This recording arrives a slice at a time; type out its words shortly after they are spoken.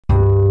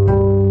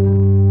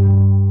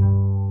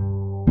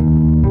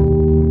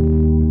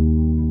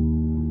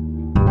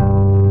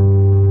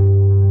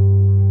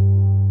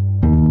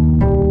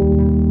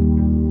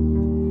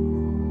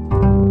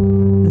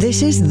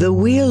This is the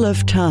Wheel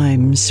of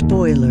Time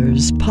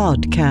Spoilers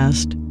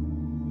Podcast.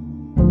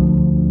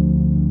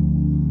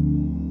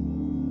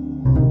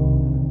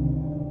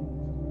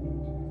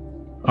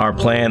 Our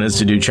plan is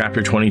to do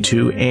Chapter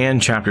 22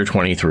 and Chapter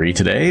 23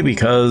 today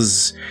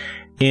because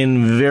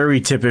in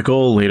very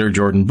typical later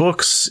Jordan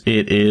books,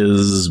 it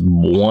is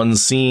one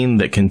scene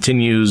that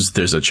continues.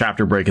 There's a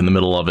chapter break in the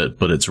middle of it,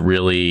 but it's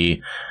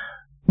really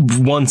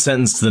one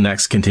sentence to the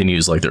next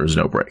continues like there was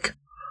no break.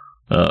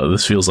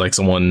 This feels like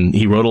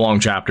he wrote a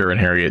long chapter and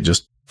Harriet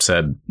just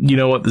said, you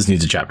know what, this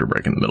needs a chapter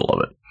break in the middle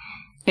of it.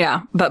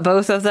 Yeah, but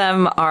both of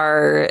them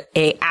are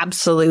a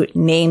absolute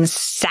name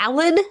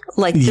salad.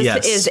 Like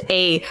this is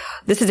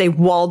a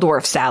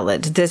Waldorf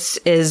salad. This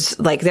is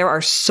like there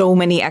are so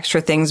many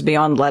extra things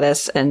beyond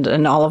lettuce and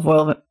an olive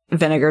oil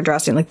vinegar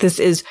dressing. Like this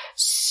is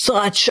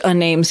such a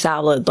name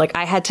salad. Like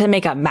I had to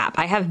make a map.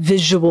 I have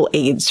visual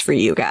aids for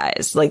you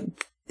guys. Like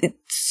it's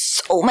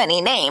so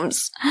many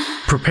names.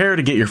 Prepare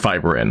to get your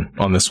fiber in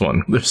on this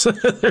one. There's so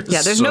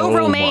no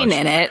romaine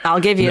in it.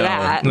 I'll give you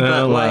that.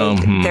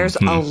 But there's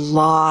a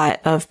lot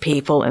of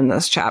people in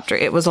this chapter.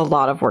 It was a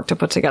lot of work to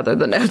put together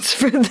the notes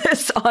for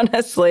this,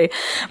 honestly.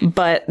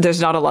 But there's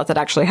not a lot that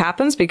actually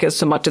happens because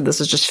so much of this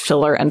is just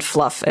filler and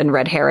fluff and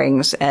red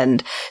herrings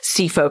and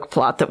sea folk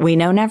plot that we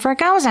know never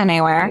goes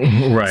anywhere.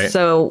 Right.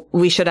 So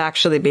we should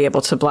actually be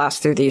able to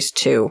blast through these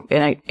two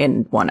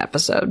in one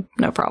episode.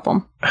 No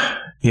problem.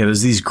 Yeah,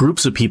 there's these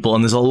groups of people,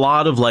 and there's a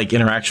lot of like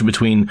interaction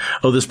between,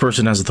 this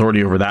person has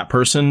authority over that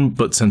person,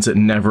 but since it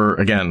never,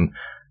 again,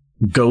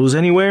 goes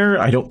anywhere,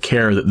 I don't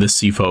care that this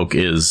sea folk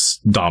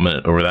is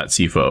dominant over that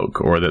sea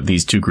folk, or that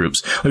these two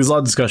groups. Like, there's a lot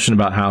of discussion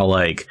about how,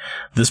 like,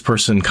 this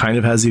person kind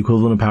of has the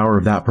equivalent of power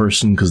of that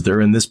person because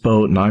they're in this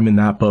boat and I'm in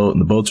that boat, and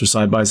the boats are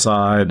side by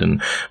side,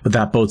 but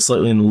that boat's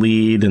slightly in the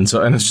lead, and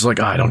it's just like,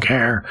 I don't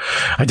care.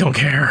 I don't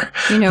care.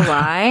 You know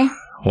why?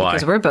 Why?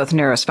 Because we're both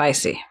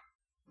neurospicy.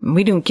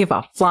 We don't give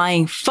a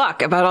flying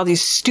fuck about all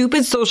these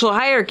stupid social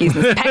hierarchies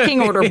and pecking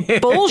order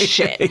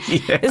bullshit.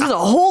 Yeah. This is a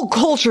whole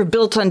culture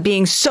built on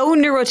being so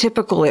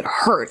neurotypical it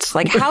hurts.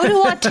 Like, how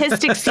do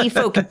autistic sea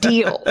folk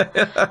deal?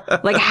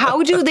 Like,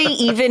 how do they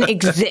even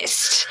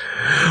exist?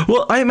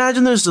 Well, I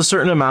imagine there's a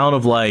certain amount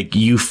of, like,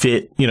 you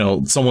fit,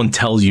 someone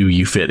tells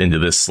you fit into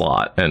this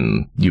slot,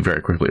 and you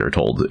very quickly are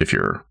told if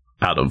you're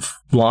out of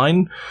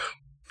line.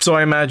 So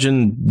I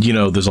imagine,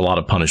 there's a lot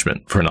of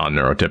punishment for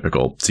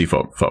non-neurotypical sea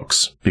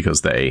folks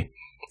because they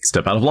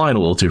step out of line a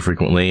little too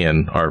frequently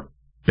and are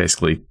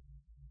basically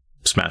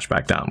smashed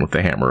back down with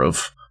the hammer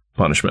of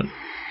punishment.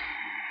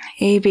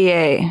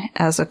 ABA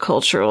as a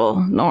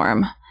cultural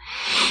norm.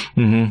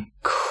 Mm-hmm.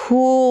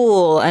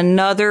 Cool.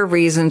 Another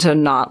reason to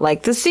not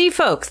like the sea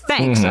folk.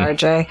 Thanks,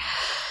 RJ.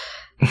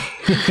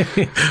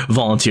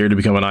 Volunteer to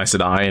become an Aes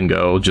Sedai and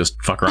go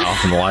just fuck her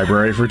off in the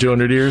library for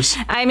 200 years.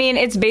 I mean,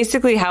 it's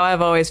basically how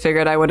I've always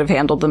figured I would have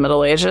handled the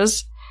Middle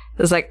Ages.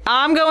 It's like,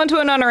 I'm going to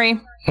a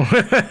nunnery.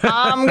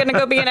 I'm going to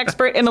go be an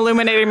expert in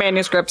illuminating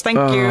manuscripts. Thank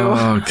you.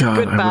 Oh,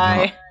 God.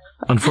 Goodbye.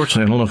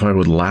 Unfortunately, I don't know if I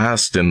would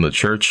last in the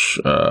church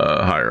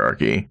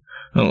hierarchy.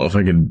 I don't know if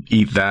I could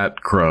eat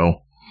that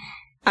crow.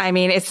 I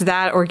mean, it's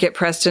that or get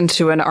pressed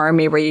into an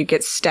army where you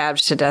get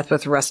stabbed to death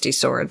with rusty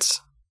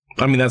swords.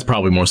 I mean, that's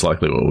probably most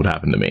likely what would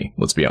happen to me.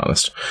 Let's be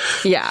honest.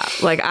 Yeah.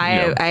 Like I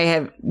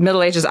have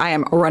Middle Ages. I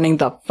am running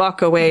the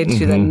fuck away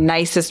to the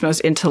nicest, most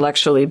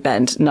intellectually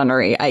bent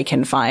nunnery I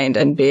can find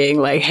and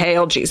being like,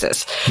 hail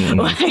Jesus.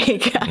 Like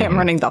I am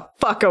running the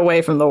fuck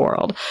away from the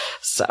world.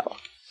 So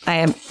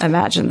I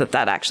imagine that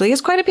actually is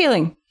quite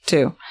appealing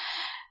to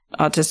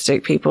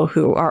autistic people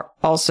who are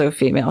also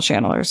female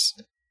channelers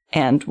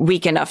and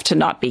weak enough to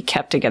not be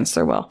kept against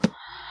their will.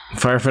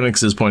 Fire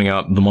Phoenix is pointing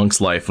out the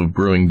monk's life of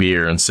brewing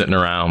beer and sitting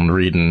around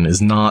reading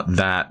is not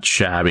that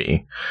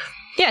shabby.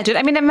 Yeah, dude.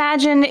 I mean,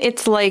 imagine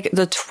it's like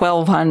the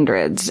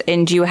 1200s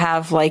and you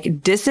have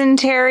like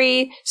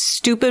dysentery,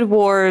 stupid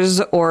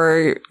wars,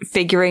 or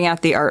figuring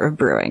out the art of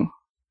brewing.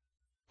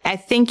 I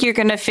think you're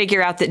going to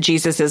figure out that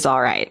Jesus is all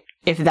right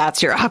if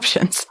that's your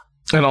options.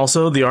 And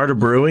also the art of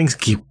brewing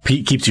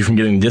keeps you from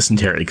getting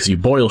dysentery because you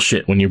boil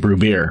shit when you brew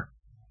beer.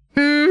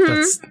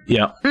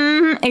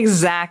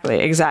 Exactly.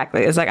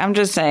 It's like, I'm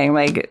just saying,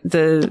 like,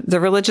 the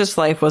religious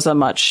life was a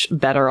much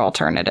better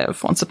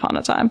alternative once upon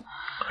a time.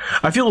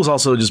 I feel it was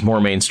also just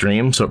more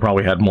mainstream, so it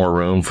probably had more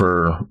room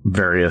for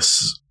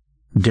various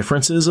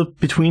differences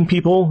between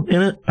people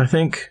in it, I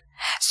think.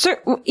 So,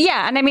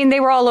 yeah, and I mean, they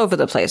were all over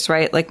the place,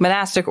 right? Like,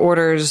 monastic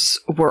orders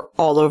were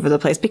all over the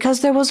place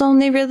because there was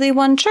only really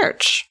one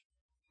church,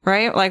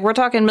 right? Like, we're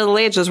talking Middle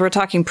Ages, we're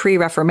talking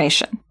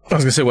pre-Reformation. I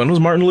was going to say, when was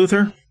Martin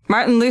Luther?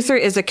 Martin Luther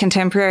is a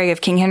contemporary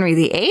of King Henry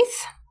VIII.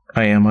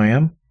 I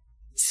am.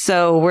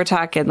 So we're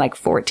talking like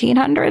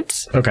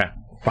 1400s. Okay.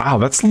 Wow,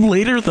 that's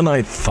later than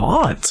I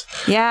thought.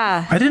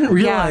 Yeah. I didn't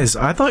realize.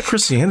 Yeah. I thought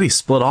Christianity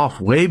split off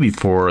way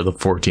before the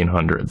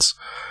 1400s.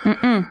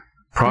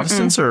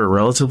 Protestants are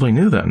relatively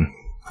new then.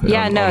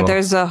 Yeah, no,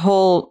 there's a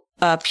whole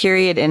a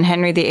period in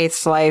Henry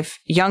VIII's life,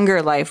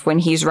 younger life, when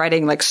he's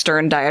writing like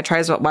stern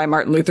diatribes about why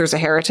Martin Luther's a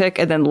heretic.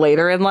 And then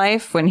later in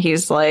life, when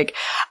he's like,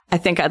 I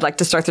think I'd like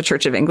to start the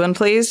Church of England,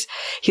 please.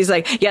 He's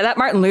like, yeah, that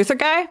Martin Luther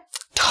guy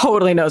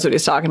totally knows what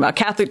he's talking about.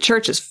 Catholic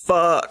Church is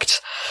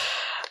fucked.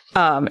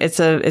 It's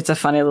a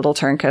funny little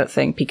turncoat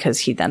thing because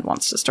he then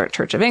wants to start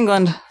Church of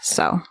England.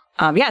 So,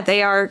 yeah,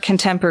 they are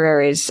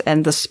contemporaries,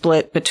 and the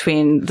split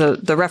between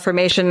the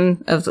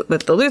Reformation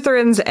with the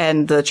Lutherans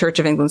and the Church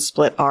of England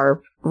split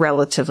are,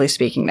 relatively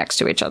speaking, next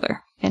to each other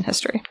in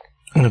history.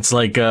 It's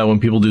like when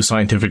people do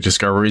scientific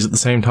discoveries at the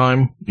same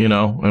time,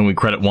 and we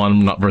credit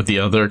one, not worth the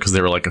other, because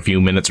they were like a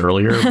few minutes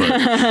earlier.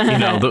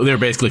 But, they're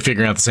basically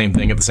figuring out the same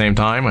thing at the same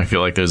time. I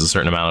feel like there's a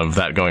certain amount of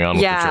that going on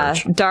with the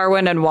church.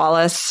 Darwin and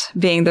Wallace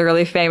being the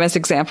really famous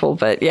example.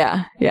 But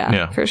yeah,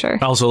 for sure.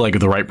 Also, like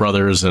the Wright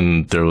brothers,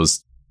 and there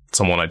was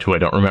someone who I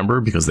don't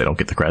remember because they don't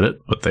get the credit,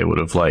 but they would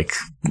have like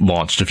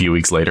launched a few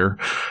weeks later.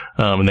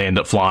 And they end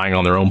up flying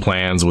on their own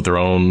plans with their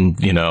own,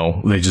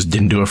 they just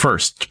didn't do it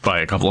first by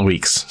a couple of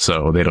weeks.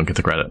 So they don't get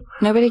the credit.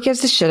 Nobody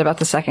gives a shit about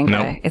the second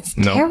guy. It's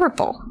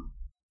terrible.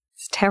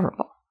 It's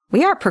terrible.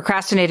 We are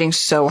procrastinating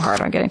so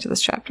hard on getting to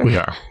this chapter. We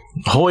are.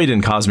 Hoyd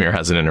and Cosmere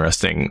has an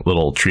interesting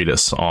little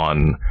treatise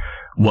on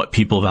what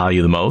people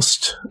value the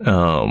most.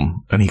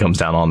 And he comes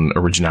down on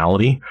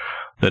originality.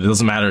 That it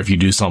doesn't matter if you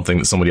do something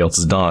that somebody else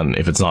has done.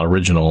 If it's not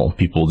original,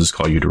 people will just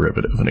call you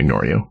derivative and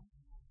ignore you.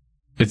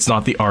 It's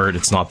not the art.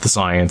 It's not the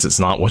science. It's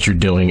not what you're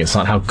doing. It's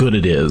not how good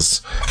it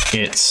is.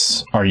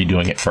 It's, are you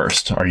doing it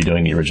first? Are you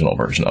doing the original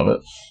version of it?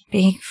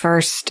 Being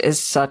first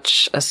is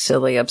such a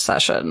silly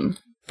obsession,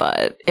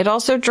 but it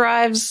also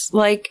drives,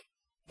 like,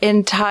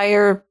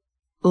 entire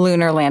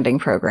lunar landing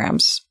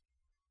programs.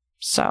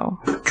 So.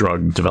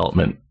 Drug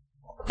development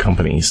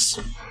companies.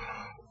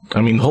 I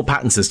mean, the whole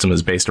patent system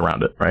is based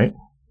around it, right?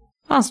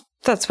 Well,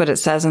 that's what it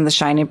says in the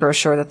shiny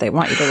brochure that they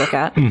want you to look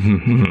at.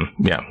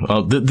 Yeah.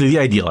 Well, the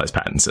idealized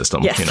patent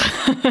system. Yes.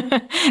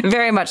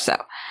 Very much so.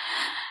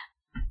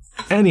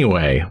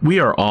 Anyway, we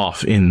are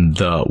off in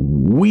the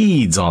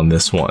weeds on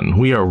this one.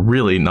 We are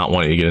really not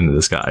wanting to get into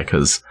this guy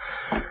because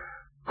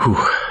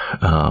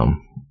I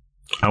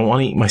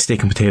want to eat my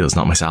steak and potatoes,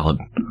 not my salad.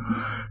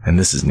 And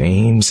this is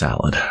named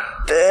salad.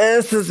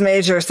 This is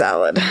major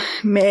salad.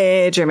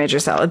 Major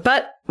salad.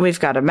 But we've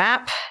got a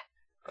map.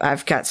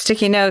 I've got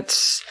sticky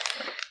notes.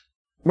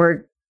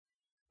 We're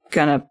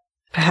gonna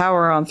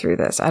power on through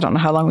this. I don't know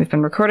how long we've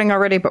been recording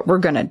already, but we're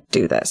gonna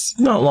do this.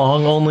 Not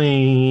long,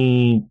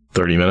 only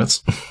 30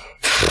 minutes.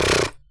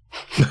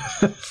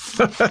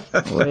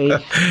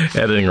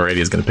 Editing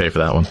already is gonna pay for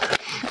that one.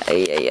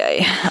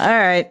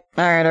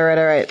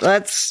 All right.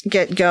 Let's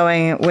get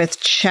going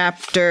with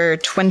chapter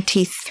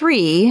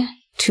 23,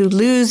 To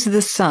Lose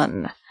the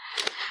Sun,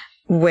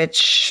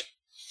 which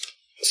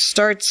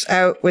starts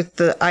out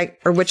with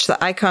which the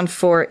icon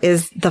for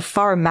is the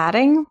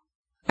Farmatting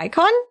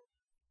icon?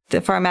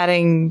 The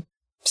Farmatting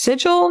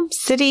sigil?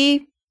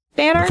 City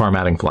banner? The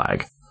Farmatting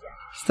flag.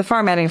 It's the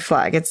Farmatting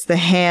flag. It's the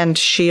hand,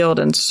 shield,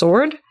 and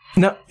sword.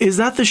 Now, is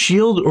that the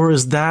shield, or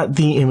is that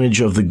the image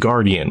of the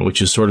Guardian,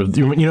 which is sort of,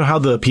 how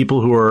the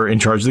people who are in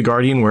charge of the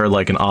Guardian wear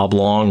like an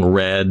oblong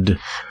red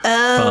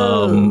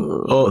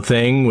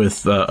thing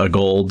with a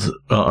gold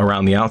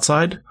around the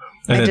outside?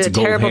 And it's a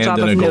terrible job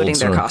of noting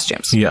their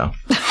costumes. Yeah.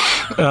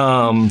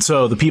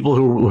 So the people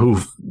who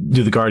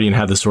do the Guardian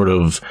have this sort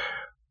of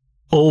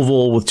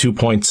oval with 2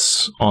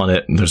 points on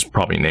it. And there's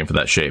probably a name for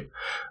that shape.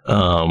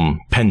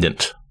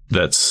 Pendant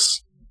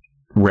that's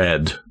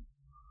red.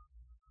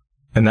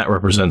 And that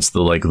represents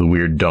the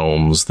weird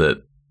domes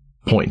that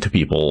point to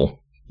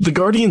people. The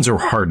Guardians are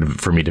hard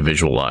for me to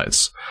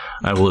visualize.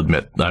 I will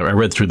admit. I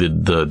read through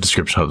the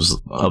description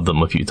of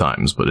them a few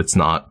times, but it's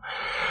not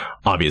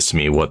obvious to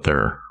me what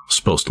they're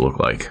supposed to look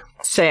like.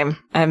 Same.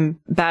 I'm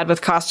bad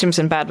with costumes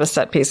and bad with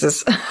set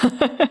pieces.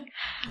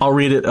 I'll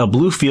read it. A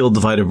blue field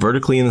divided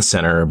vertically in the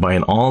center by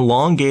an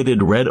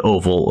elongated red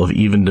oval of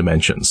even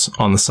dimensions.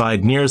 On the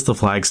side nearest the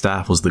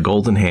flagstaff was the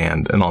golden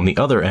hand, and on the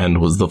other end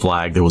was the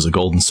flag. There was a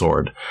golden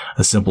sword,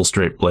 a simple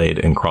straight blade,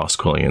 and cross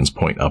quillions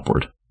point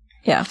upward.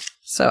 Yeah.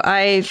 So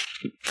I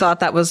thought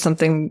that was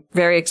something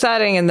very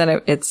exciting, and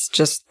then it's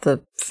just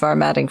the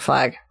Farmatting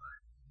flag.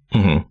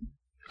 Mm-hmm.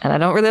 And I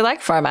don't really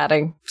like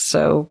Farmatting,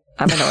 so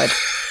I'm annoyed.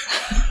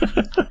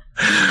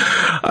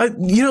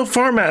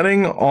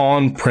 Farmatting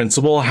on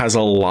principle has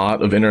a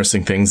lot of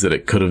interesting things that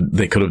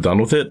they could have done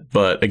with it.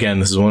 But again,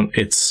 this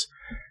is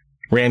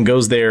Rand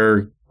goes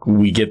there.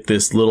 We get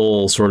this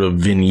little sort of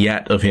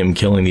vignette of him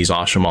killing these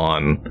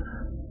Ashaman.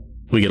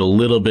 We get a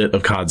little bit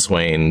of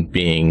Cadsuane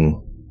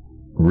being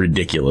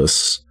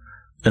ridiculous.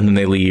 And then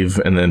they leave,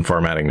 and then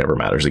Farmatting never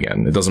matters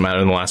again. It doesn't matter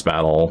in the last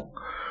battle.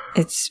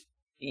 It's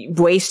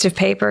waste of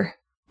paper.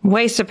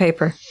 Waste of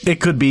paper.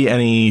 It could be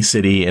any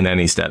city in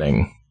any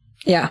setting.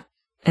 Yeah.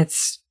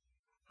 It's...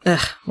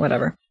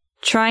 whatever.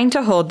 Trying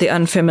to hold the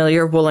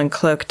unfamiliar woolen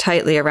cloak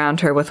tightly around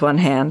her with one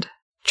hand.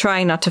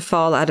 Trying not to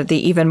fall out of the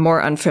even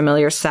more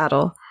unfamiliar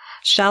saddle.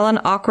 Shallan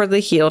awkwardly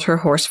heeled her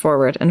horse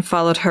forward and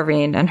followed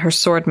Hareen and her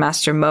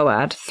swordmaster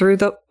Moad through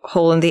the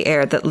hole in the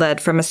air that led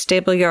from a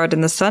stable yard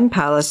in the Sun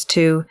Palace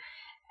to,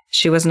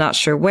 she was not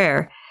sure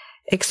where,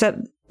 except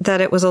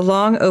that it was a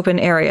long open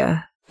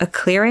area. A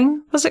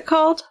clearing, was it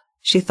called?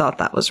 She thought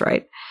that was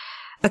right.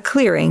 A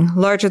clearing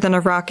larger than a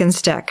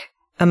Rockin's deck,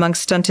 among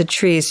stunted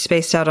trees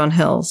spaced out on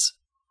hills.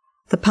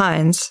 The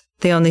pines,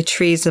 the only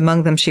trees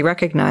among them she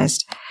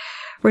recognized,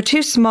 were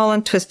too small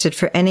and twisted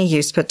for any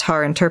use but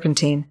tar and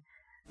turpentine.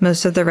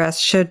 Most of the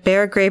rest showed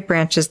bare gray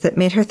branches that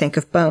made her think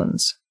of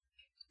bones.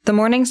 The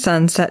morning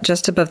sun sat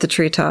just above the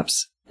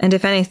treetops, and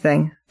if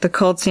anything, the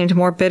cold seemed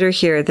more bitter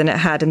here than it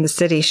had in the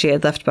city she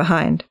had left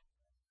behind.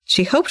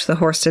 She hoped the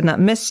horse did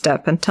not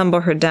misstep and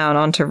tumble her down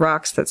onto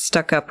rocks that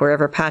stuck up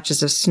wherever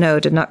patches of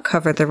snow did not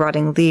cover the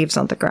rotting leaves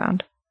on the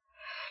ground.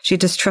 She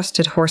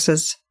distrusted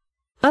horses.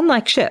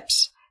 Unlike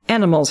ships,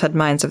 animals had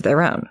minds of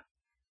their own.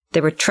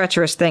 They were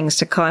treacherous things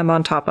to climb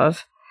on top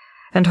of,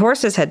 and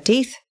horses had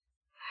teeth.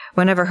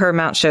 Whenever her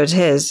mount showed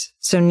his,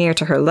 so near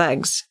to her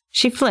legs,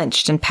 she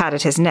flinched and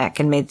patted his neck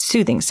and made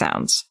soothing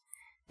sounds.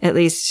 At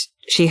least,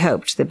 she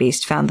hoped the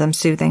beast found them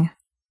soothing.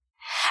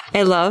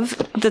 I love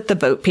that the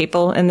boat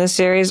people in this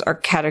series are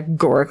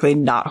categorically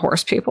not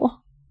horse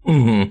people.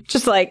 Mm-hmm.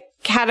 Just like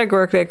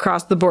categorically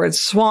across the board.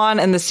 Swan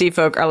and the sea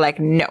folk are like,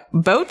 no.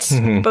 Boats?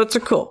 Mm-hmm. Boats are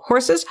cool.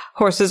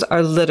 Horses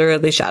are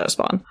literally shadow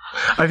spawn.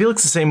 I feel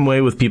it's the same way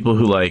with people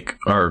who like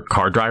are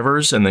car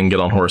drivers and then get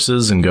on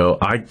horses and go,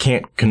 I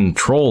can't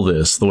control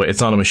this the way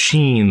it's not a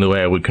machine the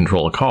way I would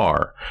control a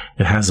car.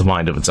 It has a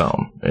mind of its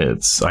own.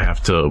 I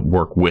have to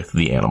work with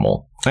the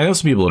animal. I know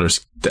some people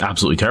that are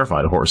absolutely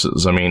terrified of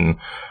horses. I mean,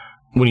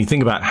 when you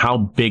think about how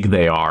big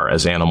they are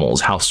as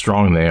animals, how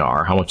strong they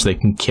are, how much they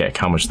can kick,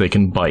 how much they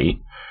can bite.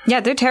 Yeah,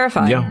 they're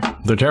terrifying. Yeah,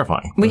 they're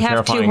terrifying. We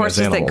have two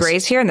horses that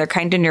graze here, and they're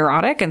kind of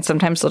neurotic, and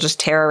sometimes they'll just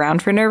tear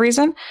around for no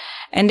reason.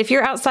 And if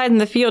you're outside in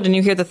the field and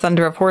you hear the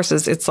thunder of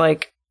horses, it's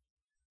like,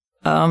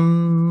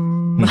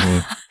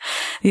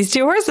 these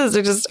two horses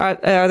are just,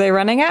 are they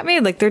running at me?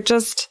 Like, they're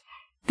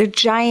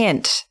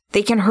giant.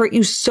 They can hurt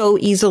you so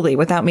easily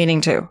without meaning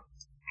to.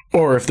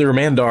 Or if they're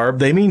Mandarb,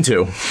 they mean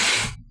to.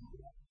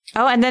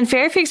 Oh, and then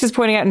Fairfix is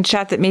pointing out in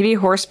chat that maybe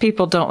horse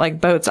people don't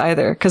like boats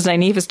either, because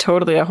Nynaeve is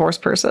totally a horse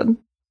person.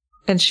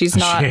 And she's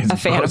not a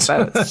fan of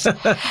boats.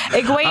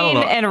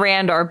 Egwene and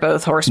Rand are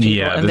both horse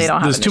people, and they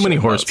don't have. There's too many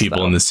horse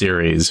people in the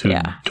series who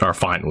are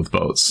fine with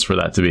boats for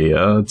that to be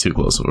too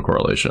close of a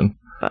correlation.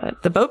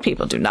 But the boat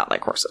people do not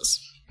like horses.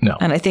 No,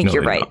 and I think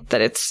you're right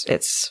that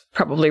it's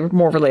probably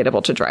more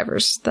relatable to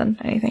drivers than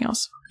anything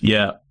else.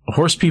 Yeah,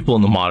 horse people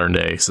in the modern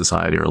day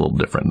society are a little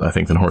different, I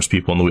think, than horse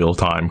people in the Wheel of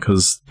Time,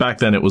 because back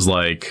then it was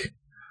like,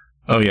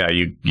 oh yeah,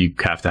 you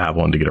have to have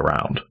one to get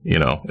around. You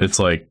know, it's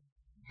like.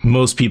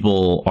 Most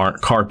people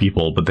aren't car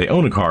people, but they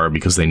own a car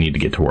because they need to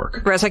get to work.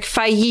 Whereas, like,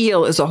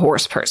 Fail is a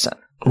horse person.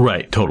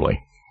 Right,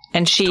 totally.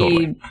 And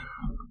she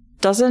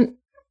doesn't...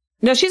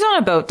 No, she's on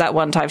a boat that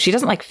one time. She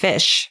doesn't like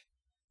fish.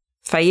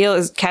 Fail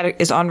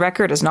is on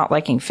record as not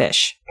liking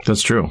fish.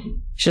 That's true.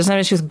 She doesn't have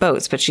an issue with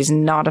boats, but she's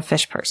not a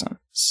fish person.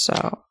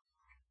 So...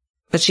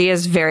 But she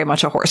is very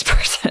much a horse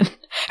person.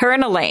 Her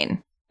and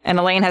Elaine. And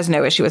Elaine has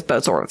no issue with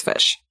boats or with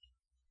fish.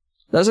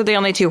 Those are the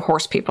only two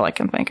horse people I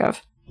can think of.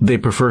 They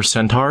prefer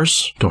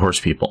centaurs to horse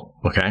people,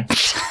 okay?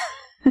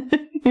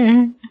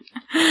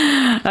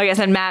 Oh, yes,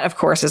 and Matt, of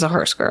course, is a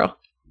horse girl.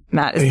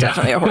 Matt is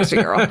definitely a horsey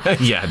girl.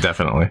 Yeah,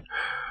 definitely.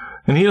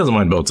 And he doesn't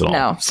mind boats at all.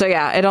 No, so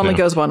yeah, it only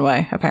goes one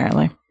way,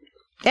 apparently.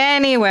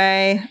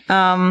 Anyway,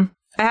 I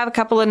have a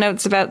couple of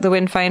notes about the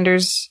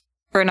Windfinders,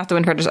 or not the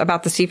Windfinders,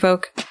 about the Sea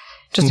Folk.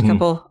 Just a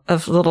couple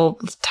of little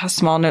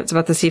small notes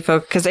about the Sea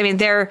Folk, because, I mean,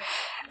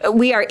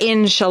 we are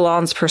in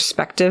Shallan's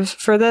perspective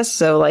for this,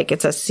 so, like,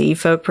 it's a Sea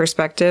Folk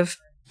perspective.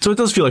 So it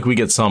does feel like we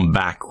get some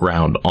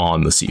background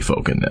on the Sea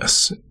Folk in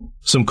this.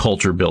 Some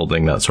culture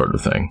building, that sort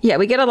of thing. Yeah,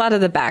 we get a lot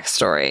of the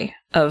backstory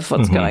of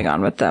what's going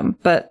on with them.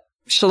 But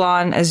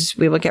Shallan, as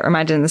we will get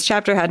reminded in this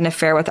chapter, had an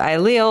affair with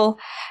Ailil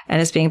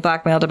and is being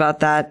blackmailed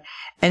about that.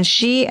 And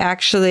she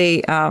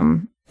actually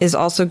is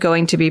also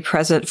going to be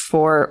present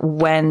for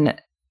when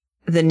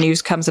the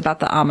news comes about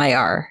the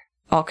Amayar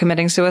all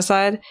committing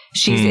suicide.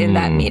 She's in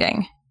that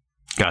meeting.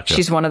 Gotcha.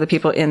 She's one of the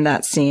people in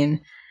that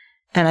scene.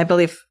 And I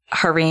believe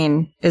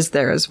Hareen is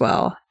there as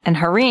well. And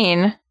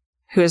Hareen,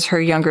 who is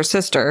her younger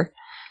sister,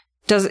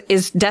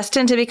 is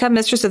destined to become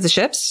mistress of the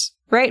ships,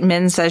 right?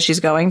 Min says she's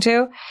going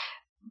to.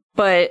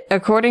 But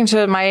according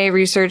to my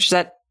research,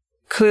 that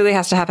clearly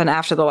has to happen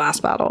after the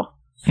last battle.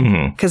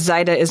 Because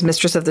Zaida is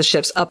mistress of the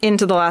ships up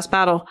into the last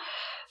battle.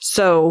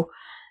 So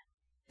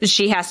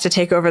she has to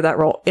take over that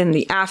role in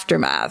the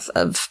aftermath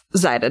of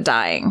Zaida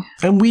dying.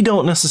 And we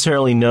don't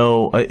necessarily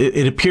know.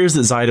 It appears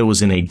that Zaida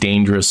was in a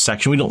dangerous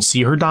section. We don't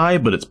see her die,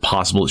 but it's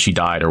possible that she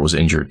died or was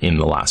injured in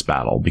the last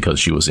battle because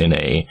she was in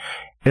a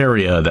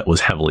area that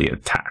was heavily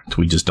attacked.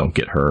 We just don't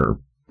get her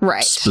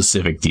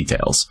specific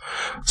details.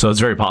 So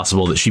it's very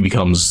possible that she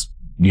becomes,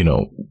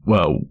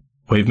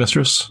 wave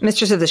mistress?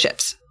 Mistress of the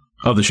ships.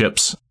 Of the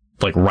ships.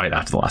 like right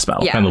after the last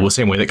battle. Yeah. Kind of the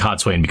same way that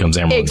Cadsuane becomes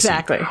Amyrlin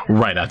Exactly.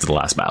 right after the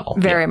last battle.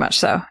 Very much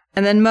so.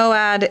 And then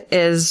Moad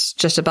is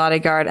just a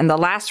bodyguard. And the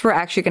last we're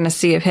actually going to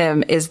see of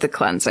him is the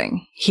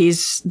cleansing.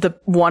 He's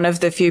one of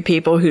the few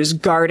people who's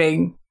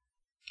guarding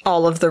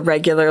all of the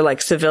regular,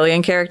 like,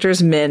 civilian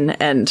characters, Min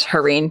and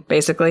Hareen,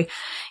 basically.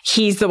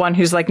 He's the one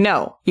who's like,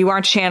 no, you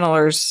aren't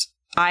channelers.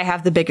 I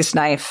have the biggest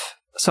knife,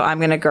 so I'm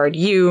going to guard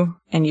you,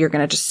 and you're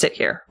going to just sit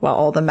here while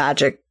all the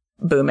magic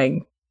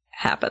booming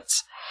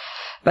happens.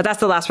 But that's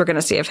the last we're going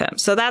to see of him.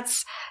 So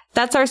that's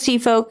our Sea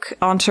Folk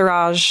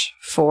entourage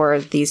for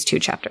these 2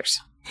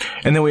 chapters.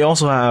 And then we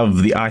also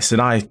have the Aes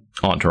Sedai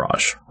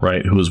entourage,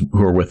 right, who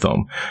are with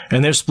them.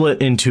 And they're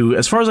split into,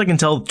 as far as I can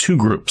tell, 2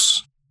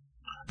 groups.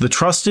 The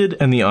trusted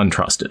and the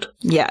untrusted.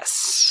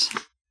 Yes.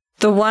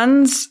 The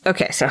ones...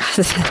 Okay, so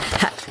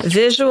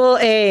visual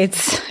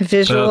aids.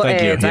 Visual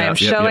aids. I am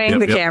showing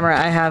the camera.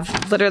 I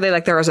have literally,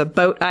 like, there was a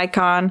boat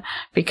icon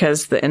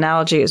because the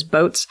analogy is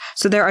boats.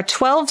 So there are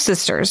 12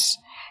 sisters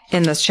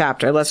in this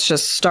chapter. Let's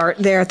just start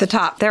there at the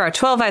top. There are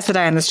 12 Aes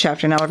Sedai in this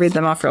chapter, and I'll read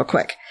them off real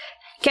quick.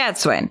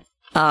 Cadsuane,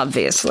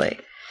 obviously.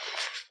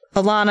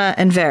 Alana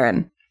and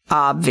Varen,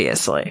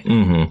 obviously.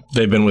 Mm-hmm.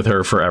 They've been with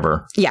her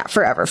forever. Yeah,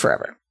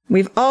 forever.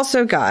 We've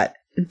also got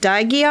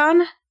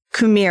Daigion,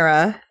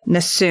 Kumira,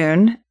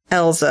 Nasun,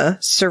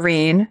 Elza,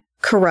 Serene,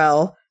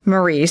 Corel,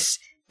 Maurice,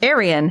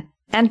 Arian,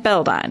 and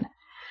Beldine.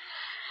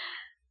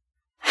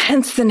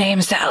 Hence the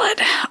name salad.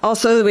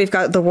 Also, we've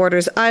got the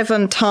warders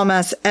Ivan,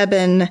 Thomas,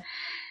 Eben,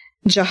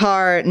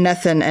 Jahar,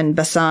 Nethan, and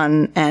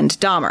Basan, and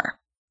Dahmer.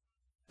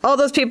 All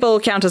those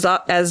people count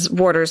as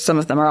warders. Some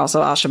of them are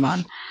also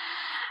Ashaman.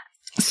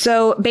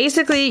 So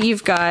basically,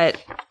 you've got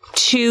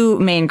 2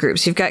 main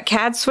groups. You've got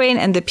Cadsuane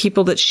and the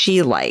people that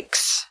she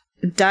likes.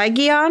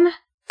 Daigion,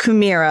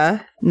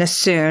 Kumira,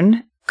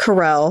 Nasun,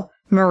 Corel,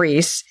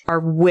 Maurice are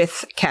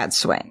with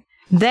Cadsuane.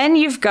 Then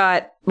you've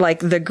got, like,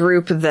 the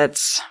group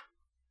that's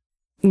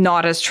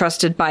not as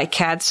trusted by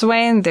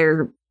Cadsuane.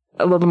 They're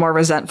a little more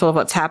resentful of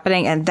what's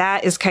happening, and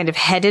that is kind of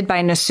headed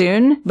by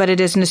Nasun, but it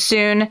is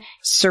Nasun,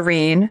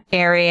 Serene,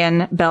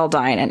 Arian,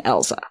 Beldine, and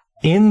Elza.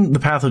 In The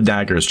Path of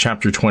Daggers,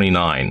 chapter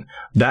 29,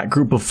 that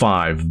group of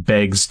 5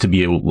 begs to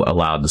be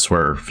allowed to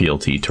swear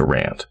fealty to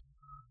Rand.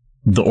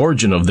 The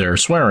origin of their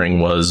swearing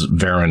was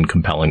Varen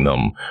compelling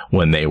them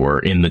when they were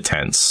in the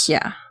tents.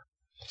 Yeah.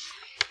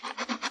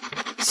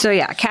 So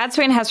yeah,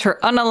 Cadsuane has her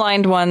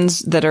unaligned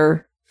ones that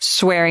are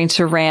swearing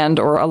to Rand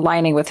or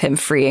aligning with him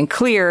free and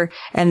clear,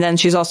 and then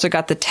she's also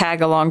got the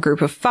tag-along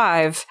group of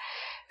 5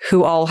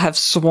 who all have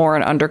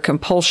sworn under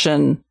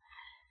compulsion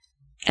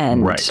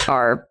and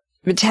are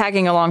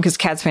tagging along because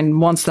Cadsuane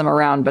wants them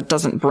around but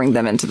doesn't bring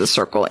them into the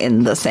circle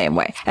in the same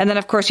way. And then,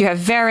 of course, you have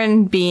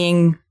Varen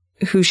being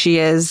who she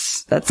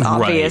is. That's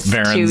obvious.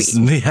 Right. I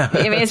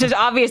mean, it's just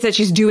obvious that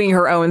she's doing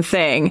her own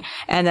thing.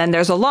 And then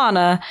there's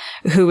Alana,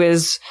 who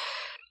is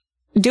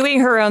doing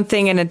her own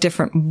thing in a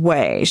different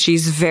way.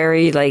 She's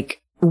very,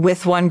 like,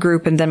 with one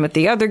group and then with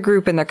the other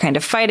group, and they're kind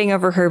of fighting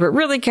over her, but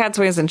really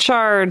Cadsuane's in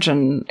charge,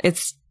 and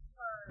it's...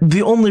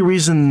 The only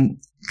reason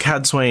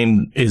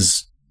Cadsuane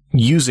is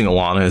using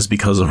Alana is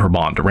because of her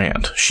bond to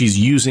Rand. She's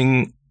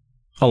using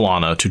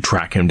Alana to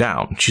track him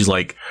down. She's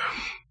like,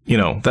 you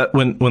know, that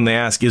when they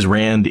ask, is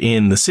Rand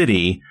in the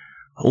city?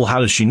 Well, how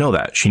does she know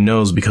that? She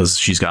knows because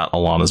she's got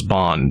Alana's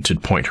bond to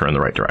point her in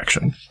the right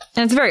direction.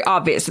 And it's very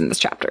obvious in this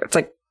chapter. It's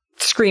like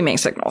screaming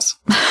signals.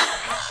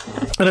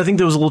 And I think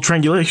there was a little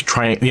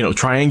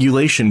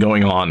triangulation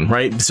going on,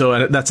 right?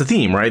 So that's a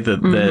theme, right?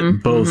 That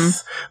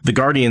both the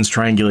Guardians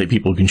triangulate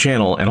people who can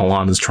channel, and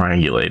Alana's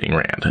triangulating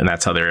Rand. And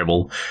that's how they're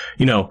able,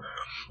 you know,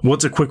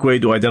 what's a quick way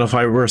to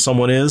identify where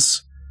someone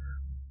is?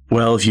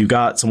 Well, if you've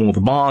got someone with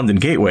a bond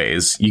and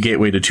gateways, you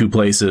gateway to 2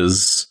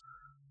 places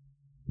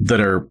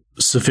that are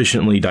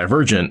sufficiently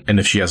divergent, and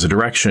if she has a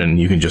direction,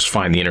 you can just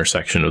find the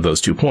intersection of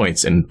those 2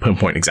 points and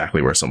pinpoint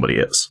exactly where somebody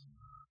is.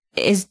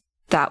 Is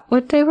that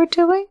what they were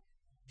doing?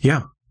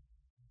 Yeah.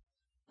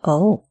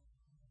 Oh.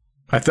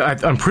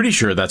 I'm pretty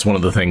sure that's one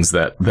of the things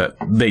that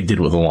they did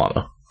with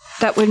Alana.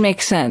 That would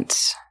make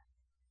sense.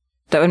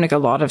 That would make a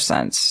lot of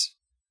sense.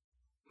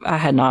 I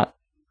had not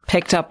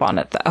picked up on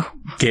it, though.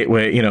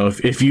 Gateway, you know,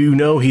 if you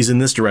know he's in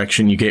this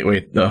direction, you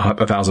gateway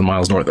 1,000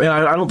 miles north. And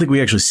I don't think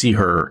we actually see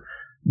her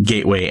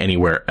gateway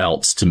anywhere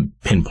else to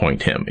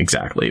pinpoint him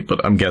exactly,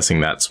 but I'm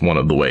guessing that's one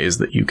of the ways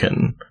that you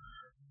can...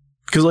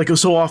 Because, like,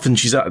 so often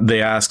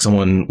they ask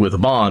someone with a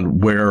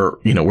bond,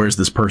 where's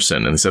this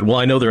person? And they said, well,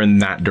 I know they're in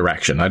that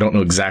direction. I don't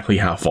know exactly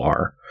how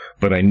far,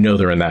 but I know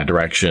they're in that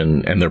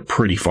direction, and they're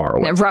pretty far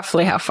away.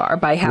 Roughly how far,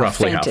 by how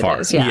faint it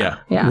is. Yeah,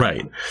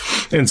 right.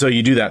 And so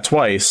you do that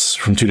twice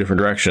from 2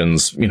 different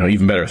directions, you know,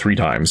 even better 3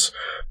 times,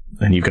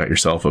 and you've got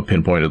yourself a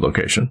pinpointed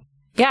location.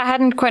 Yeah, I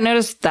hadn't quite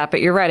noticed that,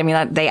 but you're right. I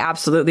mean, they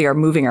absolutely are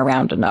moving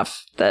around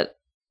enough that,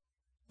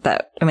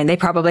 I mean, they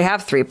probably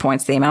have 3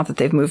 points, the amount that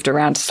they've moved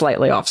around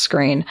slightly off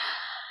screen.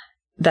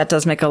 That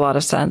does make a lot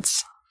of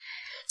sense.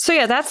 So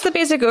yeah, that's the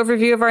basic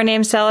overview of our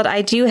name salad.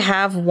 I do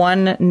have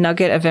 1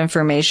 nugget of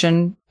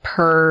information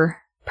per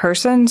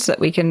person so that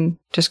we can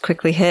just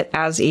quickly hit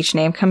as each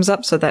name comes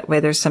up, so that way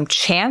there's some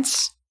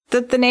chance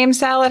that the name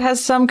salad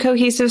has some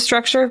cohesive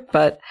structure,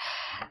 but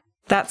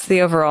that's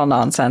the overall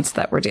nonsense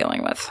that we're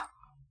dealing with.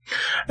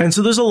 And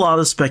so there's a lot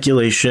of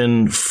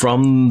speculation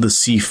from the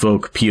Sea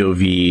Folk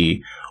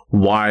POV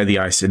why the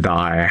Aes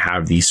Sedai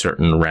have these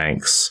certain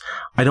ranks.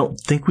 I don't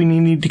think we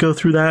need to go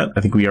through that.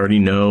 I think we already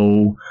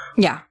know.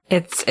 Yeah,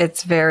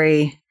 it's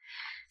very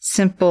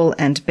simple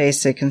and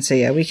basic. And so,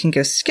 yeah, we can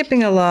go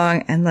skipping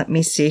along and let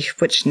me see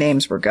which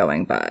names we're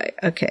going by.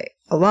 Okay,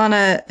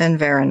 Alana and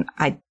Varen.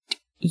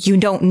 You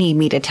don't need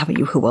me to tell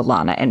you who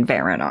Alana and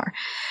Varen are.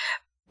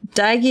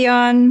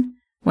 Dagion.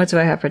 What do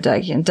I have for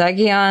Dagion?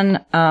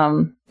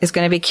 Dagion is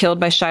going to be killed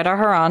by Shaidar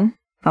Haran.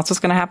 That's what's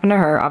going to happen to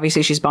her.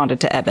 Obviously, she's bonded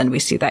to Eben. We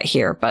see that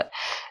here, but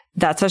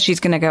that's how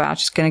she's going to go out.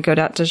 She's going to go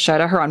down to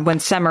Shaidar Haran when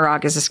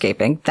Semirog is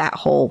escaping. That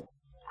whole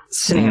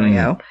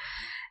scenario.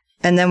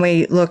 And then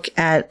we look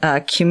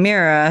at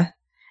Chimera,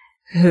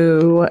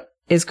 who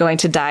is going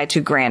to die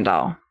to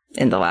Grandal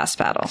in the last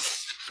battle.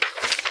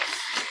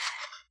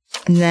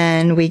 And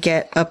then we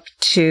get up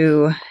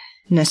to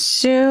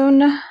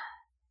Nasoon,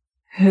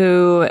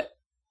 who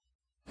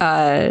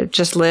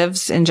just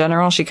lives in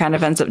general. She kind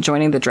of ends up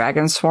joining the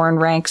Dragonsworn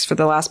ranks for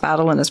the last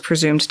battle and is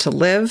presumed to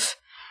live.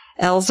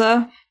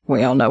 Elsa,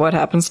 we all know what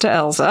happens to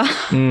Elsa.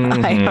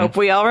 Mm-hmm. I hope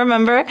we all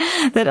remember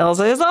that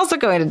Elsa is also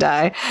going to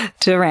die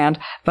to Rand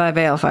by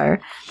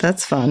Balefire.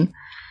 That's fun.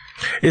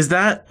 Is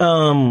that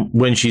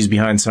when she's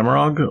behind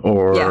Semirog?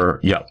 Or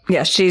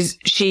yeah, she's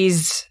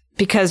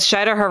because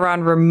Shaidar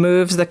Haran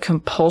removes the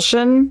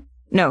compulsion.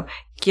 No,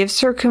 gives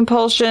her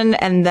compulsion,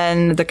 and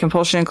then the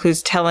compulsion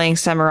includes telling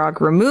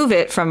Semirog, remove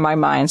it from my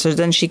mind. So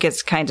then she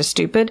gets kind of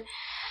stupid.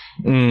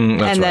 And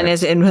then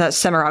is in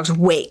Semirog's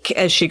wake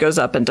as she goes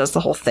up and does the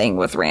whole thing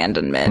with Rand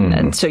and Min.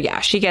 And so,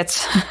 yeah, she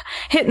gets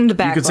hit in the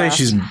back. You could say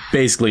she's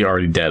basically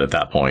already dead at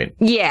that point.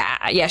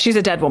 Yeah, she's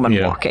a dead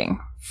woman walking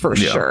for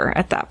sure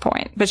at that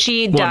point. But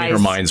she dies. I mean, her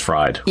mind's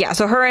fried. Yeah,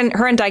 so her and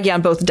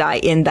Dagion both die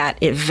in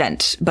that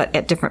event, but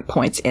at different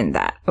points in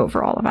that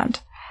overall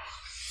event.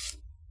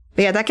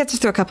 But yeah, that gets us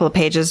through a couple of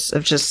pages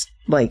of just,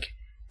 like,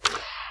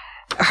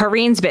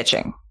 Hareen's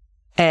bitching.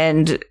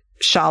 And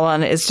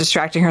Shallan is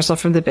distracting herself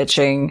from the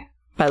bitching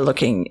by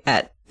looking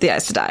at the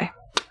Aes Sedai.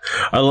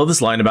 I love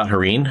this line about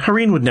Hareen.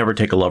 Hareen would never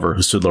take a lover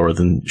who stood lower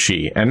than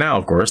she. And now,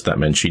 of course, that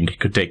meant she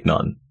could take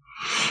none.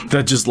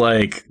 That's just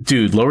like,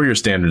 dude, lower your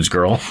standards,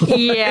 girl.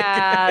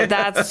 Yeah,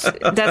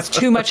 that's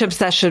too much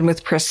obsession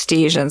with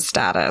prestige and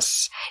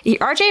status.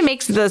 RJ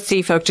makes the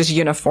sea folk just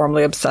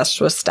uniformly obsessed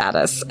with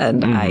status,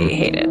 and I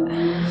hate it.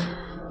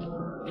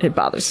 It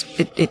bothers.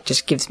 It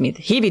just gives me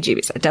the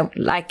heebie-jeebies. I don't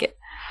like it.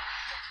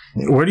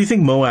 Where do you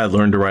think Moad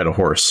learned to ride a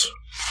horse?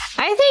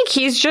 I think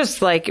he's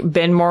just, like,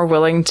 been more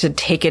willing to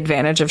take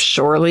advantage of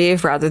shore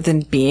leave rather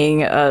than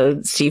being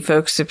a sea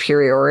folk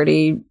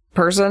superiority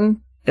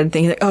person. And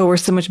thinking, like, oh, we're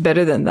so much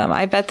better than them.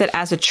 I bet that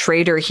as a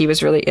trader, he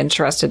was really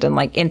interested in,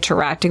 like,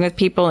 interacting with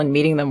people and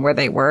meeting them where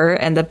they were.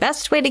 And the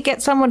best way to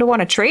get someone to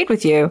want to trade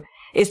with you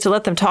is to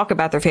let them talk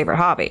about their favorite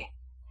hobby.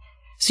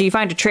 So you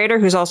find a trader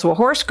who's also a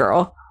horse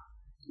girl.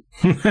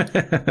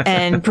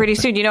 And pretty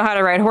soon you know how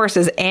to ride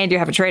horses and you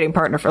have a trading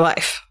partner for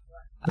life.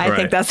 I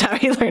think that's how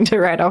he learned to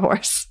ride a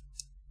horse.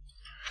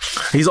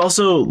 He's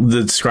also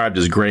described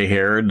as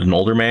gray-haired, an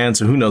older man.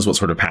 So who knows what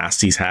sort of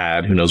past he's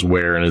had. Who knows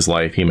where in his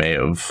life he may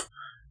have...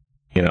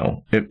 You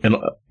know, it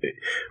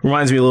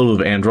reminds me a little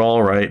bit of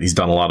Andral, right? He's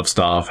done a lot of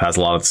stuff, has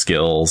a lot of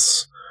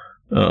skills.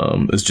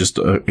 It's just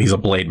he's a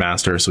blade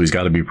master, so he's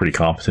got to be pretty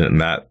competent in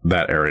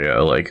that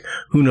area. Like,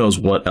 who knows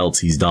what else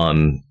he's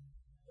done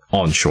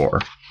on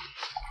shore?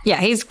 Yeah,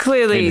 he's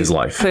clearly in his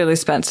life. Clearly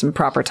spent some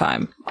proper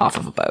time off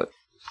of a boat.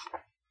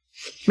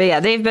 But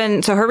yeah,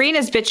 so Hareen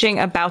is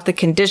bitching about the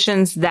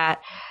conditions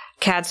that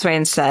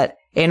Cadsuane set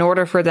in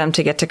order for them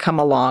to get to come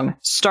along,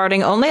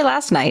 starting only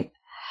last night.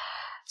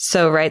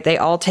 So, right, they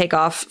all take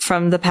off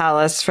from the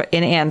palace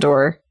in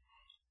Andor,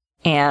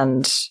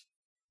 and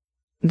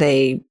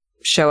they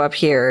show up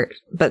here.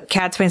 But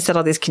Cadsuane set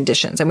all these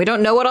conditions, and we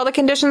don't know what all the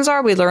conditions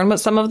are. We learn what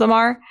some of them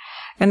are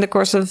in the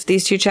course of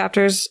these two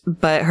chapters,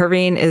 but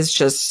Hareen is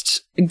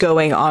just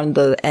going on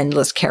the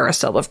endless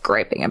carousel of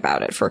griping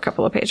about it for a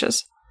couple of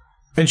pages.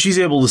 And she's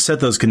able to set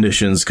those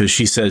conditions because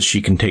she says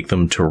she can take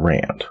them to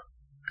Rand.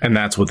 And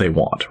that's what they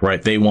want,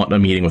 right? They want a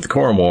meeting with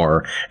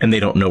Coromor, and they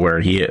don't know where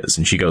he is.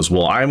 And she goes,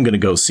 well, I'm going to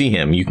go see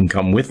him. You can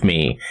come with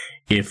me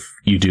if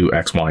you do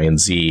X, Y, and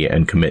Z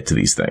and commit to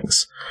these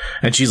things.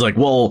 And she's like,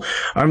 well,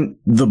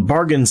 the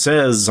bargain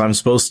says I'm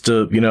supposed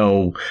to, you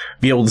know,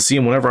 be able to see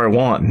him whenever I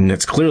want. And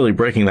it's clearly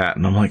breaking that.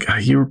 And I'm like,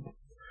 I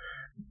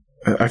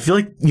feel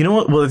like, you know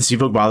what the sea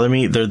folk bother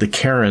me? They're the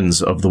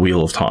Karens of the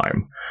Wheel of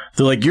Time.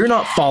 They're like, you're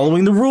not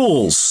following the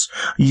rules.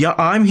 Yeah,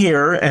 I'm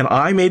here and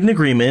I made an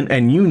agreement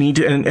and you need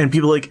to, and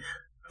people are like,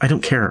 I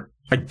don't care.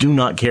 I do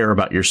not care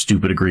about your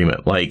stupid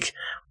agreement. Like,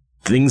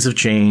 things have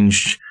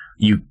changed.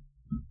 I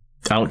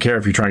don't care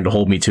if you're trying to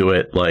hold me to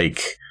it.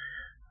 Like,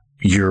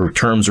 your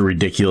terms are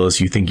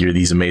ridiculous. You think you're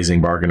these amazing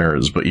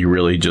bargainers, but you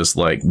really just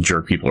like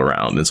jerk people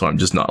around. And so I'm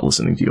just not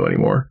listening to you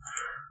anymore.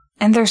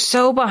 And they're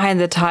so behind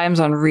the times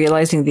on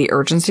realizing the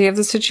urgency of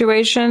the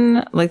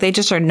situation. Like, they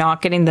just are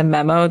not getting the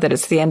memo that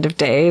it's the end of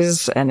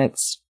days, and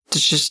it's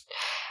just...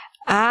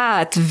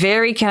 it's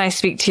very, can I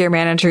speak to your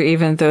manager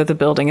even though the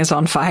building is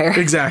on fire?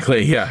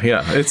 Exactly. Yeah.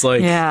 It's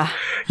like,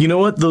 you know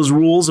what? Those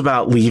rules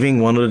about leaving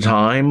one at a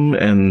time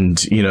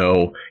and, you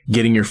know,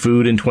 getting your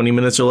food in 20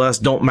 minutes or less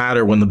don't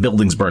matter when the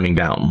building's burning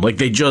down. Like,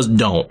 they just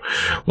don't.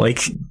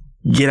 Like,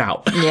 get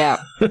out. Yeah.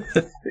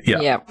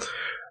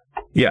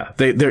 Yeah.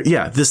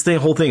 This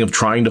whole thing of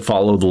trying to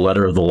follow the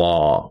letter of the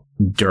law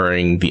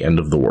during the end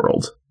of the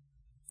world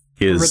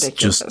is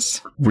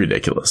just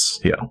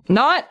ridiculous. Yeah.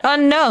 Not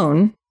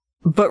unknown,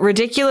 but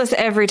ridiculous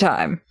every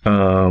time.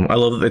 I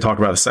love that they talk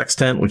about a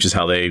sextant, which is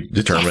how they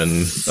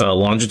determine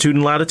longitude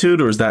and latitude,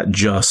 or is that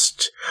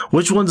just...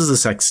 Which one does the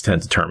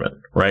sextant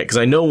determine, right? Because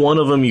I know one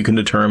of them you can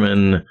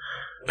determine...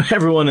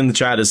 Everyone in the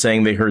chat is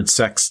saying they heard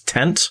sex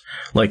tent,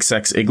 like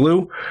sex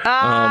igloo.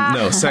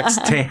 No, sex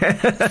tent.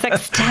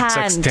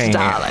 Sextant,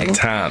 darling.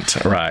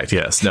 Tent, right,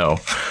 yes, no.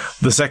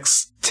 The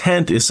sex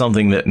tent is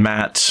something that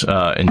Matt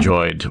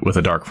enjoyed with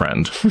a dark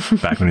friend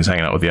back when he was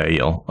hanging out with the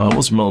Aiel. What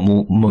was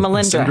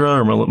Melindra.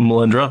 Or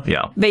Melindra?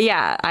 Yeah. But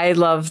yeah, I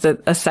love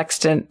that a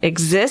sextant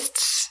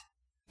exists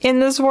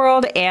in this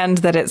world and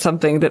that it's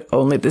something that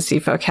only the sea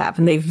folk have.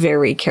 And they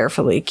very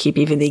carefully keep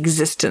even the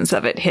existence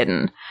of it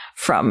hidden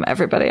from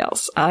everybody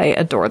else. I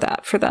adore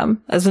that for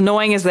them. As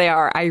annoying as they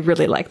are, I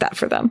really like that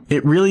for them.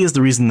 It really is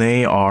the reason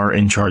they are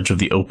in charge of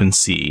the open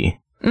sea.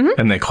 Mm-hmm.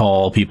 And they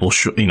call people,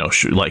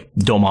 like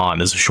Doman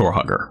is a shore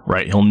hugger,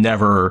 right? He'll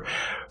never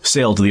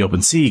sail to the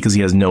open sea because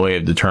he has no way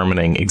of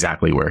determining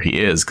exactly where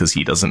he is because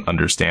he doesn't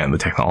understand the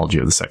technology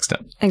of the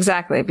sextant.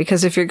 Exactly.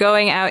 Because if you're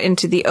going out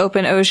into the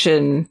open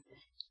ocean,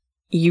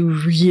 you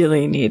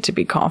really need to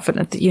be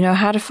confident that you know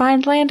how to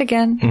find land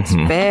again. It's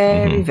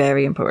very,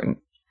 very important.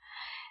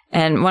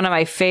 And one of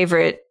my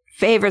favorite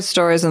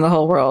stories in the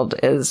whole world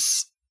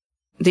is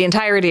the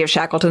entirety of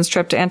Shackleton's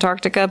trip to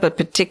Antarctica, but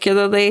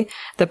particularly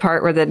the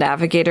part where the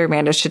navigator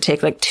managed to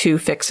take like 2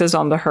 fixes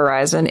on the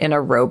horizon in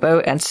a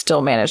rowboat and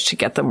still managed to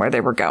get them where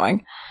they were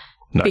going.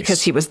 Nice.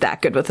 Because he was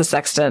that good with the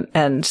sextant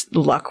and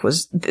luck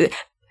was...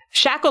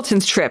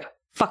 Shackleton's trip,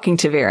 fucking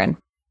Taviran.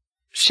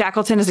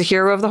 Shackleton is a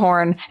hero of the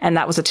Horn, and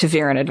that was a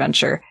Taviran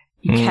adventure.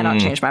 You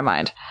cannot change my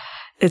mind.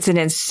 It's an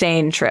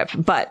insane trip,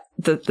 but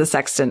the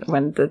sextant,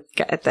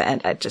 at the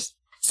end,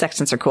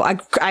 sextants are cool. I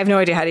have no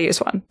idea how to use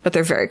one, but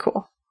they're very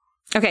cool.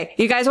 Okay,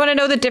 you guys want to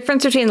know the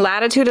difference between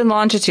latitude and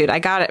longitude? I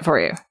got it for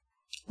you.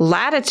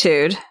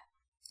 Latitude,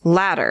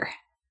 ladder.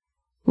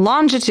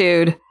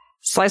 Longitude,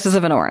 slices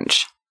of an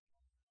orange.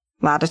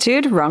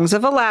 Latitude, rungs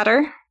of a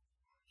ladder.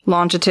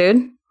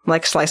 Longitude,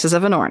 like slices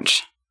of an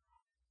orange.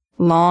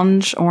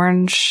 Longe,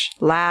 orange,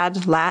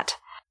 lat.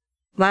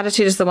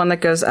 Latitude is the one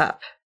that goes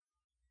up.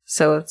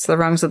 So it's the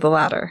rungs of the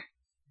ladder.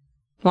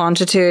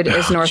 Longitude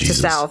is north to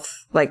south,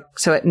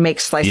 so it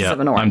makes slices of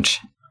an orange.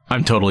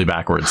 I'm totally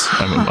backwards.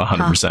 I'm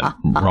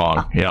 100%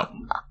 wrong. Yep.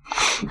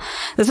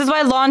 This is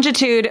why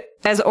longitude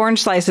as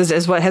orange slices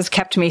is what has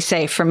kept me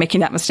safe from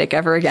making that mistake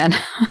ever again.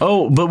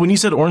 Oh, but when you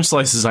said orange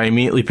slices, I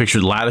immediately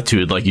pictured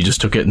latitude, like you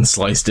just took it and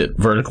sliced it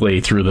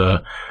vertically through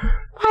the...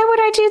 Why would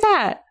I do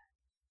that?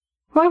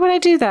 Why would I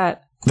do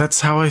that?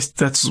 That's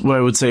what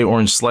I would say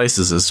orange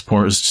slices as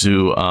opposed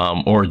to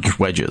orange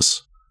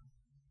wedges.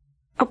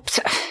 Oh,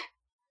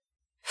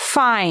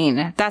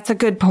 fine. That's a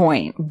good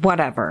point.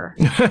 Whatever.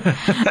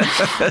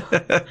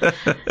 I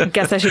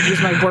guess I should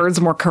use my words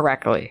more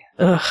correctly.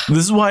 Ugh. This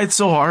is why it's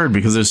so hard,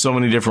 because there's so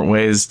many different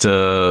ways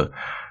to,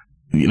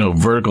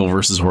 vertical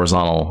versus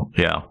horizontal.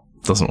 Yeah,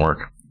 it doesn't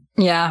work.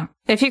 Yeah.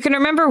 If you can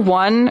remember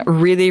one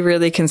really,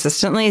 really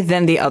consistently,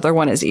 then the other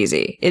one is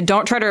easy.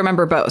 Don't try to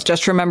remember both.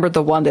 Just remember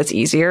the one that's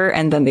easier,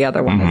 and then the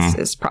other one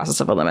is process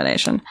of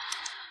elimination.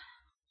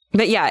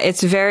 But yeah,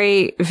 it's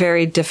very,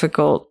 very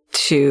difficult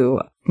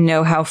to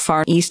know how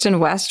far east and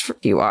west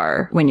you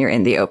are when you're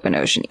in the open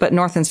ocean. But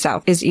north and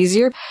south is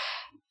easier.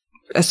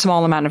 A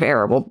small amount of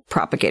error will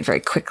propagate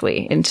very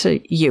quickly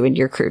into you and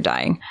your crew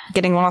dying.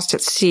 Getting lost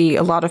at sea,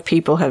 a lot of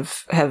people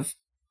have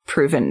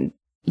proven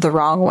the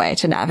wrong way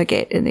to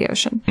navigate in the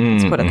ocean.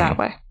 Let's put it that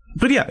way.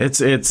 But yeah,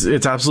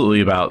 it's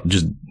absolutely about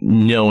just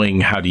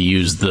knowing how to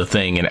use the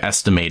thing and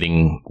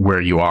estimating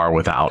where you are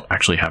without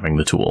actually having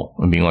the tool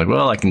and being like,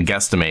 well, I can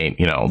guesstimate,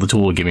 the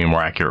tool will give me a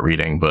more accurate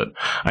reading, but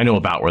I know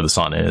about where the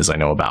sun is. I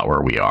know about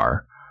where we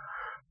are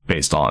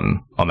based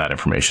on that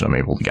information I'm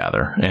able to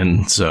gather.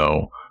 And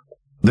so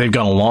they've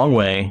gone a long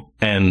way,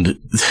 and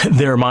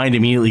their mind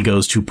immediately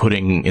goes to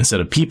putting, instead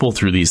of people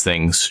through these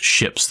things,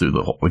 ships through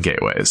the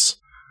gateways.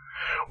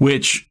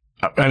 Which,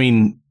 I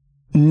mean,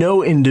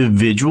 no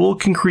individual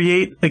can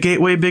create a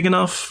gateway big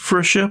enough for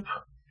a ship.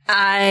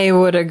 I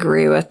would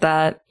agree with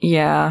that,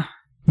 yeah.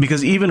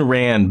 Because even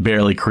Rand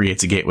barely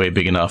creates a gateway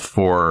big enough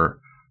for,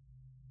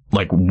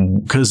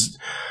 because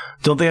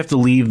don't they have to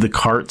leave the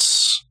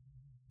carts?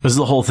 This is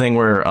the whole thing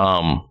where,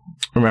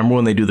 remember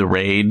when they do the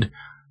raid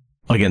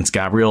against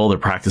Gabriel, they're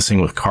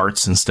practicing with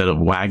carts instead of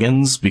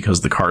wagons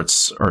because the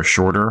carts are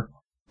shorter?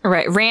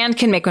 Right, Rand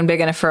can make one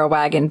big enough for a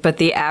wagon, but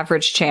the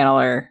average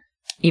channeler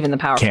even the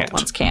powerful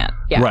ones can't.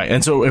 Yeah. Right.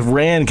 And so if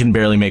Rand can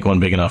barely make one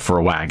big enough for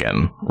a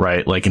wagon,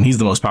 right? Like, and he's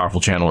the most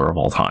powerful channeler of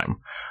all time.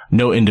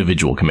 No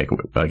individual can make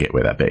a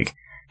gateway that big.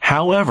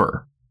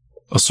 However,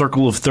 a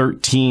circle of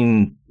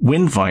 13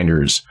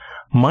 Windfinders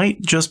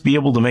might just be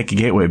able to make a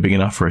gateway big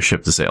enough for a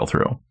ship to sail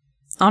through.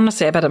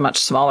 Honestly, I bet a much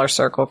smaller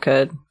circle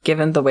could,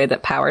 given the way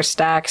that power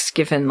stacks,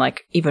 given,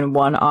 like, even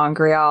one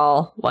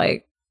Angreal,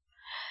 like,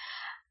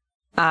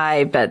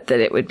 I bet that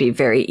it would be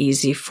very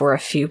easy for a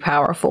few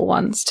powerful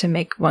ones to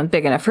make one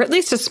big enough for at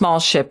least a small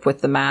ship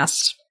with the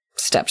mast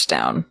steps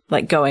down,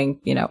 like going,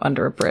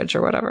 under a bridge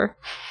or whatever.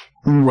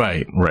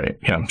 Right.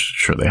 Yeah, I'm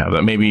sure they have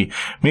that. Maybe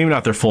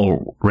not their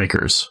full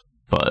rakers,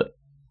 but...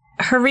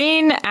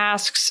 Hareen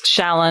asks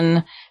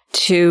Shallan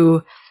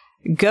to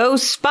go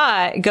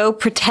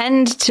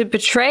pretend to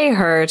betray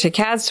her to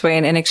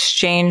Cadsuane in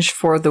exchange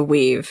for the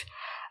weave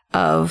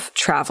of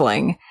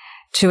traveling.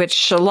 To which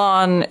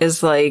Shallan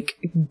is like,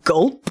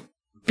 gulp,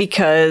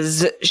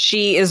 because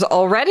she is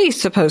already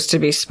supposed to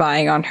be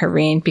spying on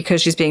Hareen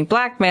because she's being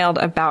blackmailed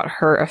about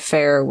her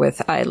affair with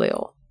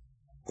Ailill.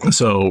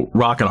 So,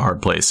 rock and a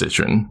hard place,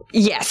 Citron.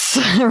 Yes,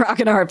 rock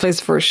and a hard place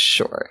for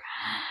sure.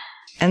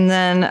 And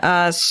then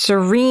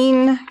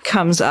Serene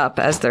comes up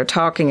as they're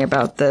talking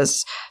about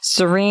this.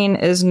 Serene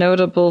is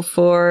notable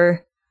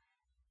for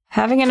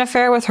having an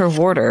affair with her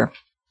warder.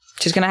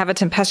 She's going to have a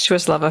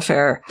tempestuous love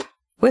affair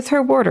with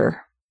her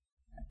warder.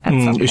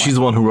 She's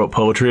the one who wrote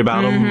poetry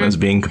about him as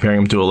comparing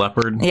him to a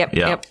leopard?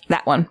 Yep.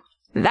 That one.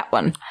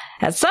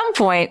 At some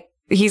point,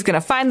 he's going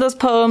to find those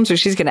poems or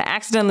she's going to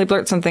accidentally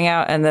blurt something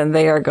out and then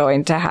they are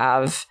going to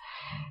have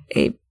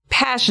a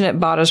passionate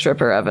bodice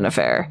ripper of an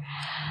affair.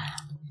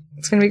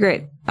 It's going to be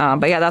great.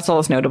 But yeah, that's all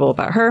that's notable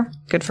about her.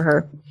 Good for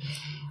her.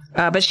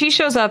 But she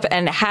shows up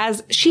and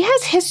has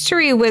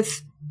history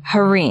with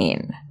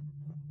Hareen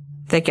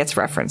that gets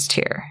referenced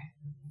here.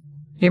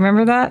 Do you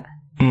remember that?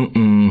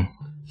 Mm-mm.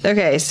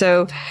 Okay,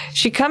 so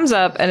she comes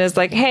up and is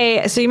like,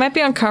 hey, so you might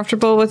be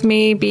uncomfortable with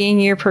me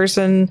being your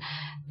person,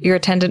 your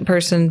attendant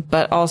person,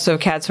 but also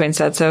Cadsuane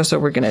said so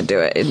we're going to do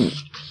it. And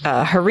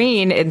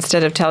Hareen,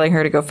 instead of telling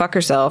her to go fuck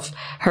herself,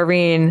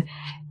 Hareen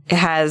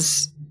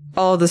has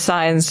all the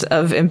signs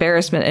of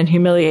embarrassment and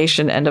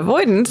humiliation and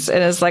avoidance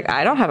and is like,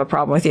 I don't have a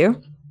problem with you.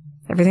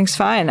 Everything's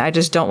fine. I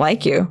just don't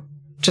like you.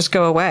 Just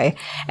go away.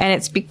 And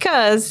it's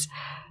because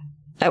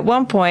at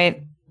one point,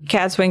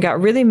 Cadsuane got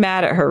really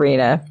mad at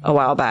Harina a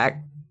while back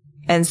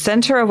and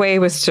sent her away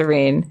with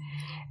Serene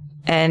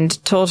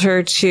and told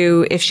her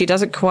to, if she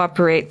doesn't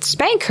cooperate,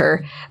 spank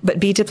her, but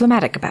be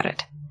diplomatic about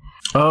it.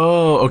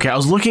 Oh, okay. I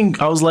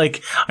was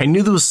like, I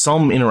knew there was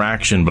some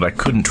interaction, but I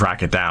couldn't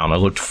track it down. I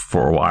looked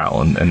for a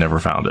while and never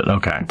found it.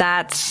 Okay.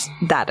 That's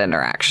that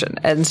interaction.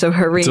 And so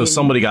Hareen... So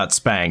somebody got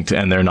spanked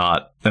and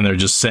they're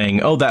just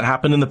saying, oh, that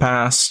happened in the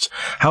past.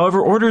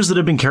 However, orders that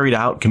have been carried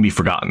out can be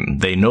forgotten.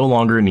 They no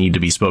longer need to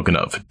be spoken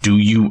of. Do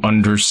you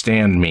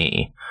understand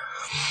me?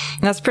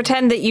 Let's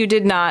pretend that you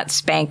did not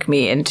spank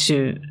me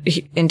into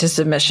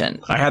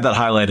submission. I had that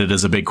highlighted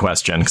as a big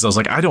question because I was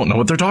like, I don't know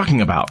what they're talking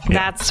about. Yeah.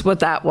 That's what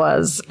that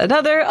was.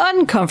 Another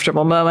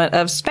uncomfortable moment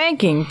of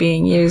spanking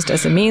being used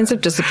as a means of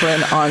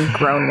discipline on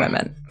grown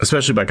women.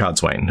 Especially by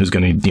Cadsuane, who's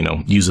going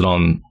to, use it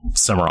on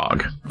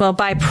Semirog. Well,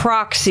 by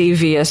proxy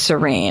via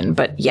Serene,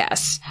 but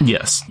yes.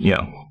 Yes,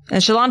 yeah.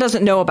 And Shallan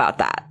doesn't know about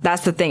that.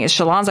 That's the thing, is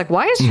Shallan's like,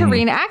 why is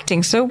Hareen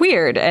acting so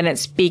weird? And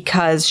it's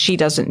because she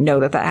doesn't know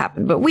that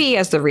happened. But we,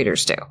 as the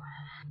readers, do.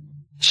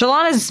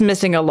 Shallan is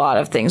missing a lot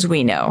of things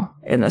we know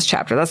in this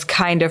chapter. That's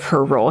kind of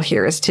her role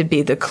here, is to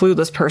be the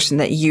clueless person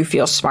that you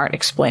feel smart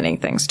explaining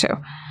things to.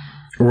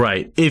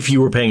 Right. If you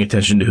were paying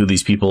attention to who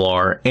these people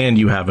are and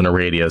you have an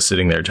Aradia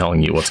sitting there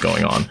telling you what's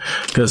going on.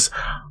 Because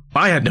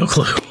I had no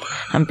clue.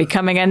 I'm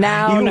becoming a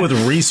noun. Even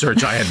with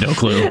research, I had no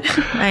clue.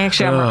 I'm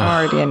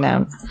already a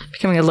noun.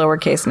 Becoming a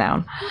lowercase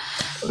noun.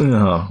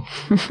 Oh.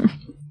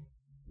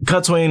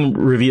 Cadsuane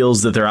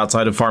reveals that they're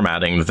outside of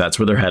Farmadding, that's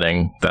where they're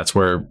heading. That's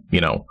where,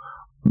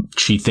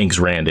 she thinks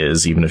Rand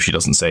is, even if she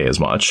doesn't say as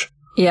much.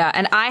 Yeah,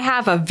 and I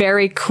have a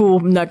very cool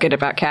nugget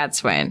about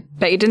Cadsuane.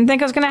 Bet you didn't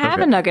think I was going to have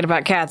a nugget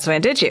about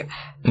Cadsuane, did you?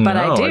 But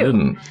no, I do. I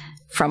didn't.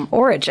 From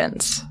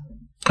Origins.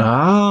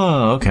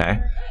 Oh, okay.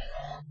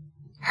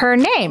 Her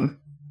name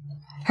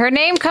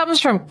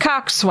comes from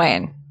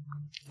Coxswain,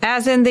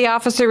 as in the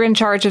officer in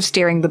charge of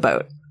steering the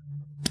boat.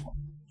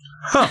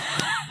 Huh.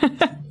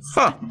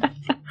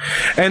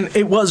 And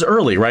it was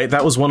early, right?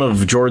 That was one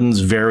of Jordan's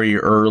very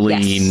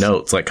early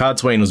notes. Like,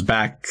 Cadsuane was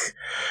back.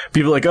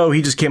 People are like, oh,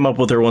 he just came up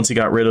with her once he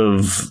got rid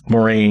of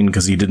Moraine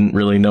because he didn't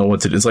really know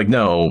what to do. It's like,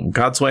 no,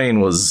 Cadsuane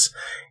was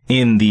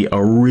in the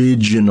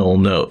original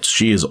notes.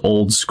 She is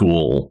old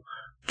school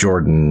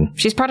Jordan.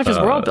 She's part of his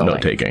world building,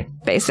 note-taking.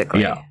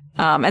 Basically. Yeah.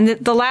 And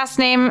the last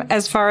name,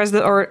 as far as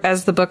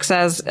the book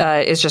says,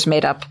 is just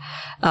made up.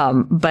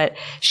 But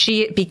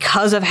she,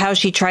 because of how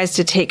she tries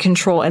to take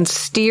control and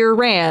steer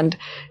Rand,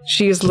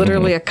 she is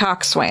literally a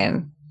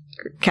Coxswain,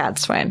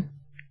 Cadsuane.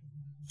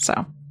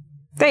 So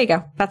there you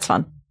go. That's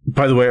fun.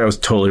 By the way, I was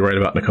totally right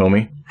about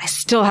Nakomi. I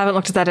still haven't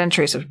looked at that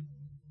entry, so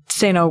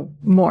say no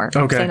more.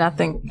 Okay. Say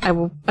nothing. I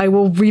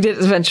will read it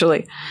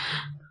eventually.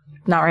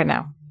 Not right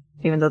now.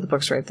 Even though the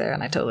book's right there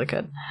and I totally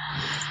could.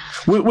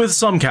 With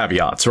some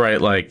caveats,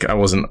 right? Like, I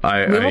wasn't... we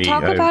will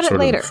talk about it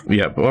later.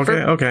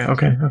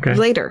 Okay.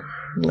 Later.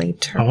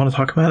 I want to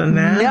talk about it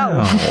now.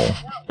 No.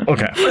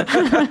 Okay.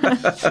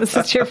 This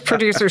is your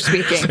producer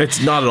speaking.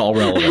 It's not at all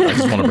relevant. I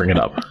just want to bring it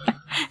up.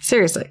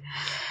 Seriously.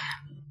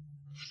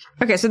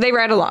 Okay, so they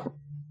ride along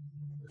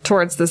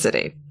towards the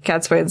city.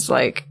 Cadsuane's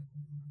like,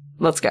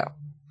 let's go.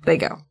 They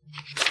go.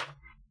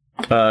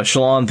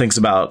 Shallan thinks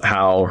about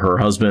how her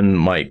husband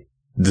might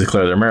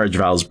declare their marriage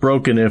vows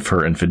broken if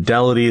her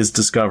infidelity is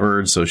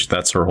discovered. So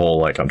that's her whole,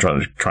 like, I'm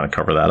trying to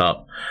cover that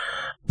up.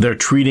 They're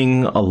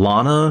treating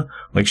Alana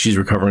like she's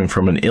recovering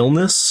from an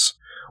illness,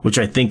 which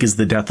I think is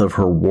the death of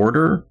her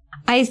warder.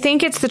 I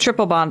think it's the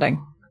triple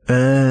bonding.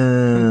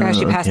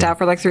 She passed out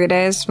for like 3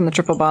 days when the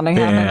triple bonding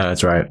happened. Yeah,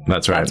 that's right.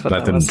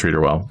 That didn't treat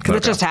her well. Because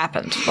it just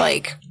happened,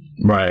 like...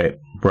 Right.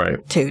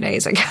 2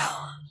 days ago.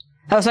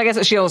 Oh, so I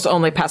guess she was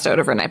only passed out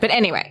overnight. But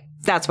anyway,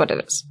 that's what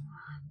it is.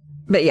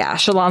 But yeah,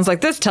 Shallan's like,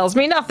 this tells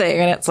me nothing.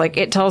 And it's like,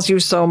 it tells you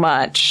so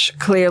much.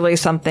 Clearly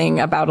something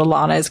about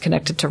Alana is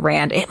connected to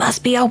Rand. It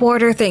must be a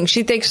warder thing.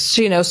 She thinks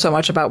she knows so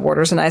much about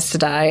warders and Aes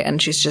Sedai,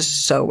 and she's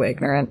just so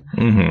ignorant.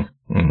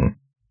 Mm-hmm. Mm-hmm.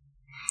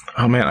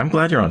 Oh, man, I'm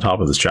glad you're on top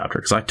of this chapter,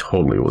 because I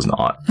totally was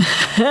not.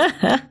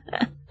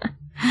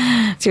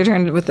 It's your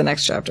turn with the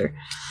next chapter.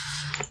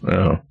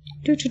 Oh.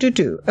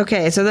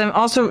 Okay, so then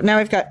also, now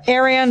we've got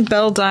Arianne,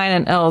 Beldine,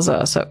 and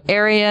Elza. So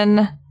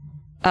Arianne,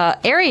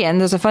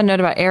 there's a fun note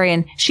about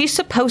Arianne. She's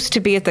supposed to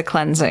be at the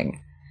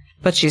cleansing,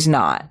 but she's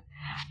not.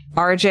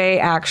 RJ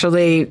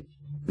actually,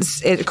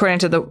 according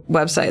to the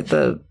website,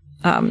 the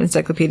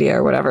encyclopedia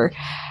or whatever,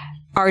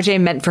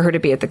 RJ meant for her to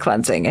be at the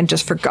cleansing and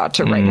just forgot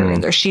to write her in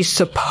there. She's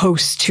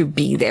supposed to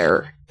be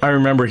there. I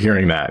remember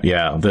hearing that,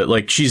 yeah. That,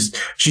 like, she's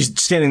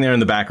standing there in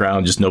the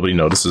background, just nobody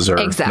notices her.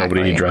 Exactly.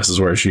 Nobody addresses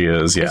where she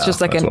is. Yeah, it's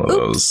just like an one of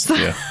those.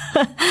 Yeah.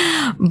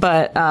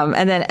 But,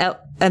 and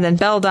then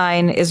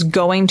Beldine is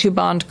going to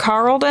bond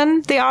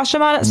Carlden, the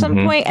Ashaman, at some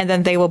point, and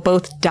then they will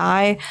both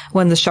die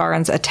when the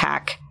Sharans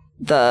attack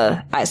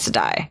the Aes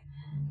Sedai.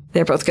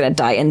 They're both going to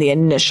die in the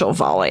initial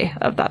volley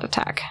of that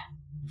attack.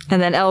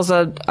 And then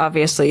Elza,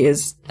 obviously,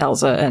 is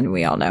Elza, and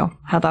we all know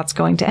how that's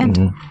going to end.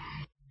 Mm-hmm.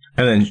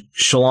 And then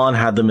Shallan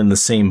had them in the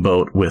same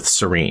boat with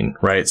Serene,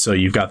 right? So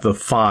you've got the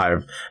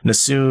 5.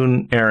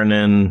 Nassoon,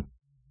 Aranin,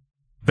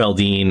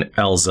 Beldine,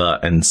 Elza,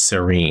 and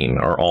Serene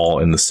are all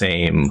in the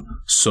same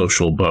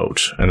social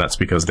boat. And that's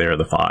because they're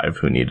the 5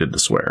 who needed to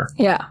swear.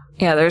 Yeah.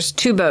 Yeah, there's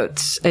 2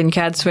 boats, and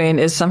Cadsuane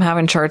is somehow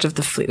in charge of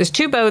the fleet. There's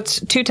 2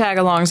 boats, 2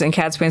 tag-alongs, and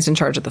Cadsuane's in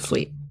charge of the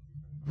fleet.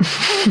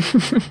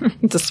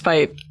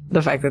 Despite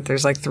the fact that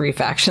there's like 3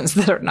 factions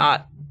that are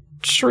not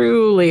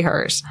truly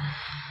hers.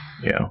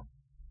 Yeah.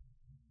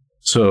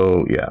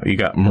 So, yeah, you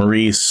got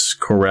Maurice,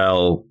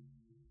 Corell,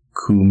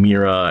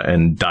 Kumira,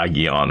 and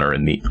Dagion are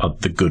in the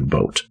good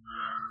boat.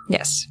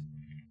 Yes.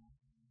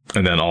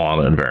 And then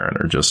Alana and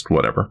Varen are just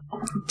whatever.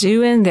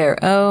 Doing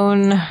their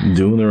own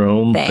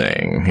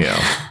thing.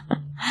 Yeah.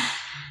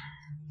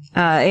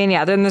 And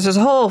yeah, then there's this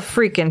whole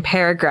freaking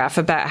paragraph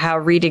about how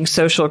reading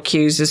social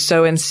cues is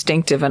so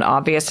instinctive and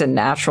obvious and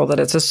natural that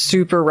it's a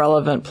super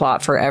relevant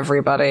plot for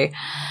everybody.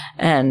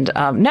 And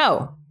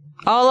no,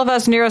 all of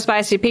us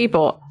neurospicy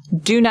people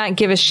do not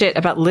give a shit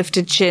about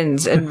lifted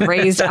chins and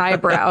raised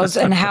eyebrows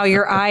and how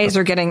your eyes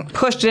are getting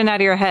pushed in and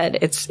out of your head.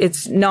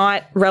 It's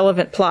not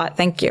relevant plot.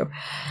 Thank you.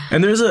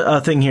 And there's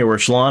a thing here where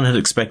Shallan had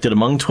expected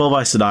among 12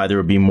 Aes Sedai there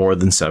would be more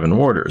than 7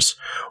 warders.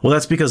 Well,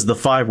 that's because the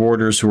 5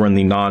 warders who were in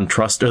the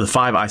non-trust, or the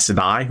 5 Aes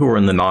Sedai who were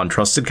in the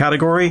non-trusted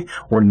category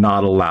were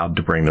not allowed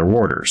to bring their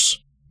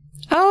warders.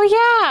 Oh,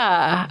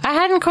 yeah. I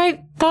hadn't quite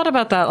thought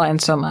about that line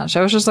so much.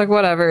 I was just like,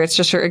 whatever, it's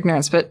just your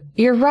ignorance. But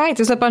you're right.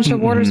 There's a bunch of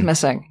warders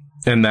missing.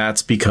 And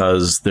that's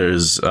because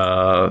there's,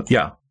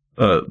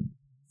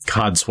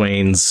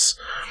 Cadsuane's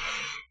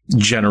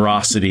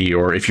generosity,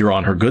 or if you're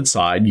on her good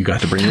side, you got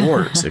to bring your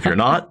warders. If you're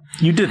not,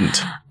 you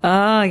didn't.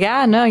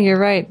 Yeah, no, you're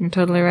right. You're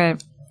totally right.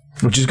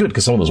 Which is good,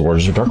 because some of those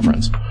warders are dark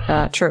friends.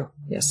 True.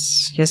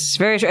 Yes,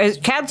 very true.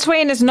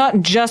 Cadsuane is not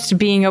just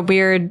being a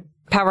weird,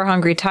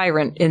 power-hungry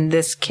tyrant in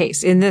this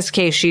case. In this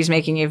case, she's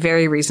making a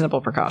very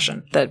reasonable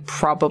precaution that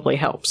probably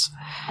helps.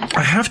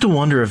 I have to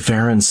wonder if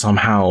Varen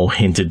somehow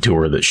hinted to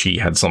her that she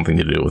had something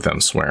to do with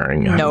them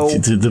swearing. No.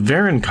 The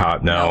Varen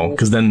caught, no,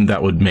 because then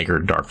that would make her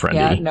dark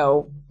friendly. Yeah,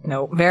 no.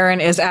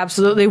 Varen is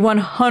absolutely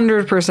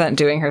 100%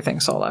 doing her thing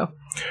solo.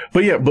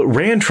 But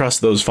Rand trusts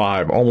those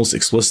 5 almost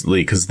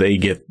explicitly because they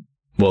get,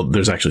 well,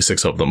 there's actually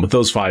 6 of them, but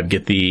those 5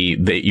 get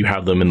you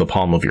have them in the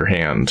palm of your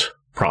hand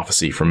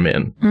prophecy from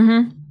Min.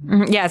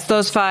 Mm-hmm. Yeah, it's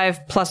those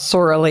 5 plus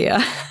Sora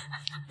Leah,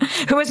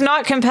 who is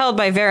not compelled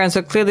by Varen,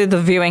 so clearly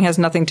the viewing has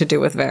nothing to do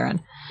with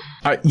Varen.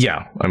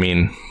 Yeah, I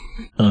mean,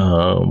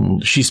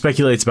 she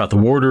speculates about the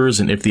warders,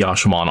 and if the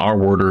Ashaman are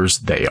warders,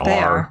 they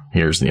are.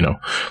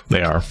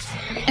 They are.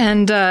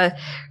 And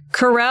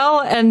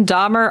Corell and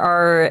Dahmer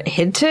are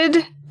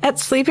hinted at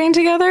sleeping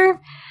together.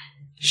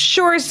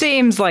 Sure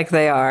seems like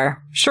they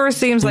are. Sure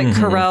seems like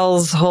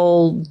Corell's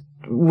whole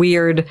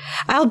weird,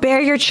 I'll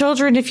bear your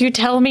children if you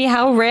tell me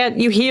how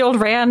you healed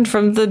Rand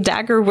from the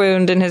dagger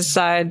wound in his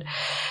side.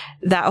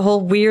 That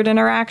whole weird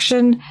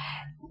interaction.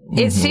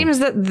 It seems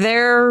that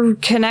their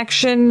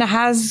connection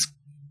has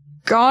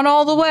gone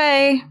all the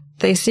way.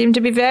 They seem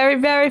to be very,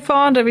 very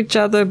fond of each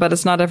other, but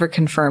it's not ever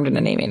confirmed in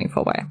any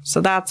meaningful way.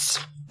 So that's,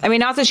 I mean,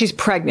 not that she's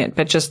pregnant,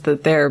 but just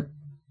that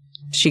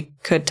she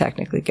could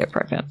technically get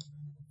pregnant.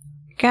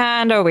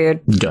 Kind of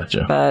weird.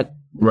 Gotcha. But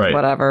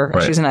whatever.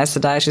 Right. She's an Aes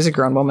Sedai. She's a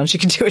grown woman. She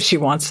can do what she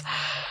wants.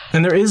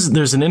 And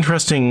there's an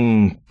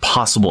interesting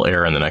possible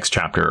heir in the next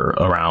chapter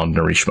around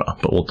Narishma,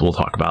 but we'll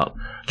talk about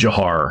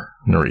Jahar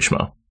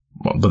Narishma.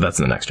 Well, but that's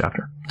in the next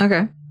chapter.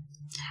 Okay.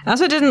 I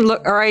also didn't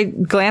look, or I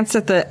glanced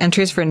at the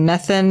entries for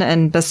Nethin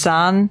and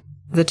Basan,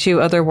 the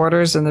two other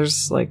warders, and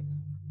there's like,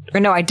 or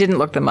no, I didn't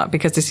look them up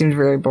because they seemed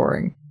very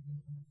boring.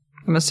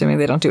 I'm assuming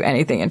they don't do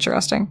anything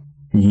interesting.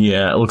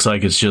 Yeah, it looks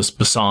like it's just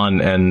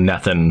Basan and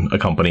Nethin a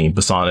company,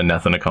 Basan and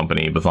Nethin a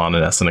company, Basan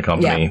and Essen a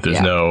company. They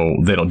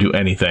don't do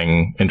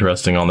anything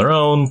interesting on their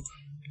own.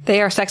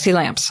 They are sexy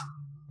lamps.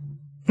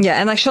 Yeah,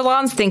 and like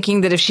Shallan's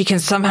thinking that if she can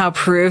somehow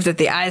prove that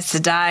the Aes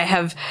Sedai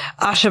have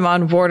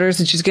Ashaman warders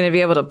and she's going to be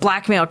able to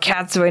blackmail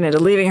Cadsuane into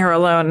leaving her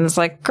alone. And it's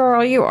like,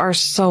 girl, you are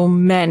so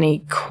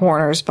many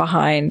corners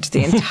behind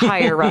the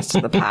entire rest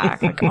of the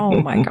pack. Like, oh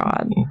my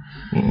God.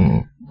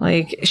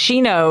 Like,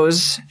 she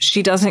knows,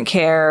 she doesn't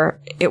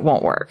care, it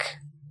won't work.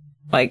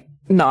 Like,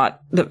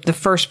 not, the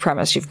first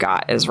premise you've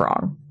got is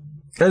wrong.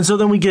 And so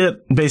then we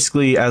get,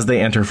 basically, as they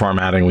enter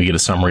Farmadding, we get a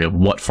summary of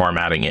what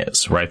Farmadding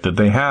is, right? That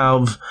they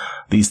have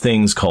these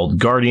things called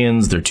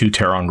Guardians. They're they're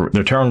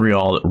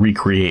ter'angreal that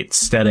recreate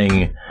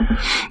steading.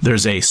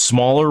 There's a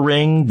smaller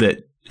ring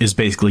that is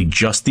basically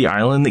just the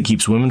island that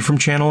keeps women from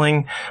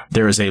channeling.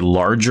 There is a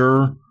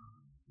larger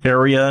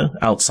area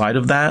outside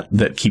of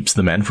that keeps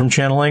the men from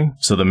channeling.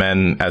 So the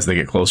men, as they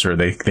get closer,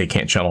 they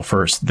can't channel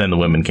first, then the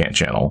women can't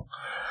channel.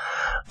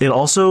 It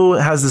also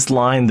has this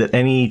line that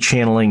any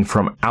channeling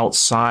from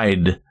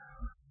outside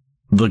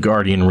the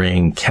Guardian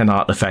Ring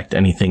cannot affect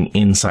anything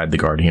inside the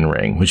Guardian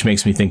Ring, which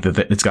makes me think that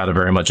it's got a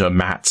very much a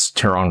Mat's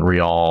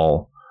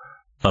ter'angreal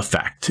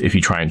effect if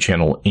you try and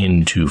channel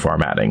into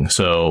Farmadding.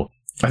 So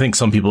I think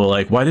some people are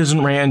like, why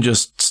doesn't Rand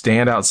just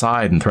stand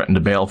outside and threaten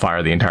to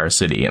balefire the entire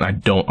city? And I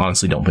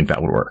honestly don't think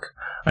that would work.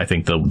 I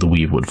think the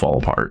weave would fall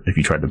apart if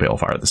you tried to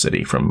balefire the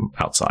city from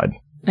outside.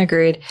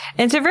 Agreed.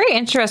 And it's a very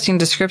interesting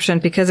description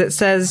because it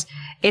says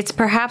it's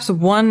perhaps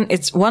one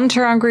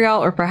ter'angreal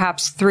or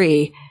perhaps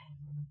three.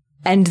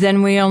 And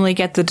then we only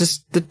get the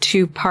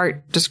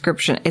 2-part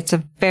description. It's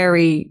a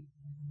very,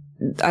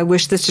 I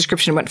wish this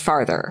description went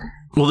farther.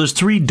 Well, there's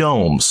 3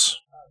 domes,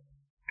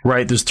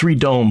 right? There's 3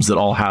 domes that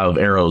all have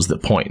arrows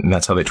that point, and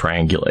that's how they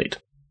triangulate,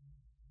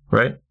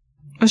 right?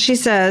 Well, she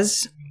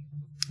says,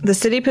 the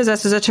city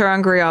possesses a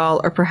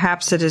ter'angreal, or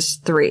perhaps it is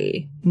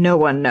 3. No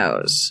one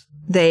knows.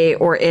 They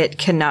or it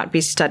cannot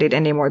be studied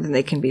any more than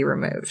they can be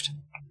removed.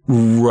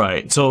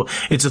 Right. So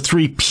it's a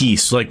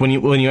 3-piece. Like when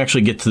you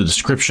actually get to the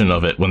description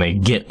of it, when they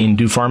get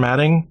into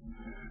Farmadding,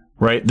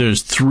 right?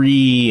 There's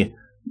 3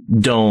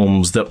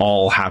 domes that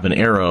all have an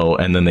arrow,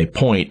 and then they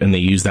point, and they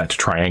use that to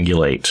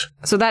triangulate.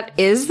 So that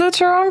is the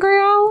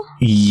ter'angreal?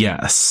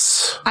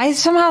 Yes. I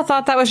somehow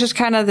thought that was just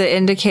kind of the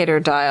indicator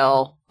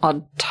dial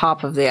on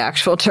top of the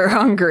actual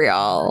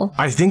ter'angreal.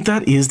 I think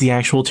that is the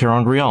actual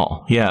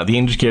ter'angreal. Yeah, the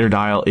indicator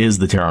dial is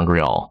the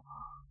ter'angreal.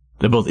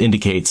 That both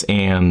indicates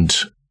and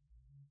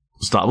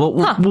stop.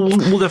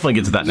 We'll definitely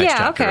get to that next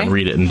chapter and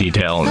read it in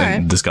detail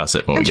and discuss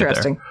it when we get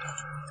there.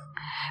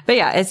 But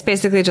yeah, it's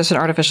basically just an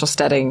artificial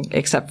steading,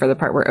 except for the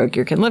part where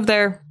Ogier can live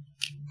there.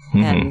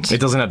 And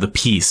it doesn't have the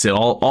piece.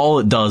 All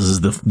it does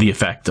is the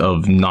effect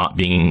of not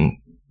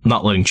letting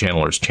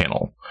channelers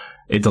channel.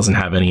 It doesn't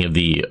have any of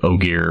the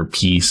Ogier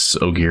peace,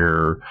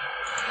 Ogier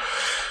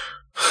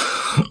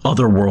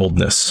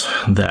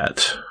otherworldness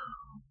that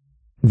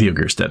the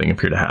Ogier steading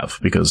appear to have,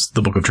 because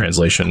the Book of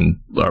Translation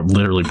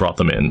literally brought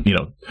them in,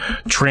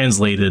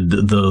 translated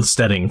the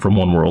steading from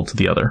one world to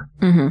the other.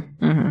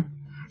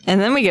 And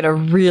then we get a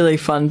really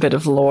fun bit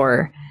of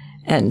lore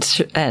and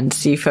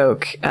sea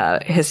folk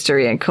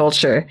history and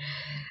culture.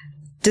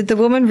 Did the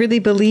woman really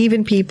believe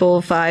in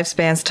people 5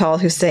 spans tall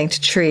who sang to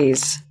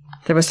trees?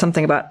 There was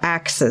something about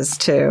axes,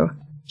 too.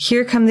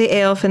 Here come the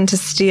Aelfin to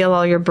steal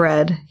all your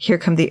bread. Here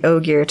come the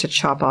Ogier to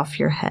chop off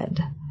your head.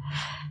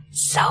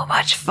 So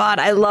much fun.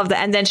 I love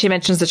that. And then she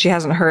mentions that she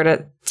hasn't heard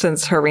it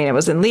since Harina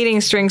was in leading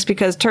strings,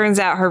 because turns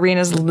out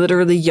Harina's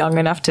literally young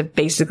enough to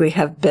basically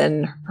have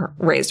been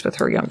raised with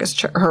her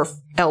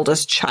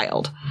eldest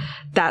child.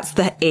 That's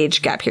the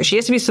age gap here. She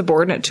has to be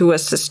subordinate to a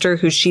sister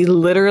who she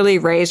literally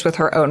raised with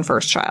her own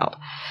first child.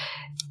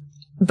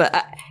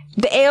 But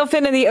the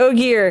Aelfin and the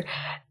Ogier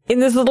in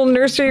this little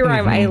nursery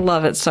rhyme, I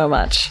love it so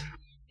much.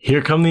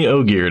 Here come the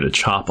Ogier to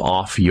chop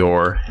off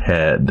your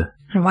head.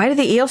 And why do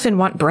the Aelfin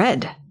want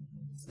bread?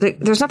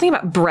 There's nothing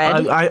about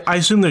bread. I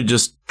assume they're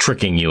just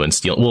tricking you and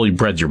stealing. Well,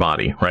 bread's your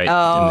body, right?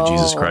 In the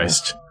Jesus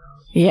Christ.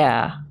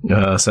 Yeah.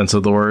 Sense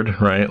of the word,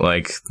 right?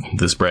 Like,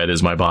 this bread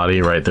is my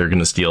body, right? They're going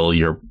to steal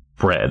your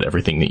bred,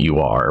 everything that you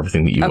are,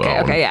 everything that you own.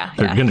 Yeah.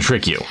 They're going to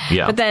trick you.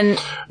 Yeah. But then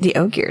the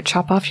Ogier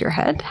chop off your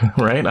head?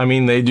 Right? I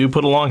mean, they do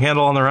put a long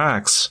handle on their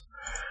axe.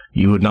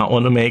 You would not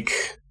want to make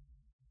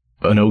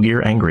an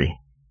Ogier angry.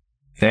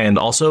 And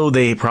also,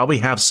 they probably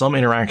have some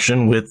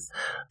interaction with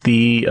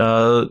the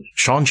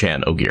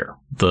Seanchan Ogier.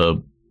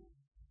 The,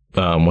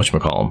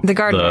 whatchamacallem? The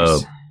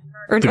Gardeners.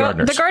 The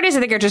Gardeners. The Gardeners, I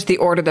think, are just the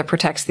order that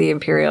protects the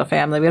Imperial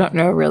family. We don't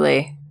know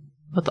really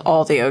what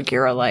all the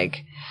Ogier are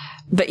like.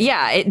 But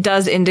yeah, it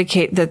does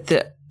indicate that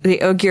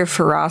the Ogier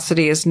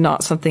ferocity is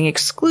not something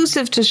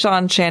exclusive to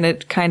Seanchan.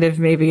 It kind of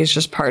maybe is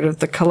just part of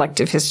the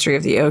collective history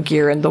of the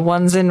Ogier, and the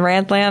ones in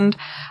Randland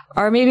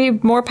are maybe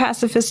more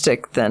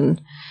pacifistic than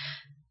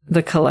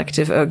the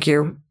collective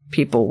Ogier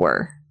people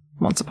were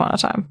once upon a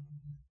time.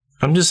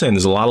 I'm just saying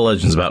there's a lot of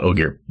legends about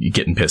Ogier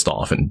getting pissed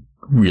off and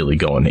really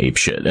going ape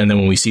shit. And then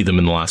when we see them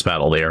in the last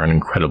battle, they are an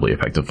incredibly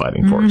effective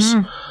fighting force.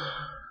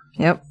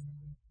 Yep.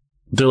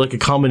 They're like a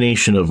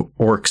combination of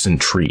orcs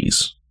and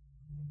trees.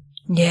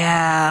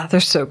 Yeah, they're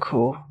so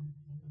cool.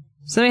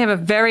 So then we have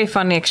a very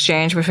funny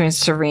exchange between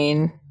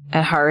Serene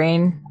and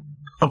Hareen.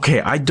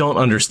 Okay, I don't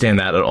understand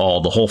that at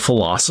all. The whole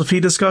philosophy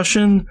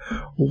discussion?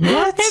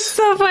 What? It's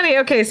so funny.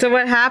 Okay, so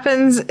what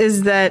happens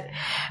is that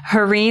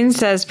Hareen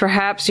says,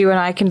 perhaps you and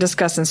I can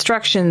discuss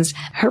instructions.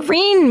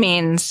 Hareen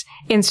means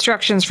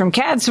instructions from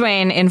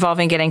Cadsuane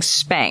involving getting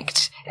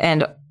spanked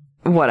and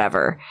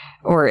whatever.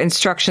 Or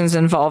instructions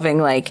involving,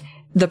 like,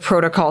 the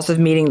protocols of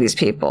meeting these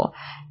people.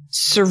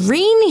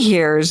 Serene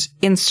hears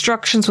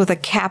instructions with a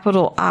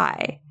capital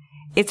I.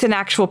 It's an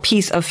actual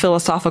piece of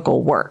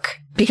philosophical work.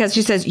 Because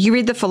she says, you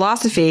read the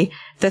philosophy,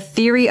 the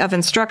theory of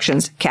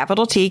instructions,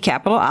 capital T,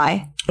 capital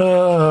I.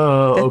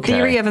 Oh, the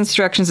theory of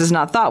instructions is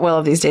not thought well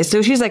of these days.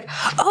 So she's like,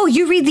 oh,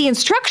 you read the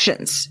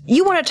instructions.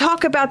 You want to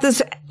talk about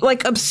this,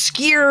 like,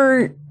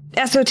 obscure,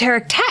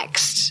 esoteric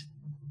text.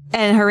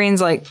 And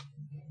Hareen's like,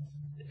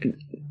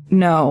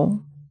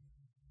 no.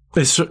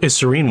 Is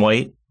Serene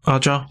white,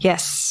 Aja?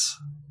 Yes.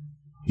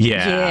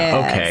 Yeah.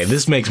 Yes. Okay.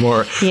 This makes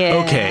more.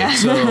 Yeah. Okay.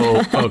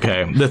 So,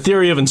 okay. The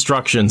theory of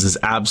instructions is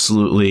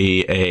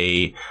absolutely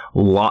a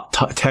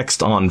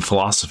text on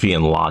philosophy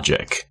and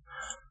logic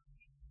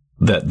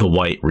that the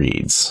white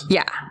reads.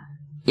 Yeah.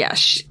 Yeah.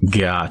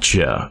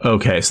 Gotcha.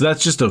 Okay. So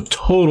that's just a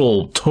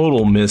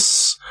total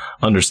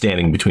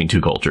misunderstanding between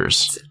two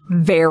cultures. It's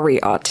very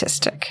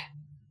autistic.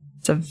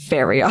 It's a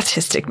very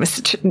autistic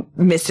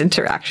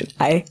misinteraction.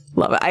 I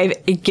love it. I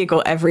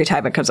giggle every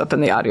time it comes up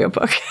in the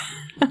audiobook.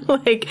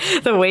 Like,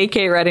 the way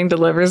Kate Redding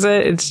delivers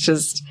it, it's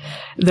just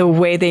the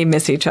way they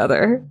miss each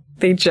other.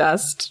 They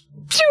just,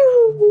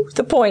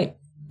 the point.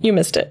 You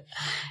missed it.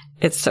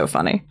 It's so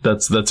funny.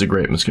 That's a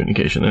great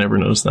miscommunication. I never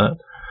noticed that.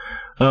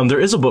 There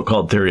is a book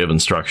called Theory of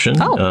Instruction.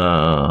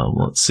 Oh.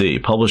 Let's see.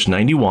 Published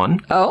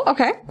 91. Oh,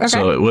 okay.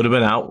 So it would have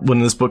been out when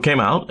this book came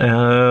out.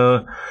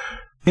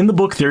 In the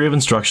book Theory of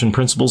Instruction,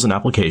 Principles and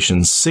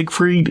Applications,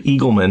 Siegfried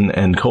Eagleman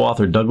and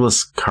co-author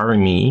Douglas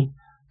Careen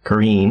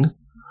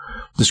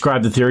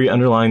describe the theory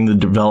underlying the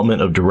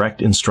development of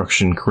direct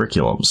instruction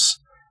curriculums.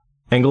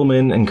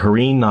 Engelman and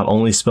Careen not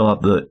only spell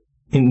out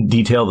in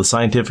detail the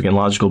scientific and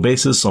logical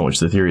basis on which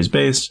the theory is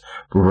based,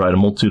 but provide a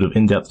multitude of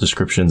in-depth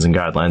descriptions and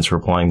guidelines for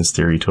applying this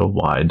theory to a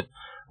wide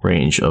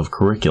range of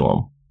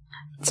curriculum.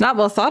 It's not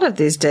well thought of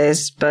these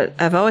days, but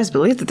I've always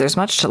believed that there's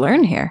much to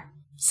learn here,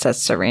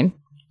 says Serene.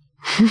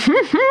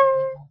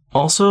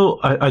 Also,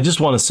 I just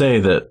want to say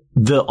that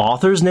the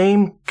author's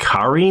name,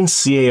 Carine,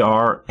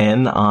 Carnine,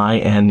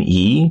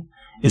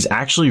 is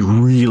actually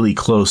really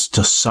close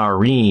to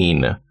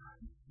Sareen,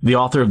 the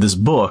author of this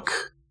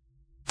book,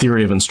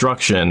 Theory of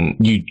Instruction.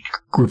 You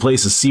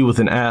replace a C with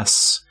an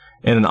S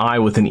and an I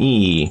with an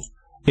E.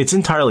 It's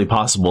entirely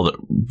possible that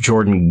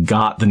Jordan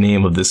got the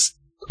name of this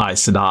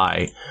Aes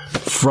Sedai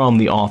from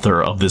the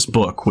author of this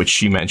book, which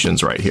she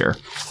mentions right here.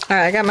 All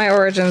right, I got my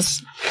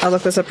origins. I'll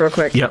look this up real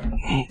quick. Yep.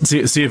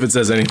 See if it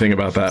says anything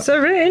about that.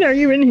 Serene, are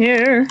you in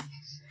here?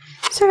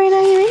 Serene,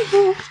 are you in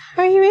here?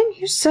 Are you in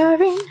here,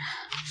 Serene?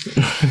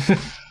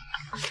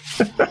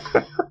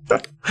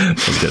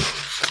 That's good.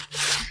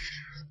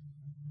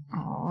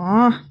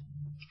 Aww.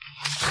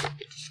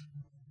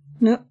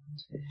 No.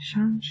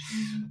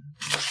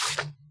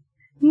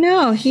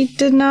 No, he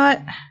did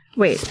not.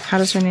 Wait, how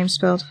does her name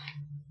spelled?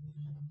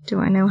 Do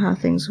I know how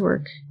things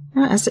work?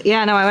 I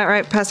went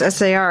right past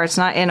SAR. It's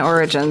not in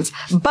Origins.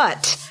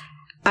 But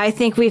I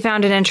think we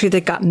found an entry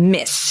that got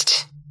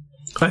missed.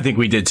 I think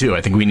we did too.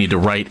 I think we need to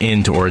write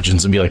into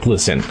Origins and be like,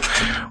 listen,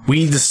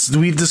 we've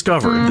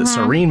discovered that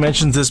Serene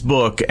mentions this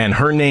book and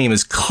her name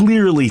is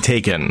clearly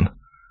taken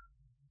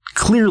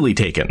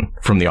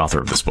from the author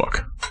of this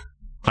book.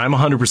 I'm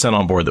 100%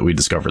 on board that we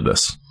discovered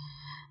this.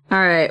 All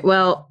right.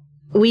 Well,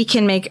 we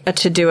can make a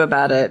to-do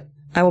about it.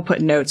 I will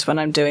put notes when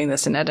I'm doing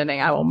this in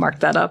editing. I will mark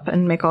that up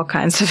and make all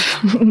kinds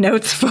of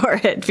notes for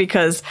it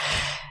because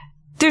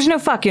there's no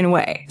fucking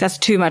way. That's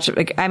too much.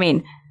 I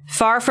mean,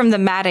 far from the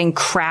madding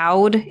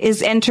crowd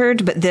is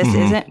entered, but this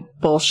isn't.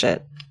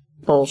 Bullshit.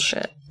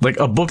 Bullshit. Like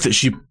a book that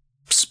she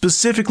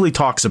specifically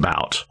talks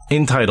about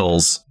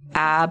entitles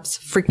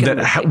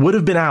Abs-freaking would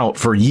have been out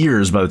for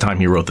years by the time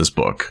he wrote this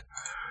book.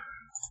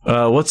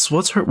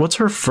 What's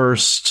her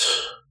first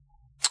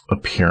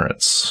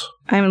appearance?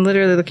 I'm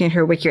literally looking at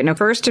her wiki. No,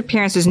 first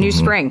appearance is New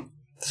Spring.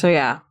 So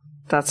yeah,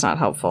 that's not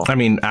helpful. I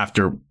mean,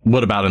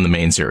 what about in the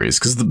main series?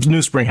 Because the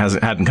New Spring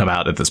hadn't come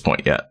out at this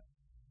point yet.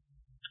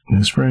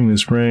 New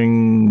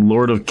Spring,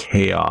 Lord of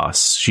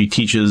Chaos. She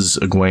teaches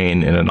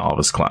Egwene in a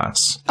novice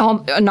class.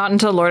 Oh, not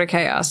until Lord of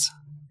Chaos.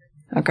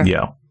 Okay.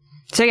 Yeah.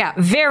 So yeah,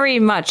 very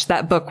much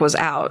that book was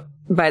out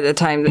by the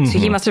time that so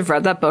he must have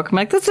read that book. I'm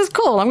like, this is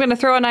cool. I'm going to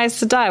throw an Aes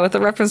Sedai with a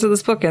reference to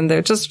this book in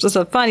there. Just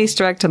a fun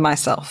Easter egg to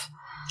myself.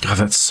 God,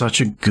 that's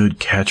such a good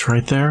catch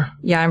right there.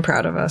 Yeah, I'm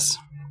proud of us.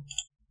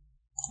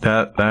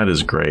 That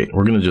is great.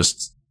 We're going to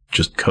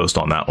just coast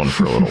on that one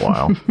for a little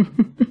while.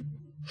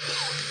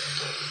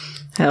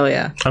 Hell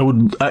yeah.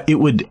 It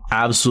would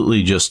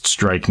absolutely just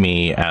strike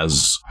me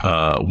as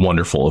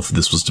wonderful if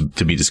this was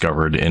to be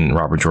discovered in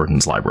Robert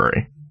Jordan's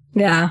library.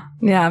 Yeah.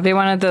 Yeah. Be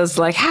one of those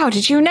like, how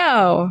did you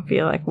know?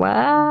 Be like,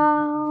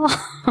 well.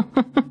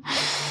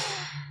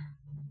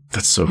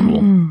 That's so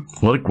cool.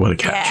 What a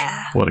catch.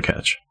 Yeah. What a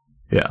catch.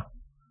 Yeah.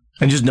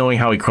 And just knowing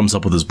how he comes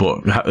up with his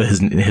book,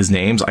 his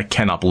names, I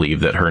cannot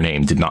believe that her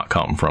name did not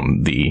come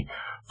from the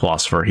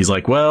philosopher. He's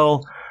like,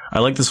 well, I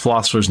like this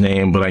philosopher's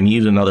name, but I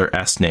need another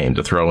S name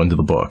to throw into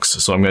the books.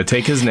 So I'm going to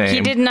take his name.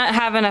 He did not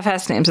have enough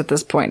S names at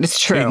this point. It's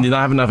true. He did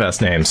not have enough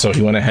S names. So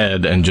he went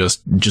ahead and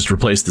just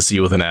replaced the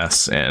C with an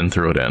S and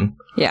threw it in.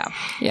 Yeah.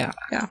 Yeah.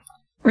 Yeah.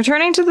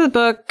 Returning to the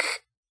book,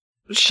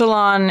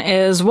 Shallan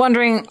is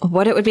wondering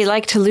what it would be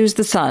like to lose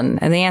the sun.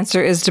 And the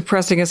answer is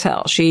depressing as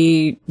hell.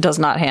 She does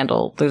not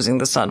handle losing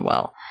the sun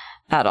well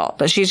at all.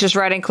 But she's just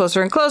riding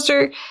closer and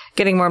closer,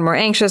 getting more and more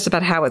anxious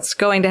about how it's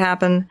going to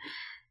happen.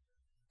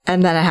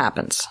 And then it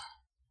happens.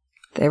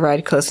 They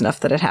ride close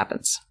enough that it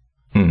happens.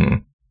 Mm-hmm.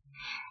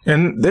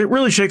 And it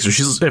really shakes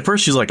her. At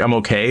first she's like, I'm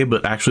okay.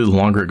 But actually, the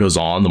longer it goes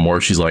on, the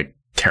more she's like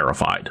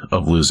terrified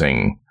of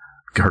losing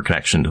her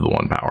connection to the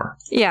One Power.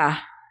 Yeah.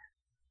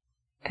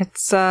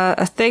 It's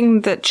a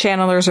thing that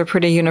channelers are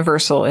pretty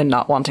universal in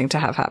not wanting to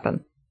have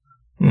happen.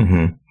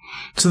 Mm-hmm.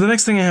 So the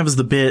next thing I have is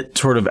the bit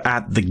sort of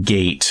at the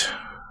gate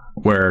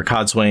where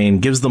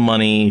Cadsuane gives the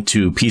money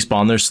to peace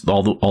bond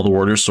all the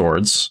warders'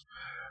 swords.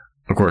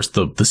 Of course,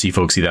 the sea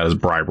folks see that as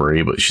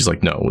bribery, but she's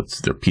like, no,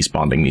 they're peace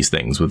bonding these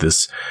things with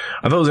this.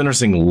 I thought it was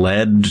interesting.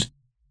 Lead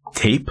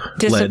tape.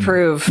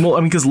 Disapprove. Well, I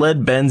mean, because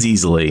lead bends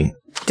easily.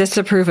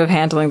 Disapprove of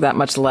handling that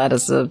much lead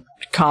as a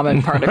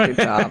common part of your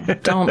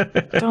job. Don't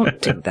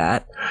do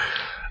that.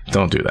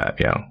 Don't do that.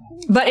 Yeah.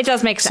 But it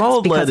does make sense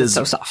solid because lead it's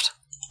so soft.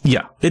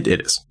 Yeah, it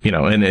is. You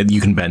know, and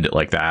you can bend it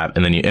like that,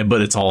 and then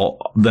but it's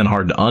all then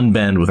hard to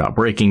unbend without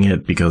breaking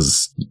it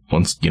because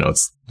once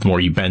it's the more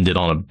you bend it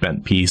on a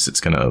bent piece, it's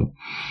gonna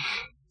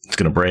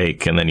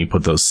break, and then you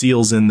put those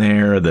seals in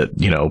there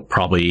that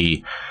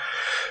probably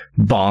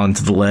bond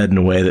to the lead in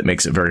a way that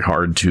makes it very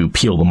hard to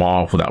peel them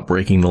off without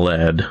breaking the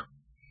lead.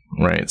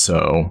 Right.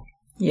 So.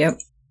 Yep.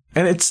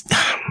 And it's,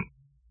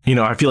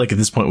 I feel like at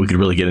this point we could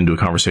really get into a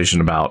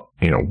conversation about,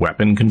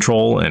 weapon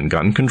control and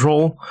gun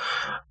control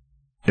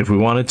if we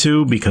wanted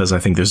to, because I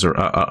think there's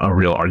a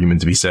real argument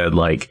to be said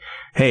like,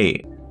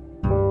 hey,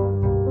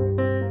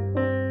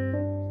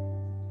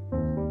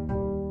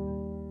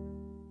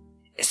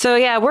 so,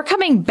 yeah, we're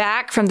coming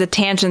back from the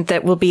tangent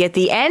that will be at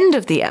the end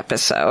of the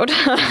episode.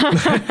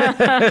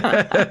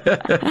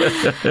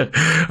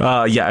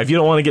 Yeah, if you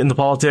don't want to get into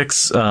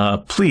politics,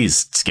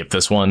 please skip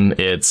this one.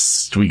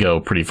 We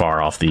go pretty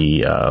far off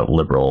the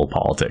liberal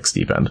politics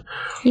deep end.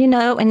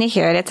 When you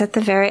hear it, it's at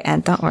the very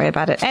end. Don't worry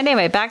about it.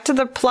 Anyway, back to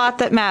the plot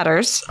that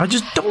matters. I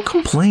just don't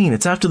complain.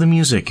 It's after the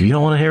music. If you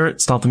don't want to hear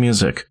it, stop the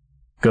music.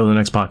 Go to the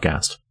next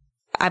podcast.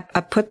 I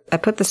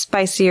put the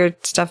spicier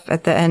stuff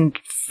at the end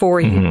for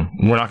you.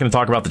 Mm-hmm. We're not going to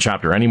talk about the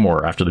chapter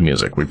anymore after the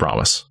music, we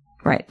promise.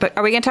 Right. But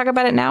are we going to talk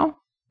about it now?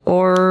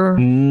 Or?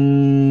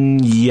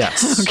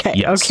 Yes. Okay.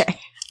 Yes. Okay.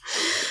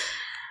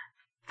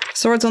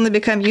 Swords only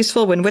become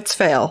useful when wits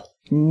fail.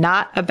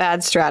 Not a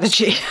bad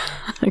strategy.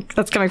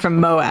 That's coming from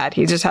Moad.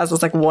 He just has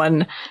this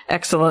one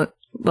excellent,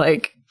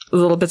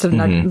 little bits of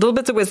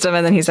wisdom,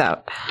 and then he's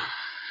out.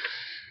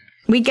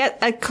 We get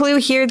a clue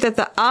here that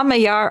the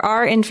Amayar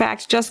are, in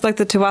fact, just like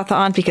the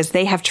Tuatha'an because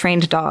they have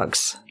trained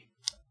dogs.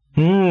 I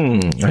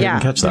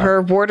didn't catch that.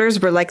 Her warders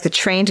were like the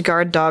trained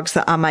guard dogs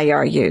the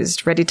Amayar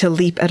used, ready to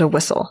leap at a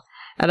whistle.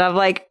 And I'm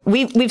like,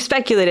 we've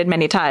speculated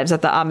many times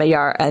that the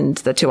Amayar and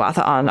the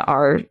Tuatha'an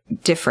are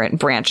different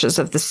branches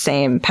of the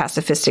same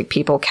pacifistic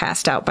people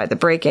cast out by the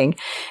breaking.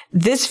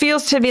 This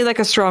feels to me like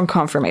a strong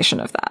confirmation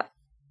of that.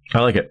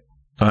 I like it.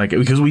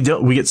 Because we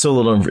get so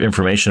little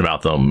information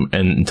about them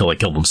until they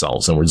kill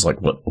themselves, and we're just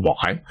like, what?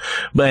 Why?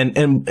 But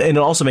and it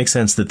also makes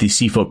sense that the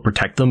sea folk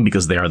protect them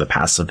because they are the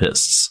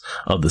pacifists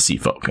of the sea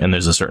folk, and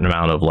there's a certain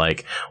amount of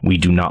we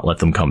do not let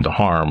them come to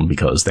harm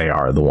because they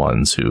are the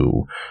ones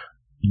who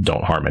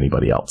don't harm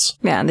anybody else.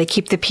 Yeah, and they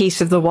keep the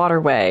peace of the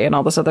waterway and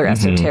all this other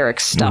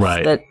esoteric stuff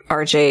that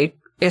RJ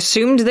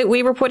assumed that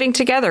we were putting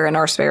together in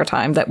our spare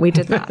time that we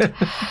did not.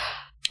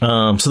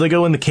 So they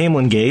go in the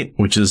Camelin Gate,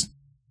 which is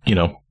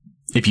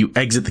if you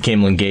exit the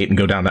Camelin Gate and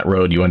go down that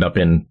road, you end up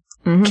in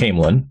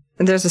Camelin.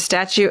 There's a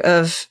statue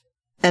of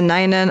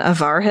Enainen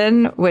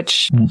Avarhin,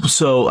 which...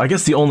 So I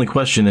guess the only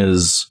question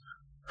is,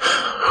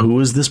 who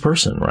is this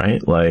person,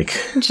 right? Like...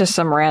 Just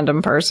some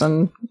random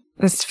person.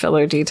 This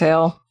filler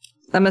detail.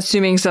 I'm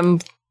assuming some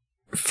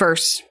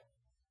first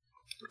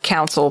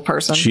council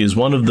person. She is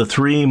one of the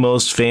 3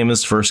 most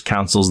famous first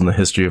councils in the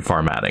history of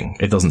Farmatting.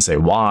 It doesn't say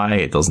why.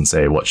 It doesn't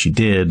say what she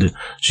did.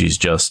 She's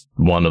just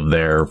one of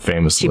their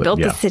famous... She built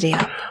the city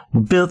up.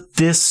 We built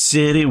this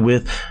city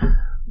with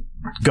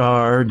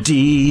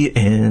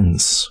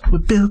guardians. We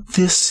built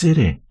this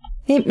city.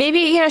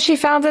 Maybe, she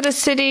founded a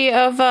city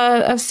of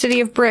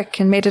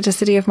brick and made it a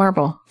city of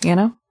marble,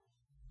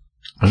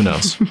 Who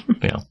knows?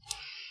 Yeah.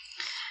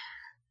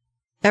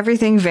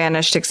 Everything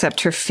vanished except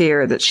her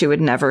fear that she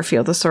would never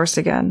feel the source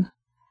again.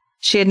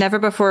 She had never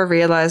before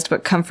realized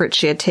what comfort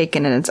she had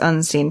taken in its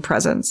unseen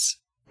presence.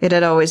 It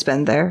had always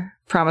been there,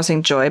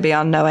 promising joy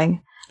beyond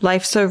knowing,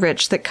 life so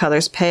rich that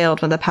colors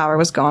paled when the power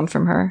was gone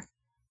from her.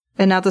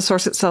 And now the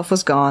source itself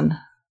was gone.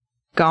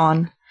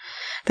 Gone.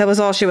 That was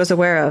all she was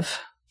aware of.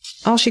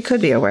 All she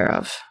could be aware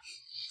of.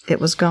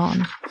 It was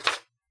gone.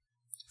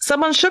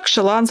 Someone shook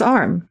Shallan's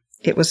arm.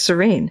 It was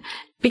Serene.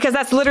 Because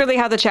that's literally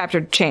how the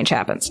chapter change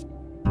happens.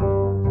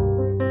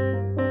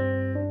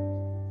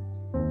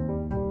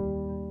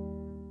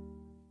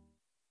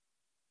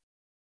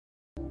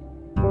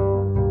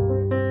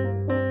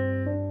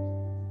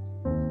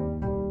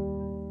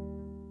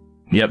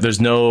 Yep,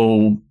 there's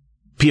no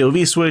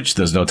POV switch,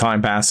 there's no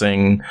time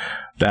passing.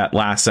 That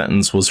last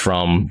sentence was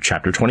from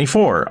chapter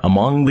 24,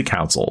 Among the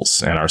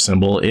Councils, and our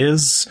symbol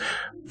is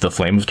the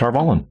Flame of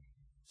Tar-Valon.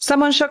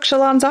 Someone shook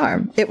Shallan's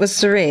arm. It was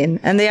Serene,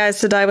 and the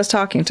Aes Sedai was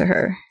talking to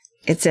her.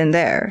 It's in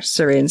there,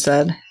 Serene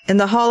said, in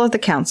the Hall of the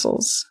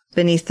Councils,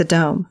 beneath the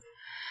dome.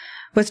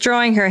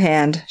 Withdrawing her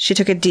hand, she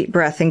took a deep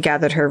breath and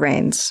gathered her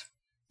reins.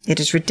 It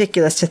is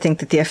ridiculous to think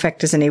that the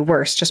effect is any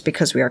worse just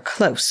because we are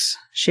close,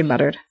 she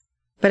muttered.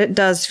 But it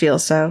does feel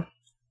so.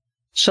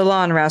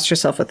 Shallan roused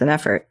herself with an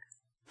effort.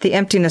 The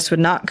emptiness would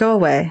not go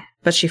away,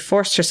 but she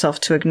forced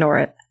herself to ignore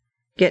it.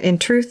 Yet in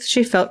truth,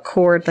 she felt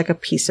cored like a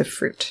piece of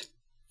fruit.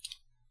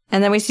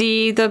 And then we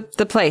see the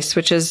place,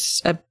 which is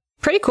a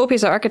pretty cool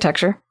piece of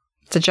architecture.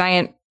 It's a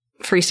giant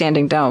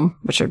freestanding dome,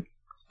 which are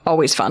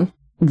always fun.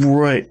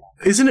 Right.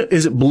 Is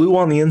it blue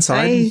on the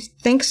inside? I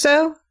think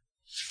so.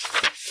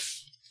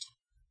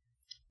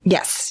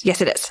 Yes,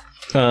 it is.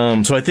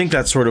 So I think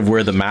that's sort of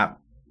where the map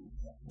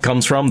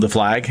comes from. The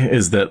flag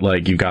is that,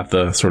 like, you've got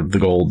the sort of the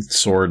gold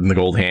sword and the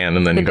gold hand,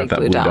 and then you've got that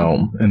blue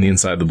dome. And the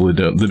inside the blue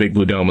dome, the big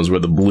blue dome, is where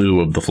the blue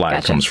of the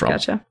flag comes from.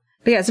 Gotcha.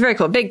 But yeah, it's very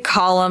cool. Big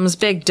columns,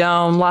 big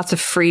dome, lots of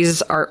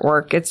frieze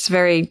artwork. It's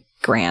very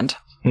grand.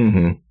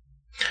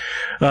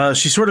 Mm-hmm.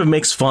 She sort of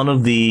makes fun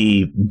of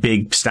the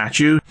big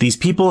statue. These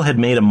people had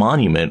made a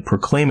monument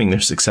proclaiming their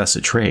success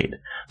at trade.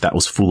 That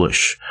was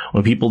foolish.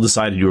 When people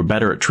decided you were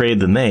better at trade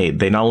than they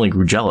not only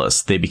grew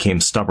jealous, they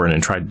became stubborn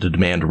and tried to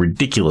demand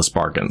ridiculous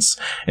bargains.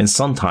 And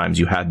sometimes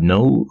you had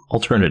no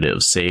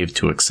alternative save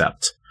to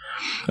accept.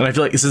 And I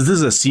feel like this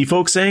is a sea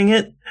folk saying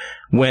it,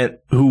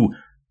 who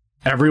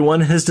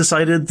everyone has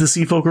decided the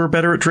sea folk are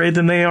better at trade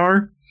than they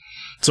are.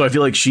 So I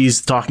feel like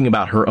she's talking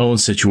about her own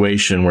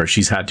situation where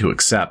she's had to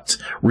accept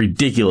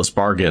ridiculous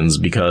bargains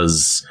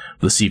because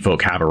the sea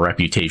folk have a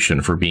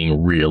reputation for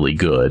being really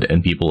good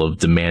and people have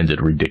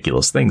demanded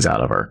ridiculous things out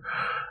of her.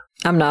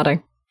 I'm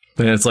nodding.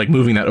 And it's like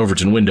moving that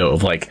Overton window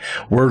of like,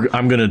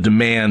 I'm going to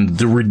demand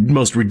the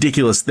most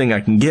ridiculous thing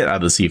I can get out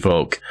of the sea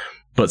folk.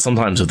 But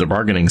sometimes if the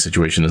bargaining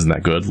situation isn't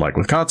that good, like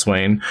with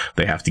Cadsuane,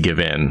 they have to give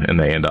in and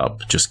they end up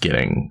just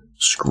getting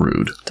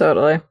screwed.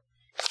 Totally.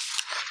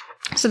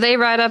 So they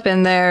ride up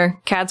in there.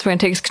 Cadsuane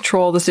takes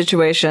control of the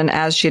situation,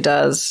 as she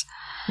does.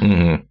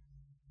 Mm-hmm.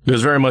 It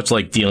was very much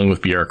like dealing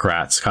with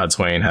bureaucrats.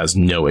 Cadsuane has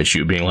no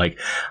issue being like,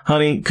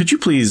 honey, could you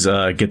please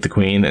get the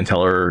queen and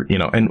tell her,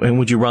 and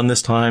would you run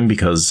this time?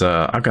 Because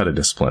I've got to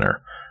discipline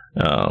her,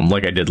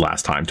 like I did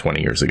last time 20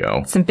 years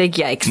ago. Some big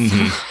yikes.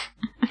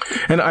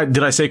 Mm-hmm. And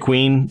did I say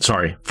queen?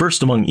 Sorry.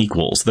 First among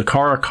equals. The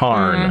Kara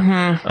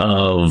Karn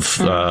of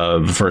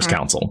the First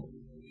Council.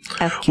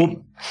 Okay.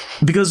 Well,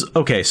 because,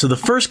 so the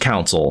First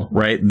Council,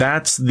 right,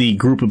 that's the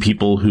group of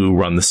people who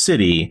run the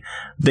city.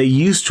 They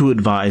used to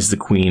advise the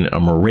queen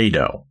of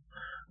Moredo.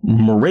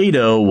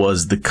 Moredo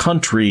was the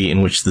country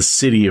in which the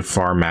city of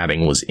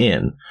Farmatting was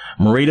in.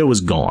 Moredo is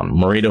gone.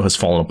 Moredo has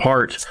fallen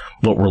apart.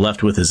 What we're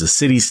left with is a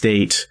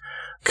city-state,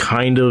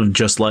 kind of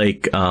just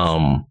like,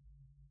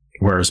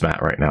 where is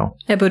Matt right now?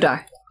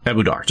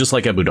 Ebudar, just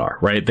like Ebudar,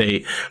 right?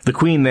 The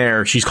queen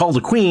there, she's called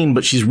a queen,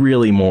 but she's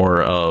really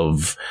more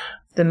of...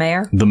 The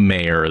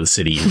mayor of the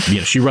city.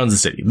 She runs the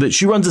city.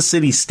 She runs a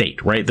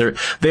city-state, right?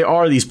 They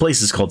are these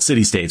places called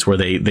city-states where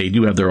they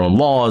do have their own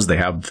laws. They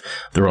have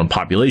their own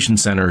population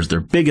centers.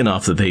 They're big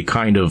enough that they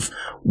kind of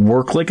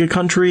work like a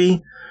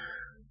country,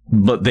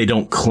 but they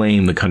don't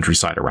claim the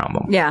countryside around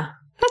them. Yeah.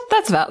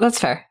 That's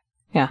fair.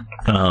 Yeah.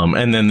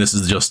 And then this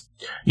is just,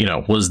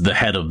 was the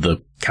head of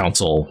the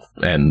council,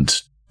 and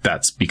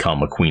that's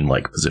become a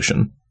queen-like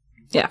position.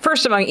 Yeah.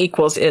 First among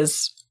equals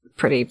is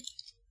pretty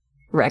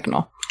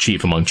regnal.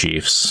 Chief among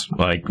chiefs.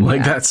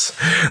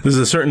 There's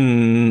a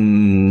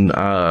certain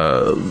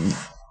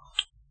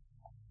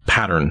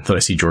pattern that I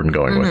see Jordan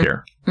going with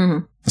here.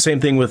 Mm-hmm. Same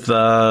thing with,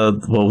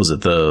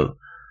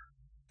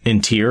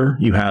 in Tyr,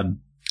 you had...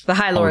 The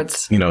High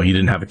Lords. He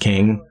didn't have a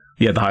king.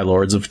 You had the High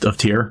Lords of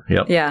Tyr.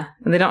 Yep. Yeah.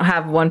 And they don't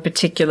have one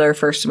particular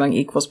first among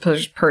equals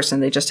person.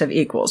 They just have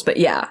equals. But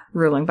yeah,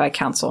 ruling by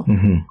council.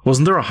 Mm-hmm.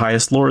 Wasn't there a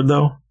highest lord,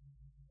 though?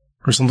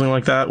 Or something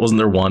like that? Wasn't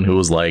there one who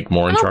was,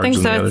 more in charge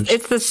than the others?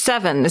 It's the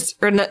 7. It's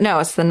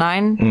the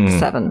 9.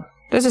 7.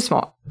 There's a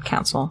small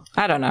council.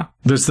 I don't know.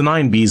 There's the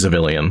 9 bees of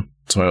Ilion.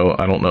 So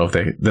I don't know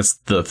if that's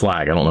the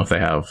flag. I don't know if they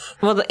have...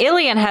 Well, the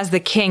Ilion has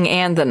the king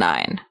and the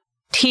 9.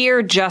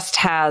 Tyr just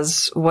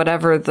has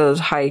whatever the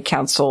High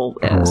Council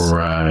is.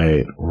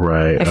 Right.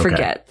 I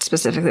forget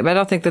specifically, but I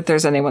don't think that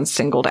there's anyone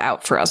singled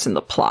out for us in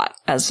the plot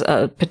as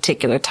a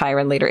particular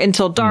tyrant leader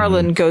until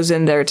Darlin goes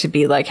in there to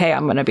be like, hey,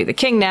 I'm going to be the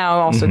king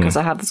now, also because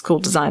I have this cool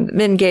design that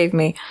Min gave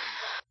me.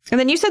 And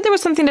then you said there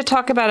was something to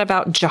talk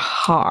about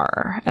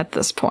Jahar at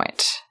this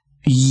point.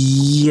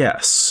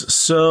 Yes.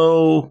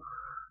 So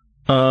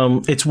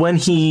it's when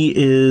he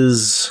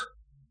is...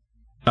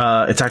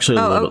 it's actually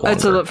a little bit longer.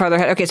 It's a little farther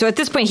ahead. Okay, so at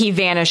this point he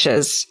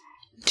vanishes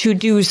to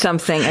do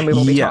something, and we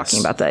will be talking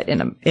about that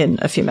in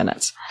a few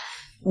minutes.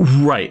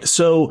 Right.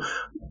 So,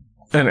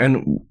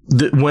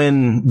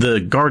 when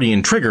the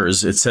Guardian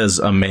triggers, it says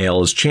a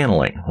male is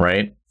channeling,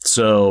 right?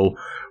 So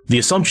the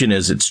assumption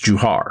is it's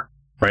Juhar,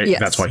 right? Yes.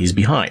 That's why he's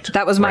behind.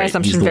 That was my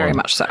assumption, very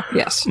much so.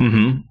 Yes.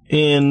 Mm-hmm.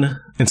 In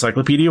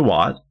Encyclopedia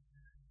Watt,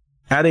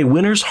 at a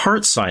Winter's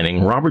Heart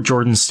signing, Robert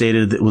Jordan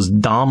stated that it was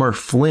Dahmer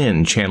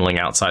Flynn channeling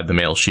outside the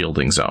male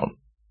shielding zone,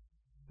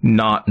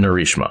 not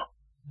Narishma.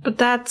 But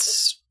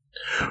that's...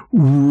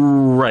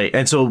 Right.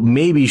 And so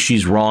maybe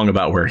she's wrong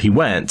about where he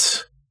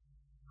went.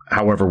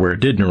 However, where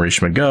did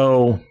Narishma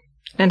go?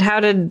 And how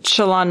did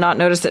Shallan not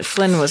notice that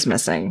Flynn was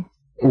missing?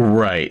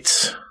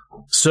 Right.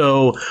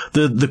 So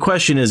the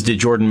question is, did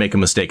Jordan make a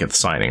mistake at the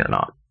signing or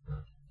not?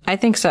 I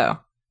think so.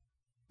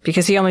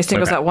 Because he only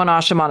singles out one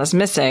Ashaman as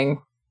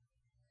missing.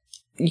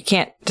 You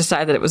can't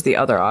decide that it was the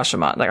other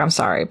Ashaman. I'm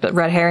sorry, but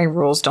red herring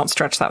rules don't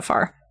stretch that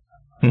far.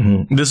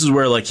 Mm-hmm. This is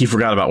where, he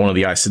forgot about one of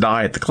the Aes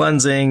Sedai at the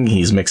cleansing.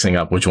 He's mixing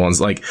up which one's,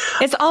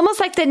 It's almost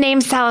like the name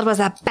salad was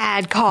a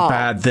bad call.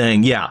 Bad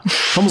thing, yeah.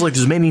 Almost like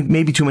there's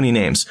maybe too many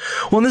names.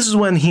 Well, and this is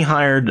when he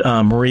hired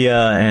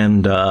Maria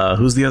and,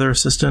 who's the other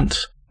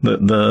assistant?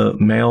 The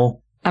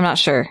male? I'm not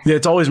sure. Yeah,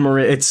 it's always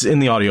Maria. It's in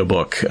the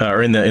audiobook,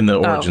 or in the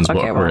Origins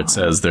book, where it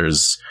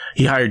says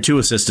he hired 2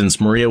 assistants.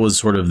 Maria was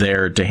sort of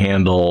there to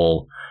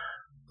handle...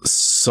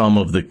 some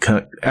of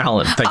the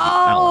Alan. Thank you,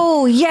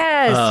 Alan.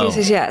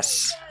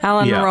 Yes.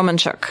 Alan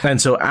Romanchuk.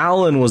 And so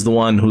Alan was the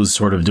one who's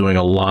sort of doing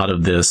a lot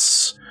of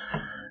this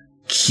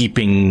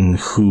keeping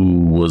who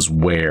was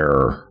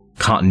where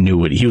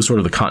continuity. He was sort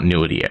of the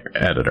continuity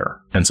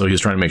editor. And so he was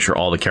trying to make sure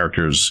all the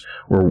characters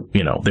were,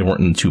 they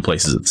weren't in 2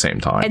 places at the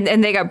same time.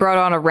 And they got brought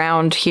on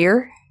around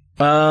here?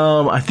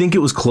 I think it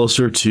was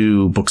closer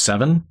to book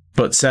 7,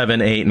 but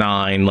 7, 8,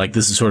 9,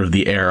 this is sort of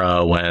the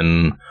era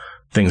when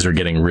things are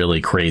getting really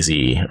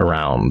crazy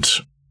around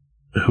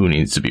who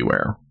needs to be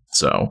where.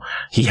 So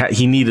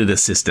he needed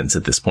assistance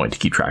at this point to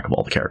keep track of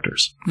all the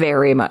characters.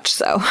 Very much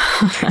so.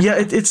 Yeah,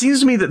 it seems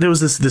to me that there was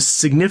this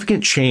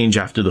significant change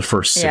after the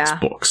first 6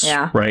 books,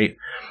 right?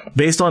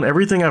 Based on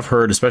everything I've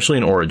heard, especially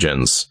in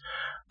Origins,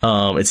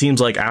 it seems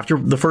like after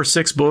the first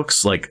 6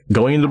 books,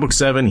 going into book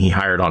 7, he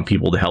hired on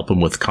people to help him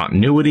with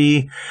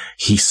continuity.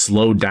 He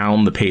slowed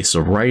down the pace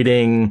of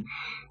writing.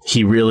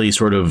 He really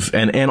sort of,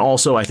 and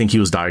also I think he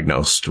was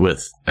diagnosed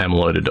with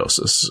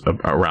amyloidosis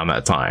around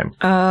that time.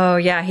 Oh,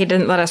 yeah. He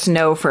didn't let us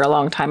know for a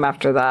long time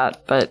after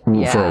that, but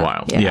for a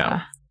while.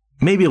 Yeah.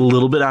 Maybe a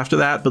little bit after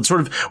that, but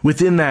sort of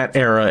within that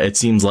era, it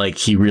seems like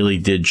he really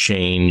did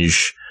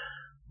change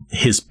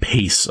his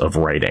pace of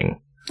writing.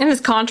 And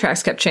his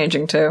contracts kept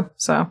changing too.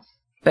 So,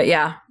 but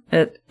yeah,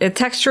 it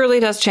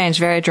texturally does change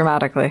very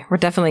dramatically. We're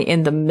definitely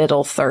in the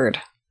middle third,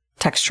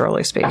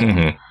 texturally speaking.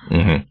 Mm-hmm.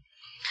 Mm-hmm.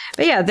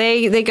 But yeah,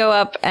 they go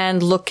up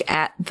and look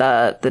at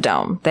the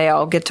dome. They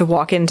all get to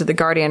walk into the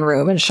Guardian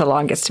room, and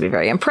Shallan gets to be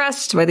very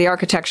impressed by the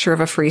architecture of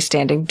a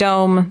freestanding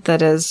dome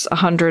that is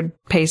 100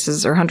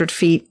 paces or 100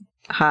 feet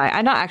high.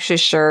 I'm not actually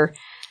sure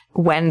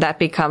when that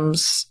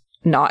becomes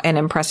not an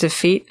impressive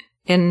feat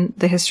in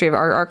the history of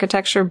art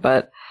architecture,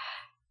 but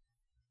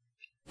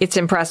it's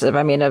impressive.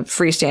 I mean, a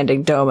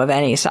freestanding dome of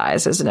any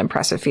size is an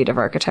impressive feat of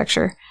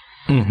architecture.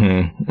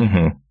 Mm-hmm.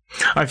 Mm-hmm.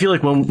 I feel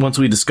like once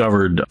we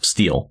discovered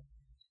steel.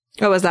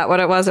 Oh, is that what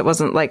it was? It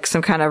wasn't like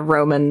some kind of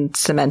Roman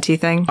cementy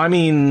thing? I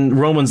mean,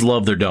 Romans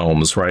love their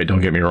domes, right?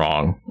 Don't get me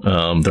wrong.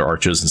 Their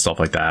arches and stuff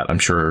like that. I'm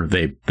sure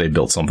they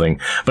built something.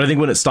 But I think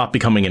when it stopped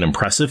becoming an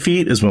impressive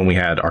feat is when we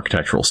had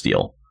architectural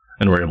steel.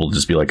 And we're able to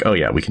just be like, oh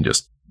yeah, we can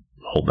just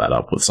hold that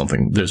up with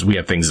something. We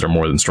have things that are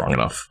more than strong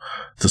enough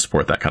to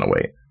support that kind of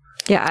weight.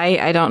 Yeah,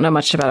 I don't know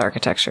much about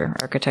architecture.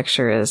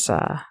 Architecture is,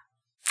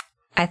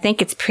 I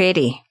think it's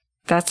pretty.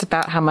 That's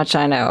about how much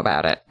I know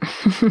about it.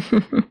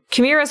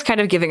 Chimera's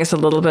kind of giving us a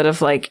little bit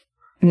of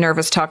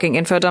nervous talking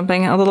info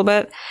dumping a little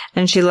bit.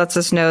 And she lets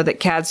us know that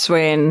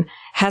Cadsuane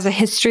has a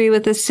history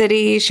with this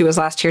city. She was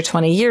last here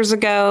 20 years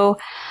ago.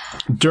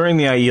 During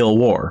the Aiel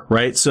War,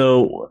 right?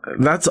 So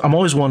I'm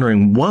always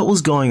wondering what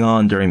was going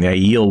on during the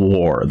Aiel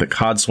War that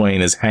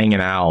Cadsuane is hanging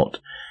out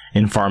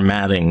in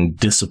Farmatting,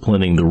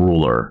 disciplining the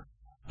ruler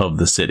of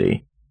the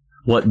city.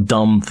 What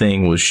dumb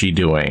thing was she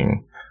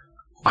doing?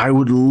 I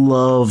would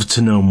love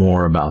to know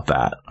more about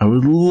that.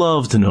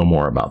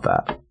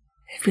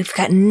 We've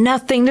got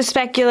nothing to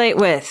speculate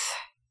with.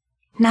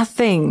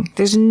 Nothing.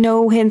 There's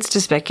no hints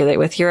to speculate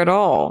with here at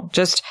all.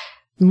 Just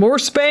more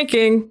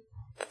spanking.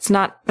 That's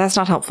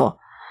not helpful.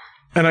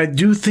 And I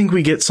do think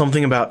we get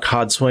something about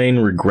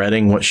Cadsuane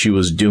regretting what she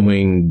was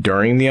doing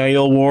during the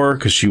Aiel War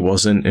because she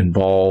wasn't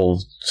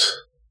involved.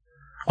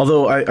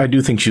 Although I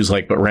do think she was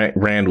like, but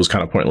Rand was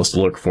kind of pointless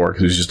to look for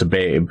because he was just a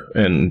babe.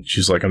 And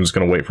she's like, I'm just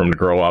going to wait for him to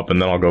grow up and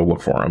then I'll go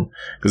look for him.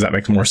 Because that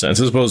makes more sense.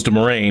 As opposed to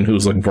Moraine, who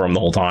was looking for him the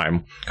whole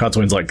time.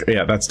 Cadsuane's like,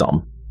 yeah, that's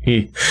dumb.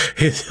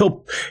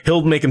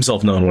 He'll make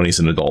himself known when he's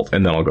an adult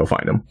and then I'll go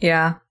find him.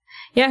 Yeah.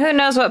 Yeah, who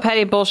knows what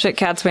petty bullshit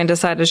Cadsuane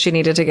decided she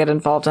needed to get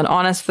involved in.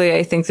 Honestly,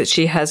 I think that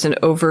she has an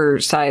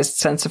oversized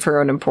sense of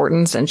her own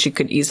importance, and she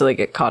could easily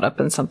get caught up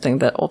in something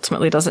that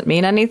ultimately doesn't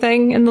mean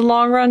anything in the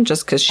long run,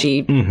 just because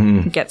she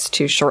gets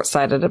too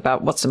short-sighted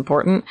about what's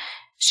important.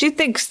 She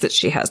thinks that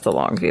she has the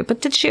long view, but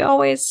did she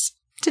always?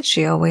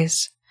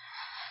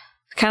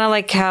 Kind of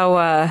like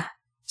how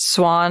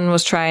Swan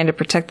was trying to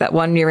protect that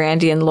one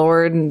Mirandian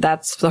lord, and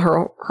that's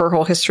her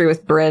whole history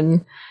with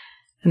Brynn.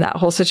 And that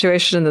whole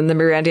situation, and then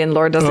the Mirandian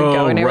Lord doesn't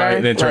go anywhere. Right,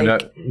 and it turned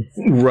out,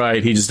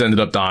 right, he just ended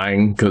up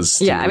dying because.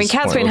 Yeah, I mean,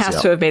 Cadsuane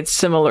has to have made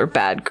similar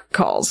bad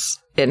calls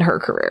in her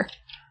career.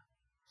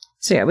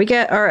 So yeah, we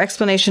get our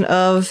explanation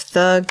of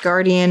the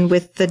Guardian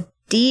with the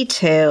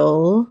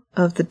detail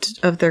of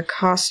their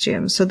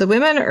costumes. So the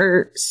women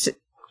are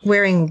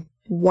wearing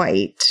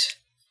white,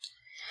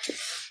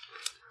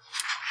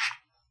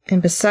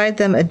 and beside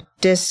them a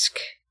disc.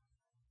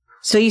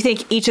 So you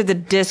think each of the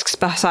discs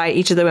beside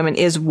each of the women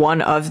is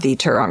one of the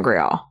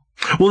ter'angreal?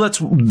 Well,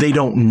 they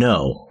don't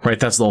know, right?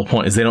 That's the whole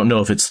point, is they don't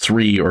know if it's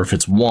 3 or if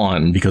it's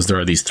 1, because there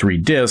are these 3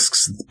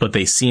 discs, but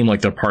they seem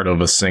like they're part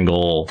of a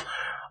single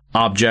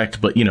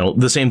object. But,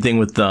 the same thing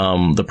with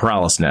the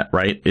Paralis net,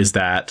 right? Is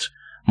that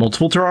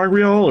multiple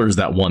ter'angreal or is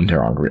that one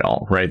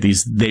ter'angreal, right?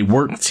 They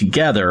work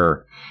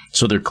together,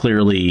 so they're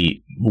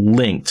clearly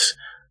linked,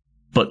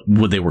 but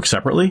would they work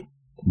separately?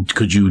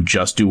 Could you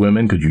just do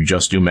women? Could you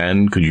just do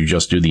men? Could you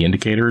just do the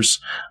indicators?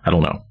 I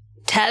don't know.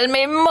 Tell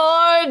me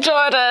more,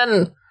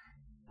 Jordan!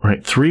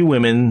 Right. 3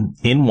 women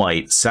in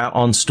white sat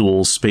on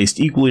stools spaced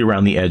equally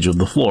around the edge of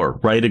the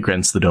floor, right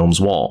against the dome's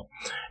wall.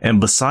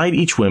 And beside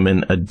each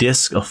woman, a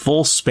disc a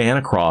full span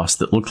across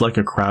that looked like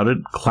a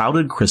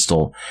clouded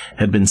crystal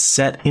had been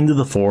set into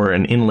the floor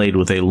and inlaid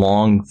with a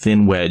long,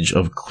 thin wedge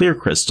of clear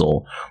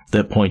crystal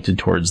that pointed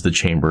towards the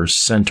chamber's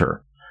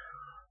center.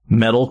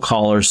 Metal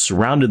collars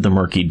surrounded the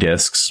murky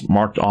discs,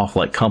 marked off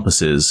like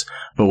compasses,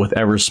 but with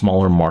ever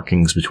smaller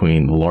markings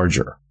between the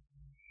larger.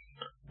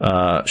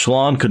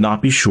 Shallan could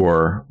not be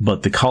sure,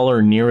 but the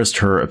collar nearest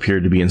her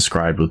appeared to be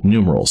inscribed with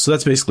numerals. So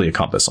that's basically a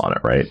compass on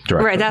it, right?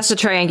 Right, that's the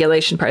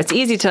triangulation part. It's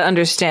easy to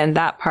understand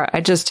that part.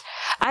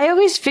 I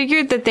always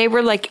figured that they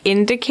were like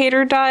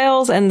indicator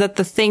dials and that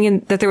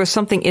that there was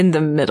something in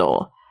the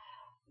middle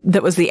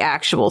that was the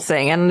actual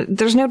thing. And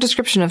there's no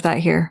description of that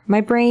here.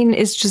 My brain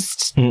is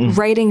just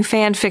writing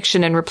fan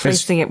fiction and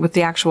replacing it with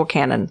the actual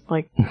canon.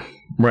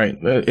 Right.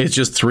 It's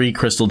just 3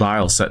 crystal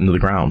dials set into the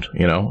ground,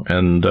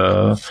 and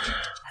that's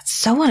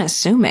so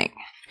unassuming.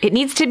 It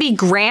needs to be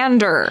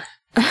grander.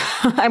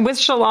 I'm with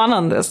Shallan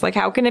on this.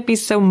 How can it be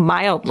so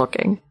mild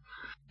looking?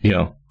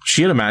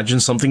 She had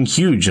imagined something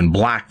huge and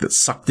black that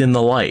sucked in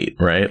the light,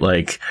 right?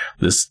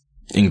 This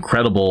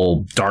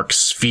incredible dark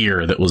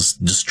sphere that was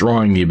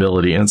destroying the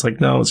ability. And it's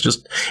no,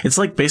 it's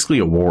basically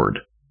a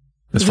ward,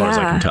 as far as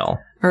I can tell.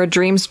 Or a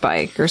dream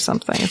spike or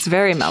something. It's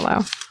very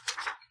mellow.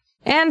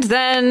 And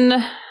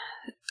then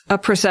a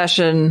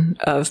procession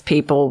of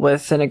people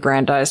with an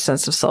aggrandized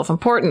sense of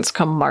self-importance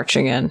come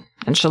marching in.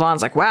 And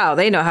Shallan's like, wow,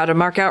 they know how to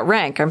mark out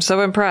rank. I'm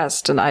so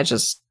impressed. And I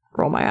just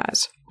roll my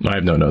eyes. I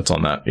have no notes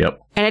on that. Yep.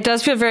 And it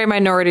does feel very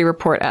Minority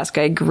Report-esque.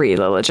 I agree,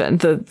 Lilligen.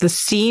 The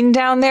scene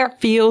down there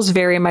feels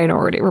very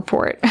Minority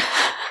Report.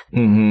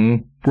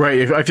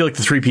 Right. I feel like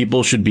the 3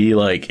 people should be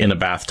in a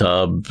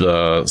bathtub,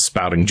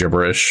 spouting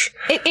gibberish.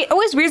 It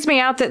always weirds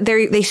me out that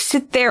they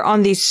sit there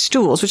on these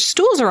stools, which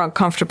stools are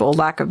uncomfortable,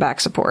 lack of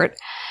back support.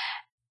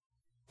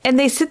 And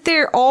they sit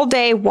there all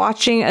day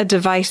watching a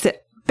device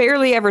that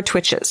barely ever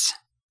twitches.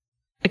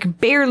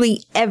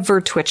 Barely ever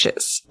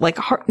twitches.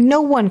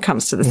 No one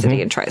comes to the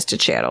city and tries to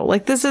channel.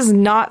 This is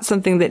not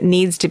something that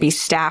needs to be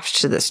staffed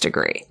to this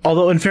degree.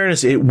 Although, in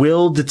fairness, it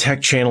will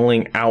detect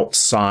channeling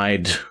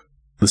outside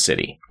the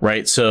city,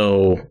 right?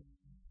 So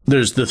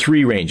there's the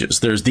 3 ranges.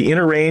 There's the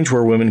inner range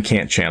where women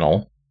can't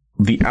channel,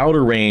 the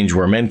outer range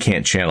where men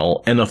can't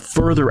channel, and a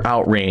further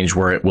out range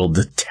where it will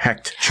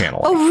detect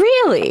channeling. Oh,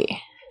 really?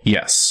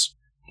 Yes.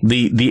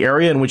 The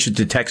area in which it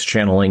detects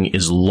channeling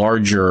is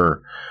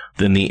larger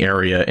than the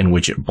area in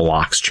which it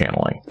blocks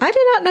channeling. I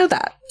did not know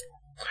that.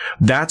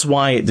 That's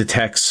why it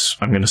detects,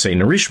 I'm going to say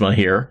Narishma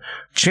here,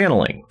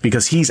 channeling,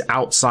 because he's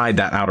outside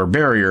that outer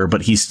barrier,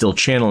 but he's still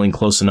channeling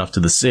close enough to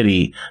the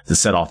city to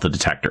set off the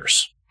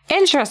detectors.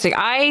 Interesting.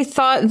 I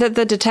thought that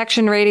the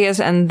detection radius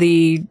and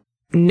the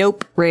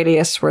nope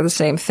radius were the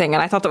same thing,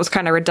 and I thought that was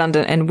kind of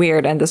redundant and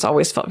weird, and this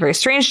always felt very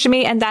strange to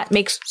me, and that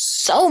makes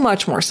so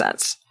much more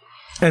sense.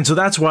 And so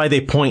that's why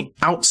they point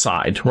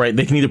outside, right?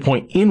 They can either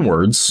point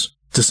inwards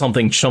to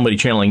somebody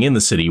channeling in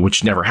the city,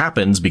 which never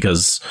happens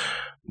because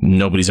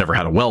nobody's ever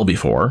had a well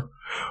before.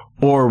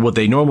 Or what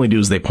they normally do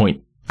is they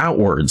point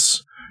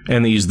outwards,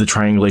 and they use the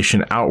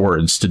triangulation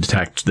outwards to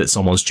detect that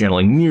someone's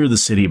channeling near the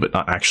city, but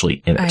not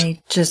actually in it.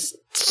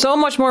 So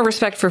much more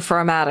respect for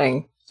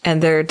formatting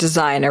and their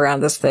design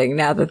around this thing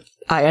now that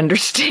I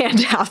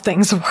understand how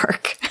things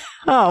work.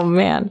 Oh,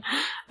 man.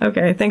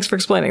 Okay, thanks for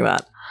explaining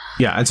that.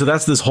 Yeah, and so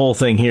that's this whole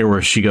thing here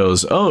where she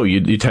goes, oh, you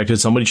detected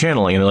somebody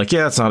channeling. And they're like,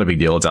 yeah, it's not a big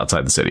deal. It's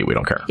outside the city. We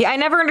don't care. Yeah, I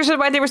never understood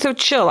why they were so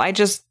chill. I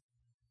just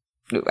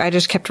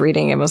kept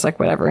reading and was like,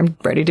 whatever, I'm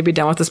ready to be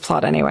done with this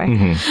plot anyway.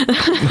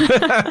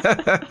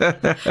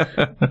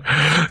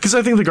 Because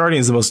I think the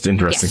Guardian is the most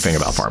interesting thing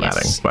about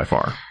formatting by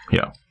far.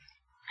 Yeah.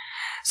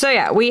 So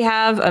yeah, we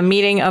have a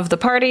meeting of the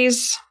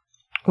parties.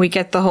 We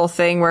get the whole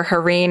thing where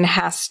Hareen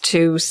has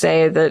to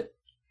say that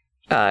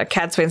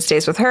Cadsuane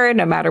stays with her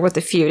no matter what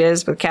the feud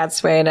is with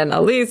Cadsuane and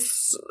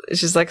Elise.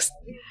 She's like...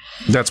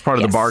 That's part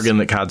of the bargain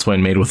that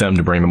Cadsuane made with them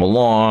to bring them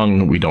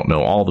along. We don't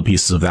know all the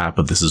pieces of that,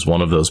 but this is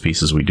one of those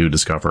pieces we do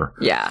discover.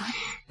 Yeah.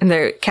 And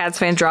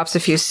Cadsuane drops a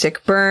few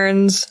sick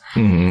burns.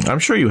 I'm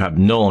sure you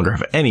no longer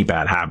have any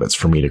bad habits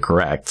for me to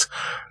correct.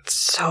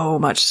 So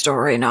much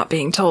story not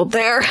being told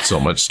there. So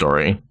much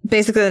story.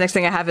 Basically, the next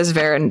thing I have is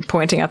Varen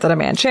pointing out that a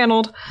man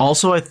channeled.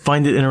 Also, I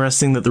find it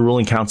interesting that the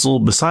ruling council,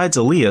 besides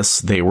Elias,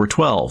 they were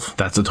 12.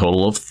 That's a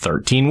total of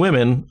 13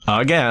 women.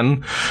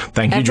 Again.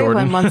 Thank you,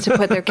 Jordan. Everyone wants to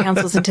put their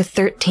councils into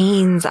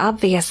 13s,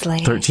 obviously.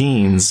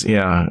 13s,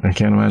 yeah. I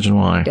can't imagine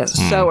why. Yes,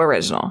 so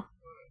original.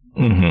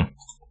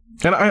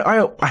 And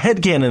I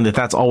headcanon that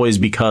that's always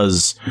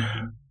because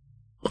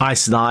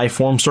Aes Sedai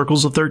form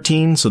circles of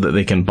 13 so that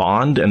they can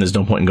bond, and there's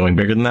no point in going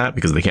bigger than that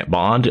because they can't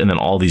bond, and then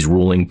all these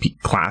ruling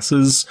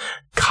classes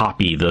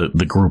copy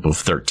the group of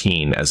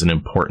 13 as an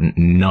important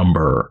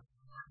number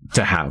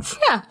to have.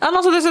 Yeah, and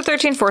also there's a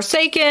 13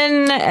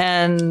 Forsaken,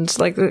 and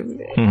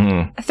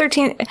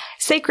 13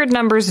 sacred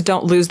numbers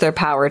don't lose their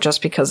power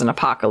just because an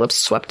apocalypse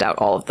swept out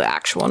all of the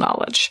actual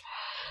knowledge.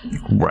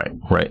 Right.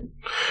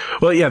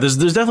 Well, yeah, there's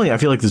definitely, I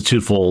feel like there's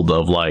twofold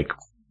of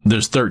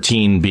there's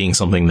 13 being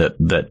something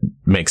that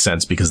makes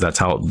sense because that's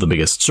how the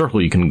biggest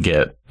circle you can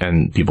get,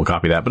 and people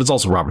copy that. But it's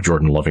also Robert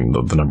Jordan loving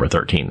the number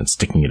 13 and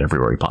sticking it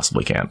everywhere he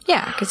possibly can.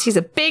 Yeah, because he's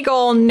a big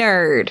old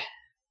nerd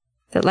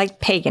that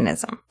liked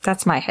paganism.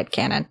 That's my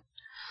headcanon.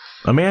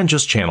 A man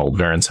just channeled,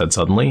 Varen said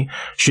suddenly.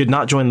 She had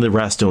not joined the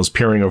rest and was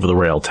peering over the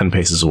rail 10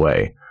 paces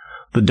away.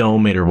 The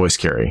dome made her voice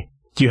carry.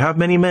 Do you have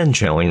many men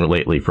channeling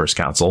lately, First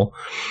Council?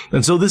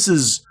 And so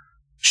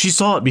she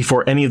saw it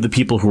before any of the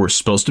people who were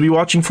supposed to be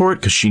watching for it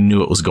because she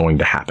knew it was going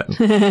to happen.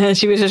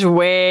 She was just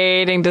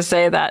waiting to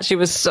say that. She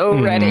was so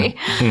ready.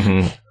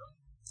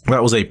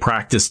 That was a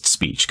practiced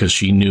speech because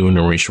she knew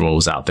Narishma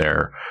was out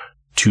there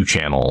to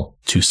channel,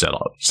 to set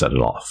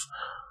it off.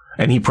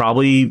 And he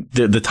probably,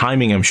 the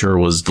timing, I'm sure,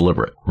 was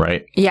deliberate,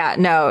 right? Yeah,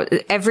 no,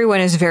 everyone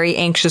is very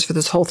anxious for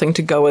this whole thing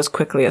to go as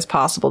quickly as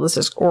possible. This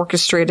is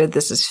orchestrated.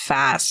 This is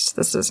fast.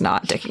 This is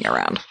not dicking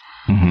around.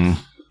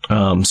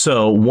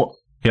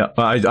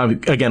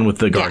 Again, with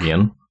the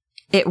Guardian.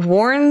 Yeah. It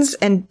warns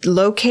and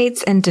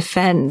locates and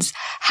defends.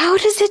 How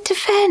does it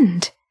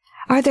defend?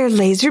 Are there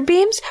laser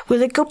beams?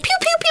 Will it go pew,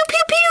 pew, pew, pew,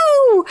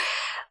 pew?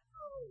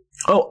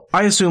 Oh,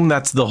 I assume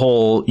that's the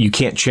whole, you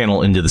can't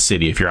channel into the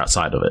city if you're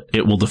outside of it.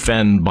 It will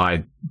defend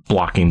by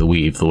blocking the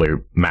weave the way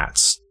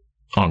Matt's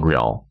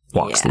Angreal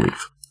blocks the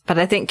weave. But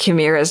I think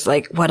Chimera's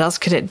like, what else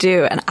could it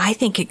do? And I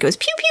think it goes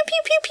pew, pew, pew,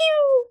 pew,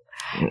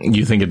 pew.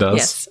 You think it does?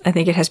 Yes, I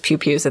think it has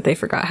pew-pews that they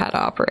forgot how to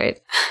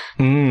operate.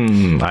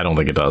 I don't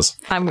think it does.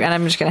 I'm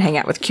just going to hang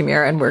out with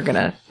Chimera, and we're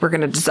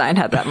gonna design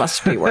how that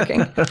must be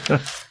working.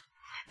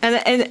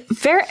 and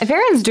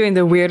Varen's doing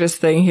the weirdest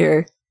thing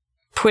here,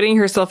 putting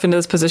herself into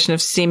this position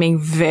of seeming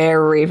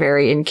very,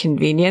 very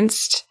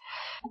inconvenienced.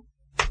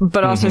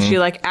 But also she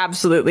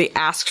absolutely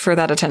asked for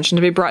that attention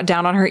to be brought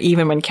down on her,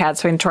 even when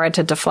Cadsuane tried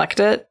to deflect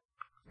it.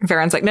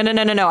 Varen's like,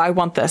 no, I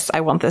want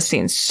this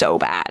scene so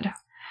bad.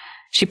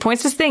 She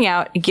points this thing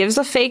out, gives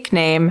a fake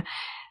name,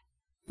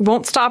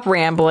 won't stop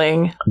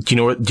rambling. Do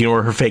you know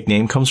where her fake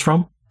name comes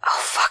from?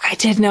 Oh, fuck, I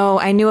did know.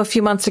 I knew a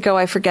few months ago.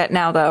 I forget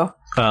now, though.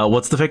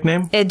 What's the fake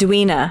name?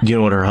 Edwina. Do you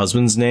know what her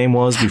husband's name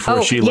was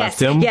before she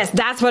left him? Yes,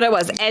 that's what it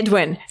was.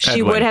 Edwin.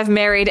 She would have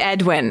married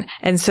Edwin.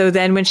 And so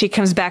then when she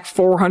comes back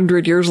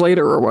 400 years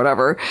later or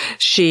whatever,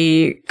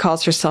 she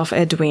calls herself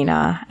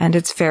Edwina. And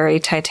it's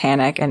very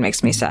Titanic and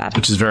makes me sad.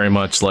 Which is very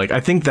much I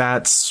think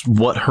that's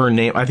what her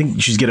name, I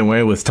think she's getting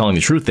away with telling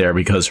the truth there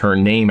because her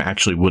name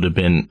actually would have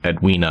been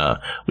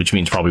Edwina, which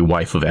means probably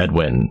wife of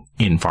Edwin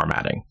in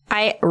formatting.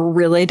 I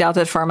really doubt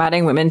that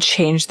formatting women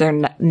change their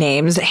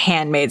names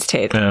Handmaid's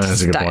Tale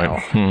that's a good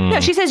style. point. No,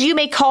 she says, you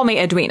may call me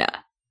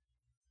Edwina.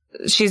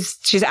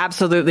 She's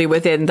absolutely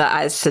within the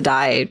Aes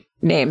Sedai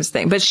names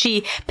thing, but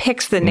she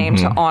picks the name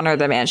to honor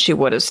the man she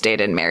would have stayed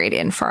and married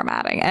in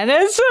formatting. And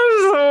it's so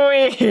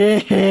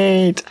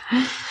sweet.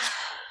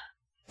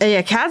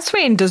 Yeah,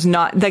 Cadsuane does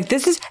not like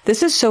this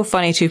is so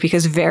funny too,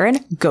 because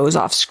Varen goes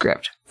off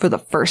script for the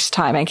first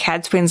time and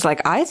Cadsuane's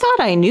like, I thought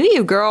I knew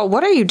you, girl.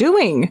 What are you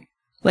doing?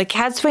 Like,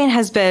 Cadsuane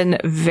has been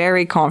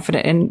very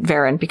confident in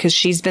Varen because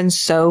she's been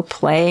so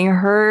playing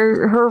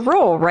her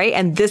role, right?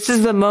 And this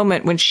is the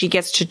moment when she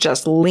gets to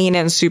just lean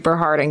in super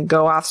hard and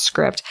go off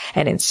script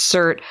and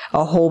insert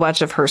a whole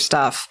bunch of her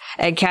stuff.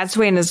 And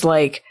Cadsuane is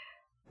like,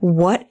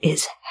 what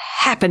is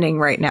happening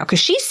right now? Because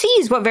she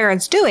sees what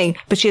Varen's doing,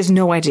 but she has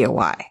no idea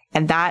why.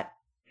 And that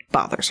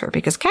bothers her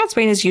because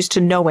Cadsuane is used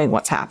to knowing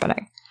what's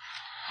happening.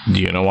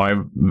 Do you know why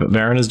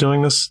Varen is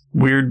doing this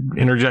weird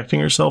interjecting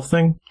herself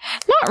thing?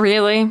 Not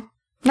really.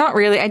 Not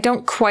really. I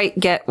don't quite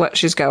get what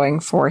she's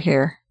going for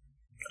here.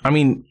 I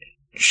mean,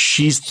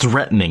 she's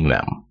threatening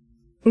them.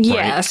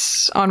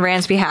 Yes, right? On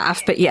Rand's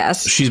behalf, but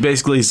yes. She's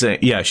basically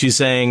saying, she's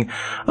saying,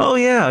 oh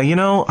yeah, you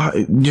know,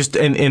 just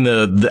in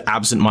the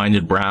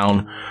absent-minded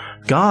Brown,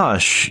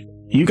 gosh,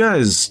 you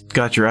guys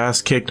got your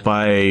ass kicked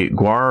by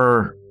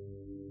Gwar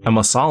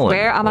Amasalan.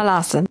 Where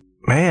Amalasan?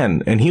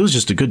 Man, and he was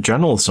just a good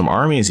general with some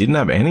armies. He didn't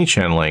have any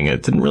channeling.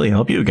 It didn't really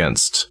help you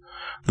against...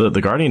 The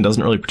Guardian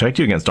doesn't really protect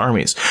you against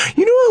armies.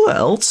 You know who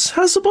else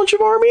has a bunch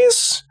of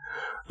armies?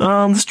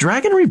 This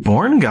Dragon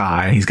Reborn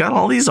guy. He's got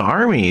all these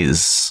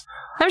armies.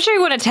 I'm sure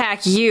he would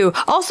attack you.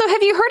 Also,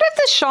 have you heard of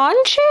the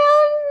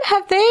Shan-Chan?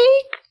 Have they?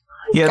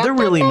 Yeah, they're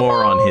really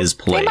more on his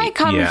plate. They might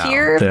come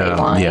here if they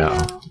want.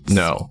 Yeah,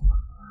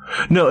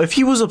 no, if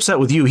he was upset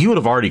with you, he would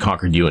have already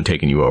conquered you and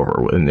taken you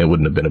over, and it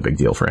wouldn't have been a big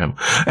deal for him.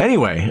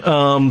 Anyway,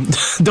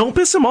 don't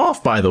piss him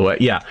off, by the way.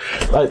 Yeah,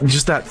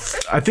 just that,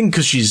 I think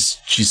because she's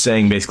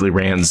saying basically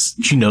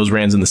she knows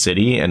Rand's in the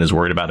city and is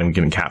worried about him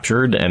getting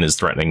captured and is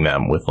threatening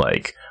them with,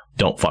 like,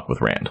 don't fuck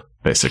with Rand,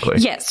 basically.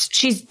 Yes,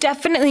 she's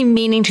definitely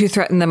meaning to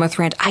threaten them with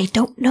Rand. I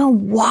don't know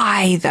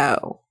why,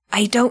 though.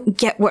 I don't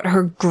get what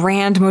her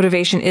grand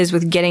motivation is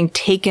with getting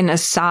taken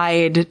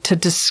aside to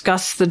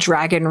discuss the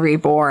Dragon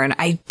Reborn.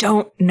 I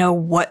don't know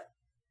what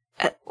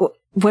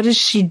is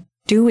she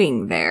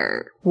doing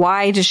there?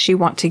 Why does she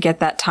want to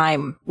get that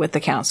time with the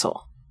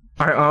council?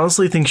 I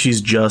honestly think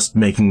she's just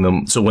making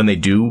them so when they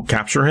do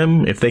capture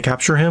him, if they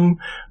capture him,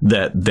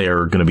 that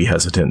they're going to be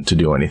hesitant to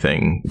do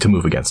anything to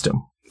move against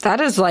him. That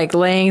is like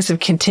laying some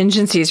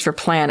contingencies for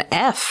Plan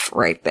F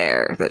right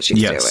there that she's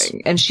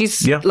doing. And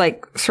she's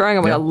like throwing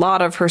away a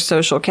lot of her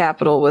social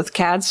capital with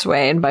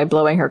Cadsuane by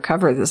blowing her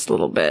cover this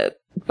little bit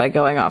by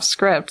going off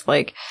script.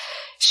 Like,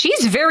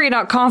 she's very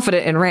not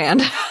confident in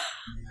Rand.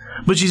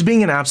 But she's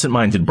being an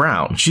absent-minded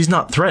Brown. She's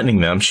not threatening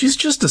them. She's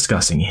just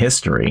discussing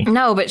history.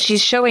 No, but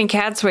she's showing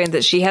Cadsuane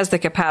that she has the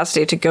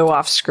capacity to go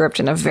off script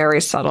in a very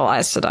subtle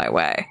Aes Sedai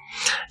way.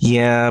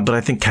 Yeah, but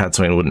I think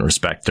Cadsuane wouldn't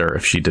respect her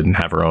if she didn't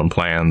have her own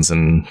plans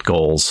and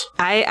goals.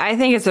 I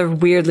think it's a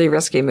weirdly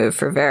risky move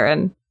for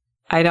Varen.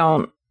 I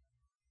don't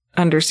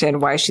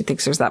understand why she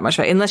thinks there's that much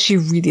value, unless she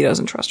really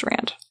doesn't trust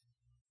Rand,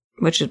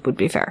 which would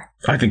be fair.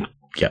 I think,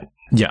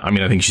 yeah, I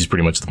mean, I think she's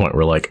pretty much at the point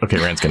where, like, okay,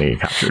 Rand's going to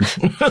get captured.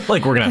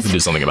 Like, we're going to have to do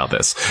something about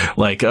this.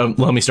 Like,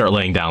 let me start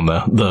laying down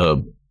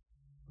the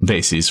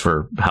bases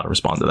for how to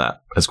respond to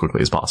that as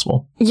quickly as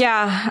possible.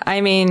 Yeah,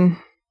 I mean,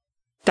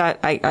 that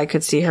I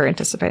could see her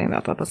anticipating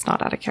that, but that's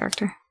not out of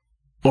character.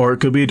 Or it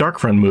could be a Dark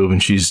Friend move,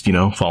 and she's,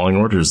 following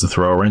orders to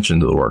throw a wrench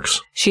into the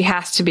works. She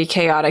has to be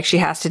chaotic. She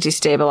has to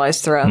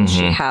destabilize thrones.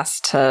 She has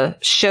to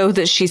show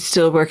that she's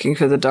still working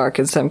for the Dark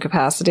in some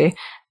capacity.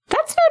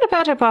 That's not a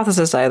bad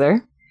hypothesis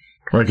either.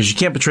 Right, because she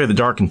can't betray the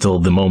Dark until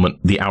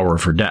the hour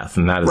of her death,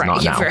 and that is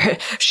not now.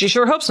 She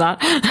sure hopes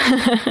not.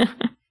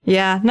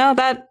 Yeah, no,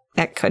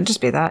 it could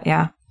just be that,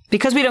 yeah.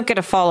 Because we don't get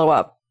a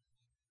follow-up,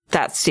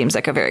 that seems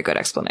like a very good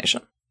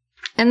explanation.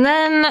 And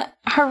then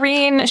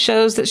Hareen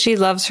shows that she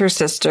loves her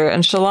sister,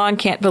 and Shallan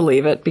can't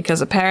believe it,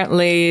 because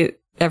apparently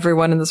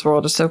everyone in this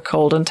world is so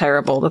cold and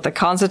terrible that the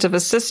concept of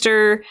a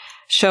sister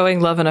showing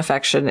love and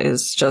affection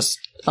is just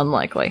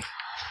unlikely.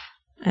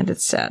 And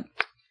it's sad.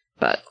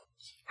 But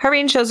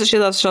Hareen shows that she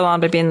loves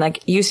Shallan by being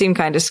like, you seem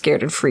kind of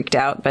scared and freaked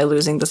out by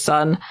losing the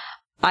sun.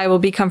 I will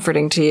be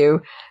comforting to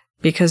you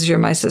because you're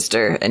my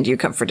sister and you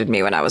comforted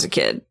me when I was a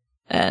kid.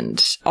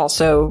 And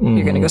also,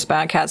 you're going to go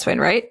spy on Cadsuane,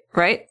 right?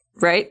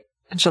 Right?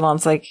 And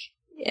Shallan's like,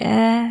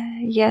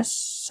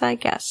 yes, I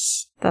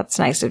guess. That's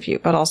nice of you.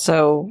 But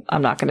also,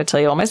 I'm not going to tell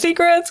you all my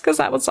secrets because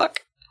that would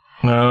suck.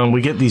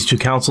 We get these two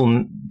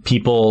council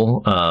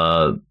people,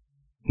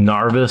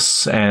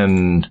 Narvis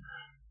and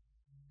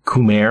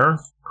Kumair,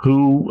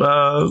 who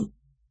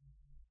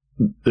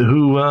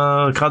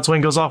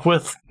Cadsuane goes off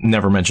with.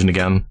 Never mentioned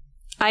again.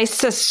 I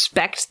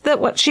suspect that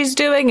what she's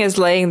doing is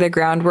laying the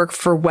groundwork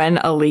for when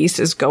Elise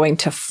is going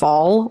to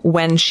fall,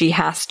 when she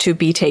has to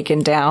be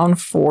taken down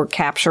for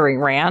capturing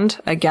Rand.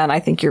 Again, I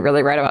think you're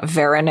really right about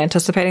Varen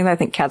anticipating that. I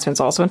think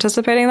Cadsuane's also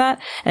anticipating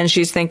that. And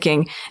she's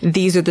thinking,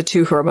 these are the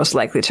two who are most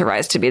likely to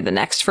rise to be the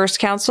next First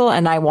Council,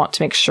 and I want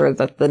to make sure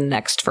that the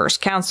next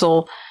First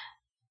Council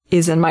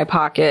is in my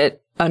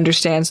pocket,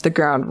 understands the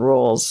ground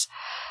rules.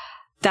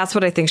 That's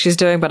what I think she's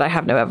doing, but I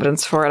have no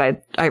evidence for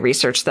it. I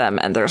researched them,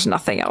 and there's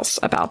nothing else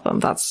about them.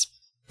 That's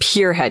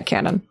pure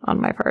headcanon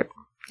on my part.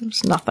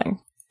 There's nothing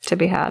to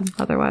be had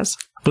otherwise.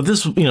 But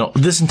this,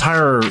 this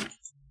entire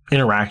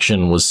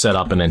interaction was set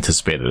up and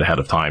anticipated ahead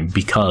of time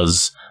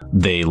because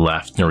they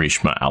left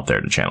Narishma out there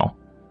to channel.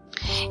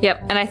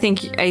 Yep, and I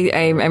think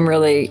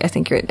I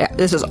think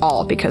this is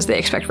all because they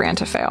expect Rand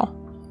to fail.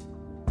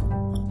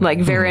 Like,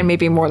 Varen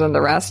maybe more than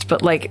the rest,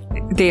 but, like,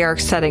 they are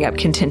setting up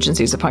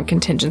contingencies upon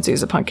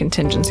contingencies upon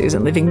contingencies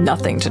and leaving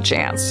nothing to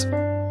chance.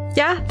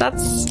 Yeah,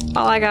 that's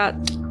all I got.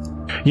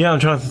 Yeah, I'm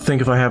trying to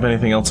think if I have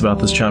anything else about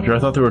this chapter. I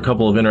thought there were a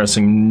couple of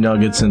interesting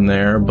nuggets in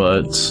there,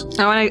 but...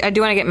 I do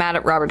want to get mad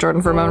at Robert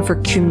Jordan for a moment for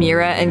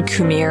Kumira and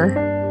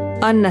Kumir.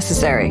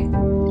 Unnecessary.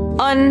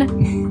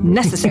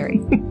 Unnecessary.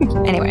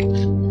 Anyway.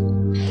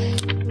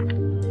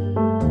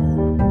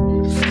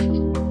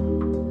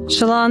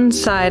 Shallan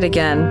sighed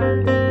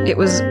again. It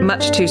was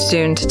much too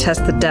soon to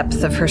test the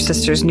depth of her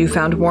sister's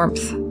newfound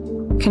warmth.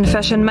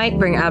 Confession might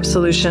bring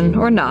absolution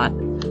or not,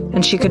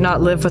 and she could not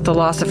live with the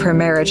loss of her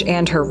marriage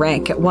and her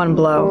rank at one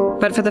blow.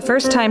 But for the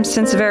first time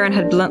since Varen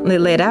had bluntly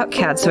laid out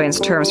Cadsuane's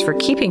terms for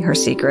keeping her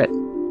secret,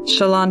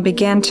 Shallan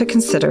began to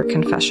consider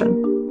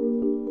confession.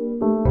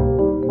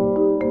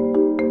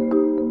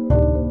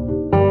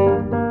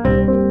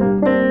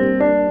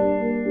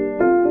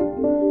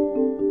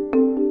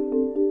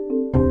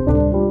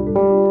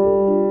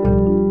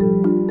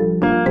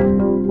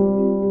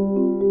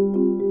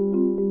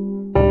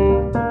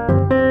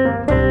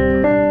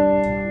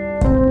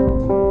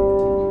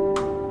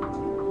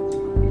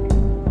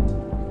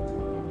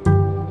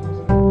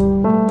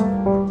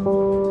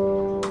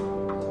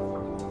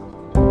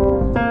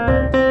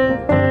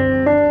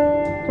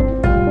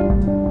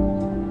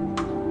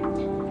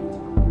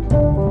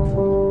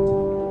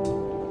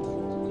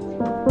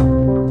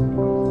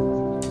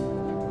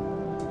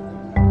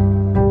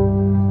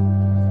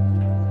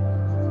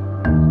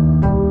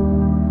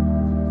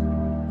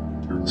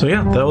 So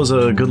yeah, that was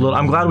a good little...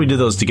 I'm glad we did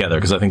those together,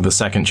 because I think the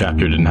second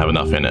chapter didn't have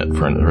enough in it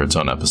for its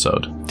own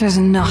episode. There's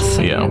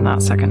nothing in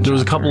that second chapter. There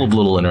was a couple of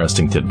little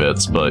interesting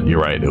tidbits, but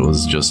you're right, it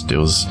was...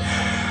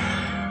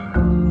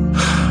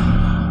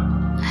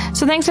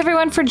 So thanks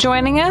everyone for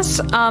joining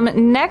us.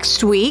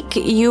 Next week,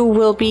 you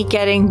will be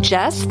getting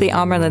Jess, the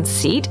Amerlin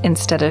seat,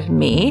 instead of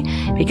me,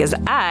 because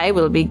I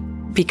will be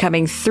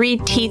becoming 3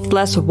 teeth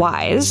less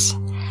wise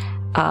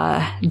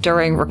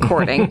during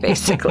recording,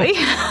 basically.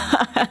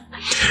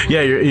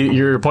 Yeah,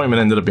 your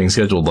appointment ended up being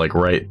scheduled,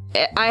 right?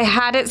 I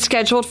had it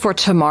scheduled for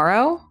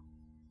tomorrow,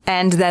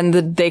 and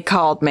then they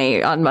called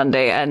me on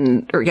Monday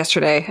or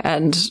yesterday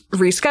and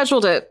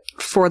rescheduled it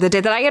for the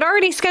day that I had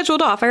already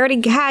scheduled off. I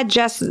already had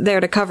Jess there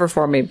to cover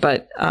for me,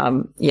 but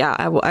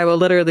I will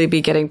literally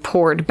be getting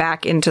poured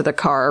back into the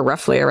car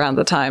roughly around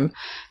the time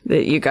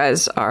that you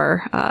guys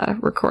are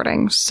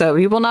recording. So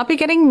you will not be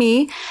getting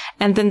me.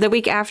 And then the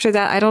week after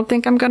that, I don't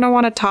think I'm going to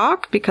want to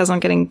talk because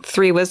I'm getting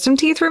 3 wisdom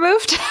teeth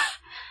removed.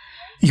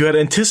 You had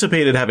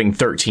anticipated having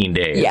 13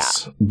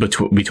 days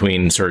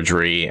between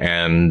surgery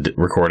and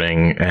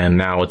recording, and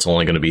now it's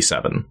only going to be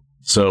 7.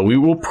 So we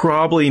will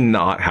probably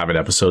not have an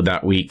episode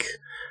that week.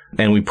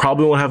 And we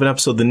probably won't have an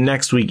episode the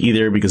next week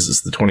either, because it's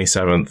the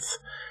 27th,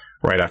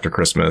 right after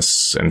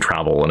Christmas, and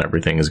travel and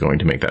everything is going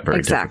to make that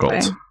very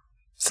difficult.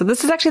 So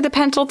this is actually the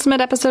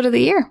penultimate episode of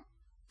the year.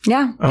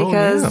 Yeah,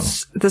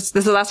 because this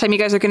is the last time you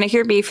guys are going to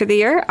hear me for the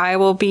year. I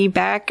will be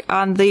back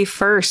on the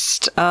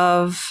 1st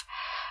of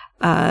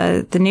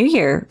the new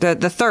year,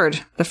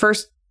 the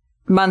first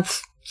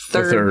month,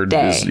 third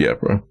day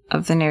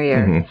of the new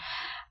year,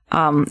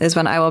 is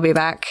when I will be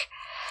back.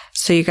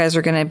 So you guys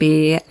are going to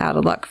be out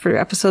of luck for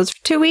episodes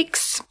for 2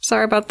 weeks.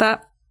 Sorry about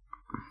that.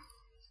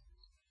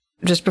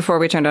 Just before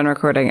we turned on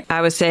recording, I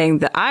was saying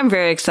that I'm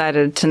very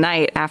excited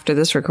tonight after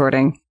this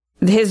recording.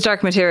 His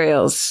Dark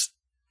Materials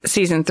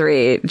season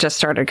 3 just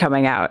started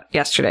coming out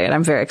yesterday, and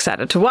I'm very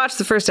excited to watch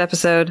the first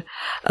episode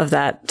of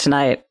that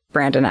tonight.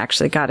 Brandon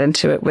actually got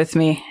into it with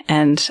me,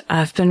 and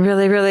I've been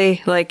really,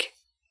 really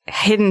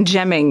hidden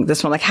gemming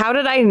this one. How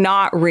did I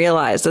not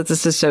realize that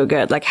this is so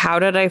good? How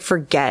did I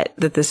forget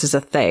that this is a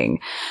thing?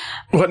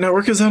 What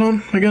network is that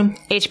on again?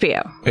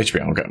 HBO.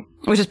 HBO, okay.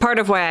 Which is part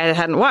of why I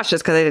hadn't watched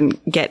this, because I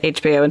didn't get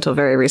HBO until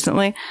very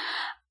recently.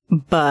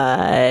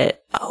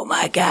 But, oh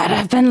my God,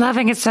 I've been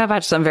loving it so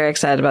much. So I'm very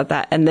excited about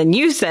that. And then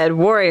you said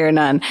Warrior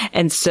Nun.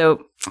 And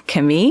so,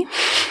 Camille,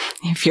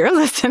 if you're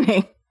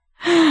listening,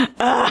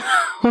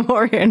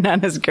 Warrior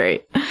Nun is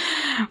great.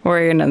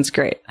 Warrior Nun's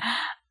great.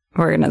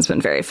 Morgan's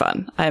been very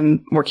fun.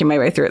 I'm working my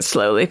way through it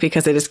slowly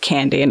because it is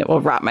candy and it will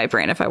rot my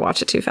brain if I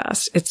watch it too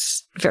fast.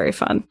 It's very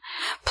fun.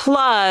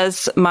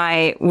 Plus,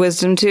 my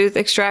wisdom tooth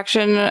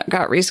extraction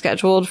got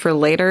rescheduled for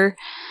later,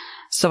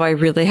 so I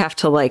really have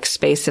to like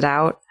space it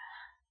out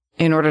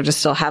in order to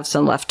still have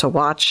some left to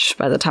watch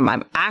by the time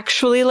I'm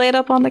actually laid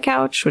up on the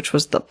couch, which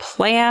was the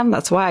plan.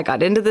 That's why I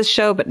got into this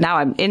show, but now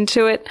I'm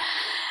into it,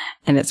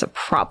 and it's a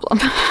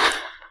problem.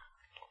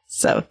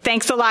 So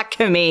thanks a lot,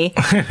 Camille.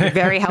 You're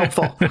very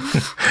helpful.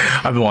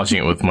 I've been watching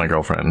it with my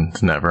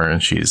girlfriend, Never,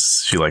 and she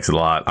likes it a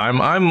lot.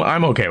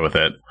 I'm okay with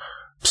it.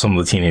 Some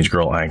of the teenage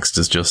girl angst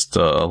is just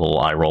a little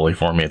eye rolly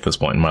for me at this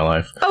point in my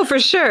life. Oh, for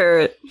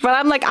sure.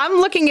 But I'm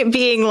looking at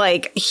being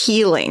like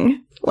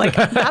healing. Like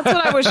that's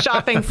what I was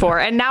shopping for.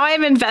 And now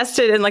I'm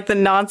invested in like the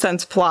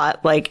nonsense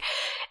plot. Like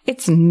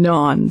it's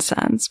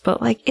nonsense,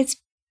 but like it's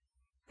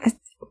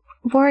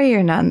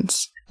warrior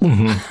nuns.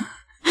 Mm-hmm.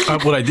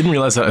 What I didn't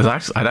realize is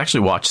I'd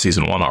actually watched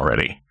season 1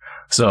 already.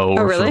 So,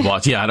 oh, really?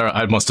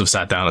 I must have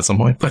sat down at some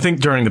point. I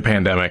think during the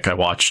pandemic, I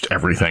watched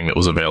everything that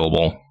was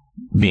available,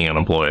 being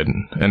unemployed.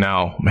 And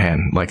now,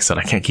 man, like I said,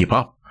 I can't keep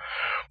up.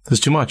 There's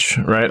too much,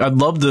 right? I'd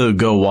love to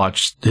go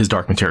watch his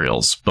Dark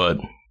Materials, but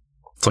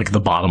it's like at the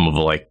bottom of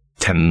a like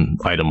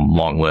 10-item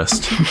long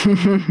list.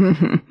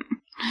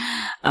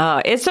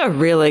 It's a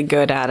really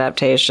good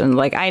adaptation.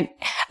 Like I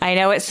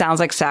know it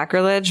sounds like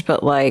sacrilege,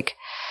 but like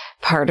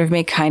part of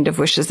me kind of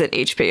wishes that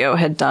HBO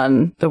had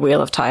done the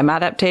Wheel of Time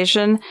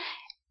adaptation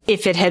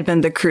if it had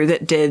been the crew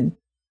that did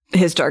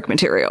his Dark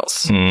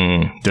Materials.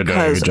 They're doing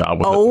a good job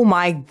with it. Oh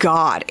my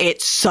God,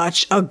 it's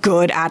such a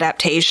good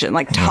adaptation.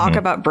 Like talk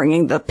about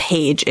bringing the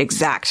page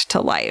exact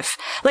to life.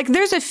 Like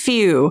there's a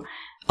few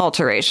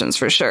alterations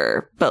for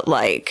sure, but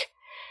like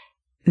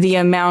the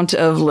amount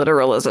of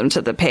literalism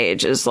to the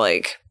page is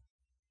like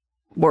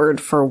word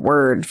for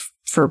word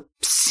for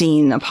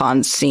scene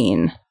upon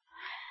scene.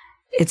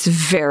 It's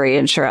very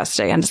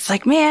interesting. And it's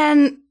like,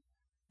 man,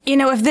 you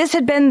know, if this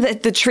had been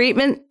the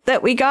treatment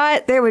that we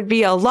got, there would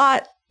be a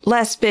lot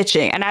less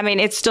bitching. And I mean,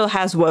 it still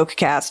has woke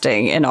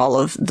casting and all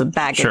of the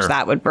baggage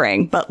that would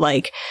bring. But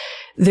like,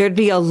 there'd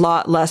be a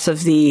lot less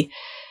of the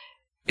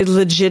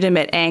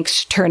legitimate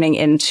angst turning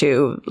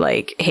into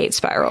like hate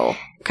spiral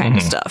kind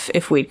of stuff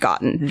if we'd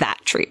gotten that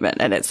treatment.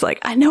 And it's like,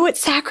 I know it's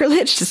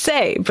sacrilege to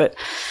say, but.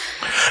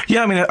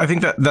 Yeah, I mean, I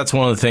think that's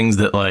one of the things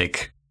that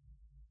like,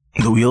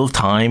 the Wheel of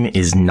Time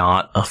is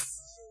not I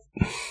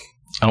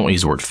don't want to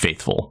use the word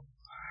faithful.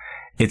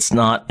 It's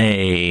not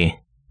a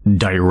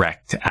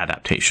direct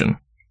adaptation.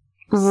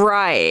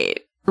 Right.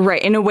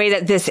 In a way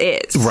that this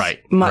is. Right.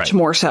 Much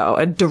more so.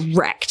 A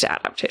direct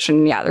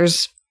adaptation. Yeah,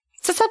 there's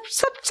it's a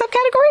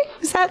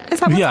subcategory? Is that what's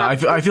happening?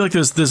 I feel like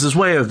there's this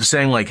way of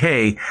saying like,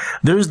 hey,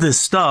 there's this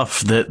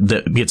stuff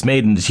that gets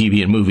made into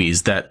TV and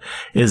movies that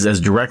is as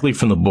directly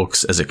from the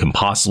books as it can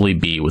possibly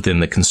be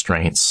within the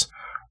constraints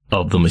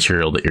of the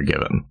material that you're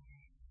given.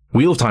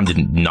 Wheel of Time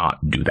did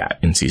not do that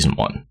in season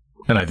 1.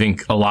 And I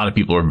think a lot of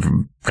people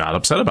got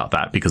upset about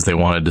that because they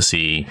wanted to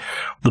see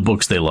the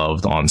books they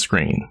loved on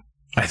screen.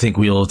 I think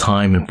Wheel of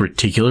Time in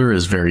particular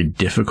is very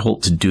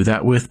difficult to do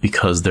that with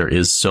because there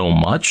is so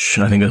much.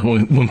 And I think that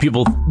when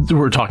people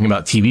were talking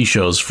about TV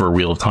shows for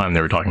Wheel of Time,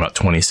 they were talking about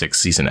 26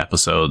 season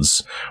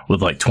episodes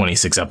with like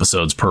 26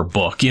 episodes per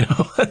book, you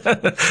know?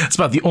 It's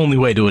about the only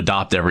way to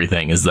adopt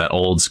everything is that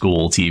old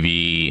school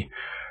TV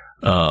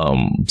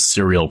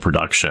serial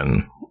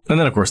production. And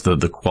then, of course, the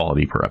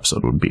quality per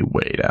episode would be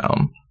way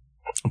down.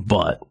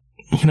 But,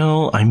 you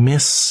know, I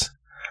miss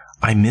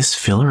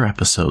filler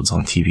episodes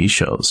on TV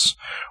shows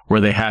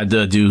where they had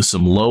to do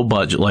some low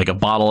budget, like a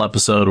bottle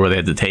episode where they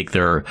had to take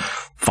their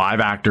 5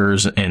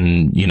 actors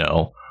and, you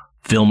know,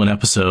 film an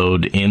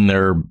episode in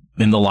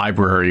the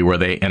library where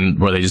they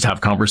just have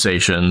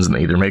conversations and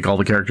they either make all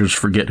the characters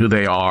forget who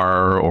they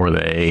are or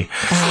they,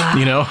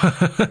 you know,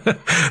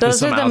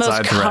 those are the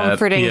most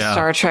comforting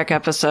Star Trek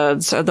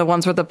episodes, are the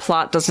ones where the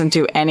plot doesn't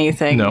do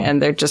anything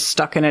and they're just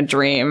stuck in a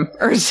dream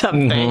or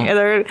something.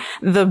 They're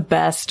the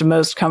best,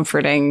 most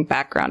comforting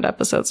background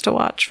episodes to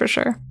watch for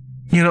sure.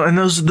 You know, and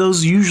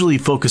those usually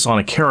focus on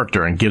a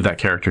character and give that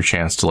character a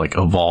chance to like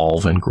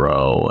evolve and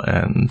grow.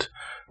 And,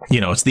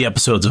 you know, it's the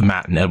episodes of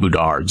Matt and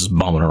Ebudar just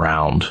bumming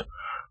around,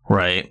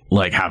 right?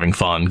 Like having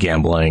fun,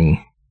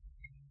 gambling.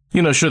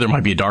 You know, sure, there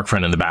might be a dark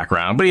friend in the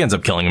background, but he ends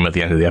up killing him at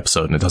the end of the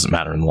episode and it doesn't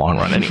matter in the long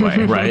run anyway,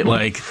 right?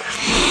 Like,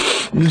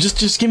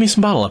 just give me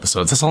some bottle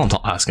episodes. That's all I'm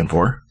asking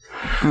for.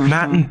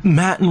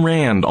 Matt and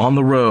Rand on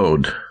the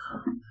road,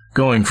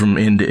 going from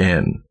inn to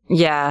inn.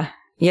 Yeah.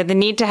 Yeah, the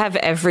need to have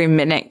every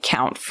minute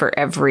count for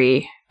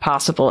every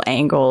possible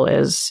angle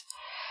is...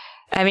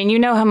 I mean, you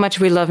know how much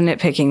we love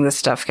nitpicking this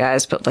stuff,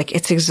 guys, but, like,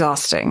 it's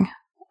exhausting.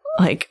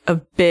 Like, a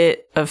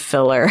bit of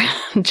filler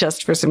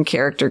just for some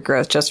character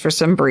growth, just for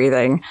some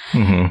breathing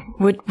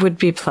would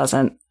be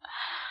pleasant.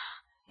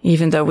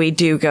 Even though we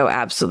do go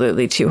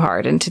absolutely too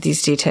hard into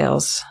these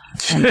details.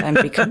 And I'm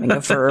becoming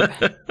a verb.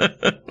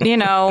 You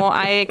know,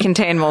 I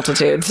contain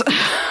multitudes.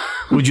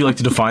 Would you like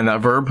to define that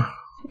verb?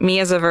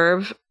 Me as a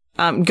verb?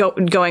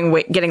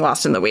 Getting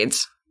lost in the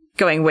weeds.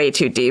 Going way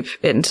too deep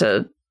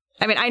into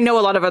I mean, I know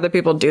a lot of other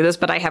people do this,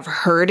 but I have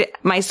heard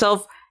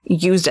myself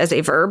used as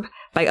a verb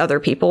by other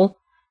people.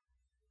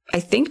 I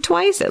think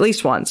twice, at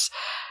least once.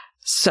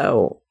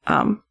 So,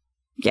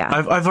 yeah.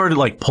 I've heard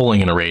like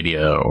pulling in a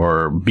radio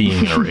or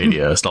being in a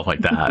radio, stuff like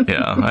that.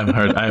 Yeah. I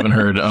haven't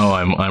heard,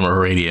 I'm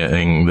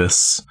irradiating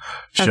this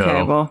show.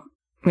 Okay, well,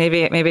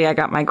 maybe I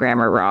got my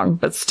grammar wrong,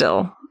 but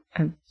still,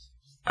 I'm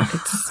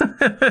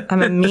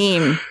a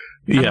meme.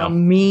 Yeah. I'm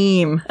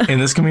a meme. In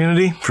this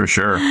community, for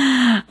sure.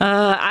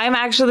 I'm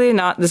actually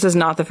not, this is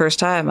not the first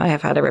time I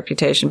have had a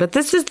reputation, but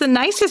this is the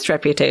nicest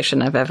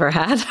reputation I've ever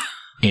had.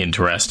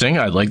 Interesting.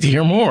 I'd like to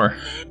hear more.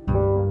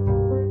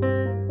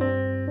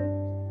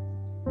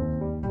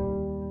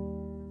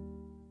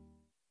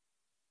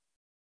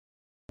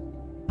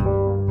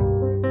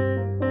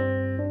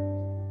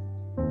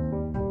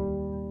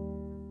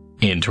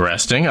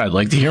 Interesting. I'd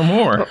like to hear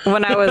more.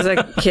 When I was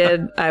a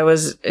kid, I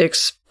was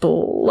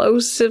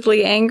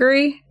explosively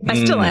angry.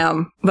 I still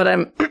am, but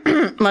I'm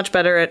much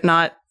better at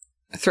not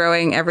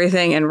throwing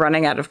everything and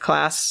running out of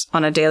class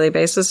on a daily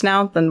basis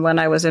now than when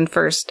I was in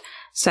first,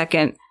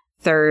 second,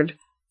 third,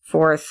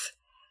 fourth,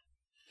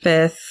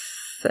 fifth,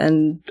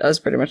 and I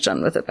was pretty much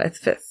done with it by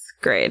fifth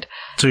grade.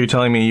 So you're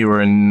telling me you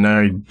were a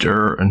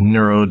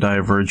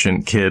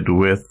neurodivergent kid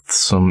with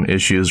some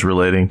issues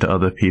relating to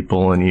other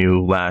people and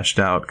you lashed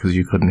out because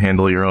you couldn't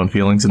handle your own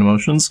feelings and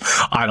emotions?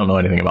 I don't know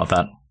anything about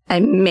that. I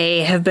may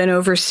have been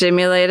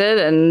overstimulated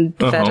and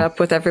fed up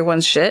with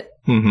everyone's shit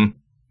on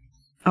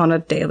a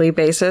daily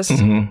basis.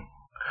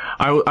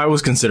 I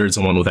was considered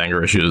someone with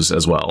anger issues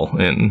as well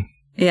in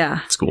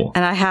school.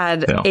 And I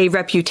had a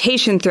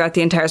reputation throughout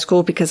the entire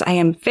school because I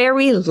am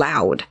very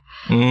loud.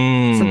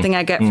 Something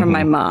I get from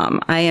my mom.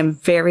 I am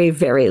very,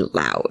 very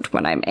loud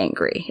when I'm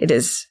angry. It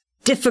is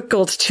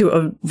difficult to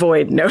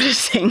avoid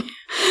noticing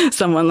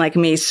someone like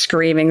me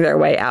screaming their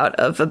way out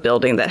of a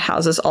building that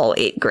houses all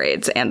 8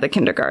 grades and the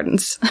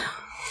kindergartens.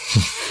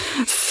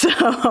 So,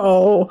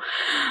 oh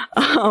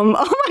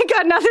my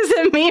God, now there's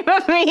a meme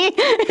of me.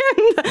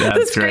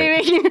 The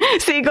screaming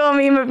seagull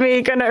meme of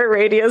me gonna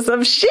irradiate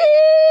some shit.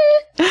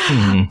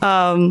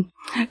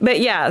 But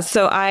yeah,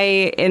 so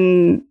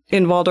in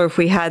Waldorf,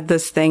 we had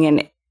this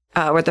thing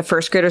where the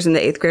first graders and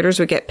the 8th graders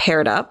would get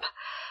paired up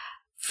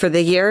for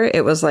the year.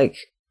 It was like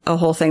a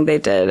whole thing they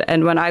did.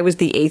 And when I was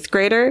the 8th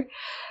grader,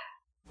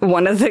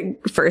 one of the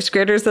first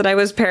graders that I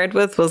was paired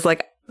with was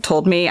like,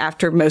 told me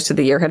after most of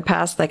the year had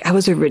passed, like, I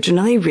was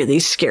originally really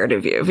scared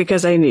of you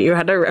because I knew you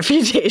had a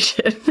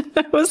reputation.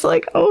 I was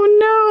like,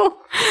 oh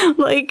no.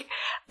 Like,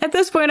 at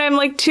this point, I'm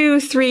like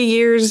 2-3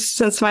 years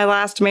since my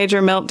last major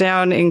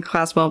meltdown in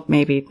class. Well,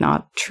 maybe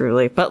not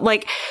truly, but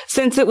like,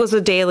 since it was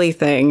a daily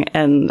thing.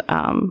 And,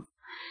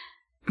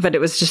 but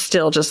it was just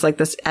still just like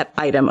this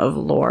item of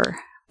lore.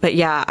 But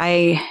yeah,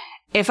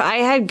 if I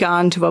had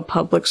gone to a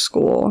public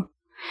school,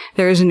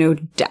 there is no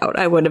doubt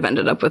I would have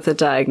ended up with a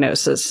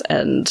diagnosis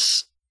and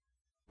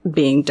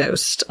being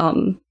dosed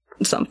on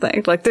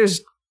something. Like,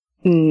 there's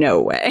no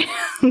way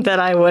that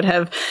I would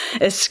have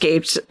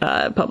escaped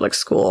public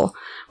school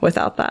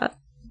without that.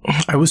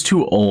 I was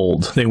too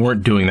old. They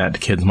weren't doing that to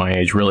kids my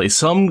age, really.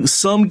 Some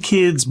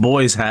kids,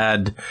 boys,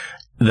 had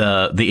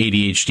the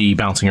ADHD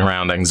bouncing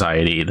around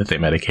anxiety that they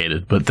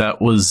medicated, but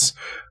that was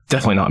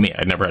definitely not me.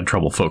 I never had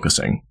trouble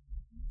focusing,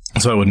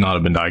 so I would not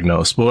have been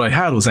diagnosed. But what I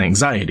had was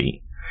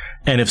anxiety.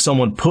 And if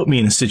someone put me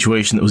in a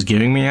situation that was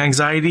giving me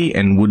anxiety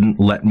and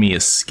wouldn't let me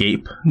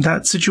escape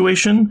that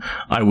situation,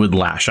 I would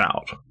lash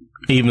out.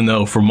 Even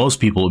though for most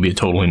people it would be a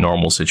totally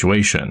normal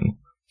situation.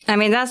 I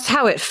mean, that's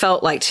how it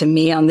felt like to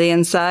me on the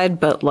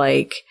inside, but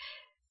like,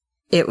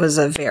 it was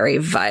a very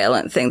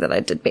violent thing that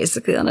I did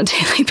basically on a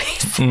daily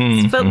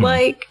basis. But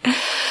like,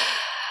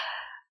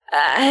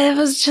 I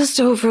was just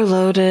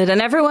overloaded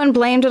and everyone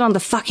blamed it on the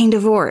fucking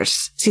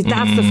divorce. See,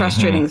 that's the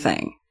frustrating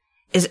thing.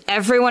 Is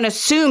everyone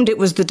assumed it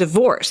was the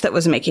divorce that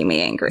was making me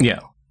angry.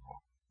 Yeah.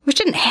 Which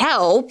didn't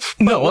help.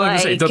 No, well, like, I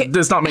was gonna say,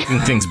 it's not making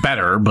things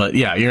better, but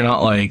yeah, you're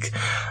not like,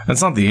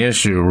 that's not the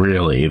issue,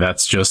 really.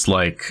 That's just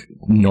like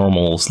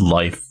normal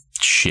life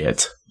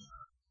shit.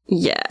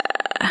 Yeah.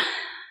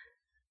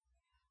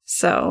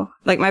 So,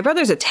 like, my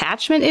brother's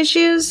attachment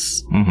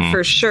issues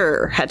for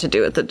sure had to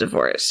do with the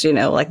divorce. You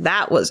know, like,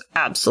 that was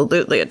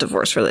absolutely a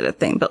divorce related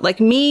thing. But like,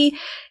 me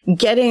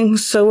getting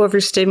so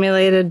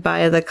overstimulated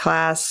by the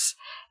class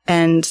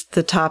and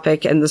the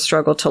topic and the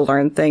struggle to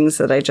learn things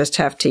that I just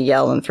have to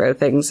yell and throw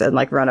things and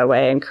like run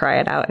away and cry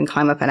it out and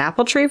climb up an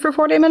apple tree for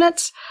 40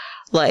 minutes.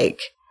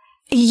 Like,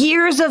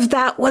 years of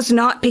that was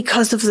not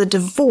because of the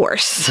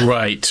divorce.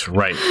 Right.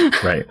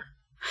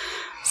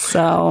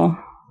 So.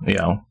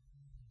 Yeah.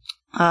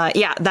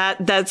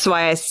 That's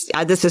why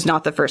this is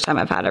not the first time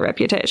I've had a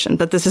reputation,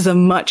 but this is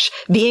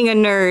being a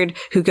nerd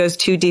who goes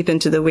too deep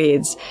into the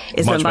weeds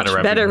is a much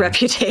better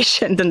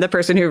reputation than the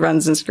person who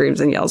runs and screams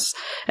and yells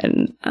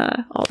and,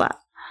 all that.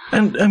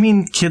 And I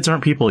mean, kids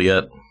aren't people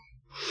yet.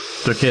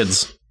 They're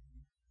kids.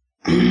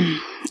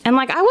 And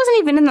like, I wasn't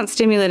even in that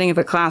stimulating of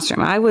a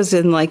classroom. I was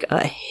in like a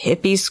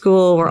hippie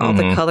school where all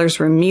the colors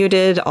were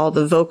muted. All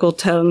the vocal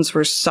tones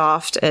were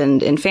soft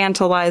and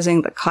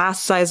infantilizing. The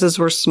class sizes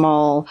were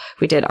small.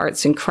 We did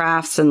arts and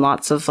crafts and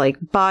lots of like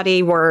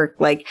body work.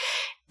 Like,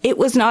 it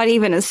was not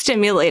even as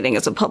stimulating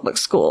as a public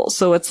school.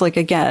 So it's like,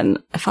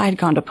 again, if I had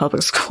gone to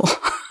public school,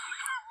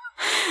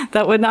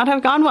 that would not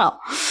have gone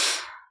well.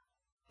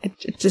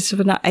 It just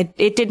would not.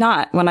 It did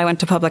not when I went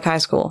to public high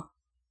school.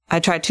 I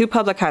tried 2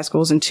 public high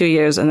schools in 2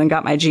 years and then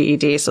got my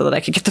GED so that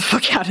I could get the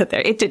fuck out of there.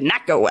 It did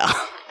not go well.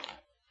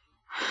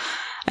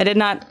 I did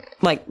not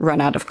like run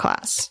out of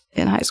class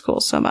in high school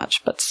so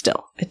much, but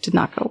still, it did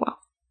not go well.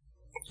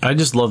 I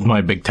just loved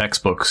my big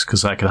textbooks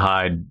because I could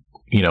hide,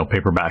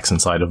 paperbacks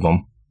inside of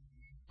them.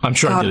 I'm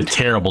sure I did a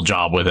terrible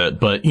job with it,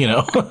 but,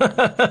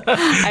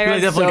 I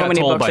read definitely so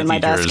many books in my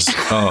desk.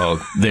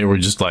 They were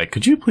just like,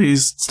 could you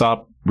please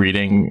stop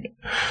reading?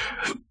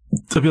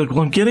 They'd be like,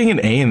 well, I'm getting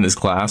an A in this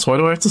class. Why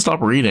do I have to stop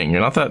reading?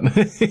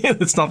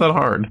 It's not that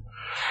hard.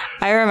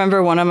 I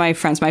remember one of my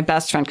friends, my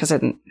best friend, because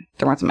there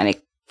weren't so many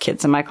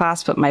kids in my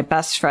class, but my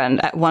best friend,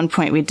 at one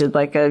point we did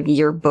like a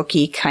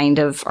yearbooky kind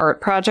of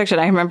art project. And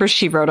I remember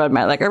she wrote on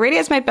my, like,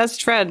 Aradia's my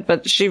best friend,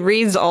 but she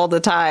reads all the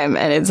time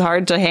and it's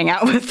hard to hang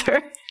out with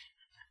her.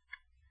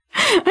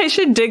 I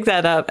should dig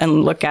that up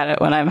and look at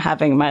it when I'm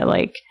having my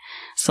like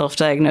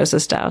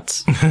self-diagnosis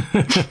doubts.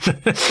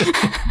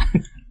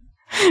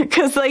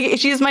 Because, like,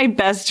 she's my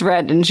best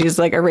friend, and she's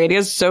like,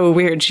 Aradia's so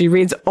weird. She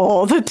reads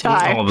all the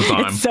time. All the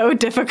time. It's so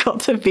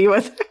difficult to be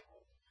with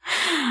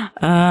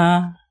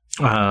her.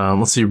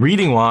 Let's see.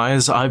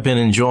 Reading-wise, I've been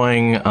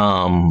enjoying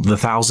The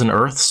Thousand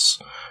Earths.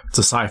 It's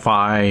a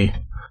sci-fi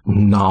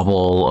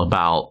novel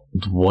about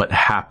what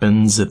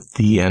happens at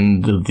the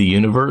end of the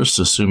universe,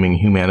 assuming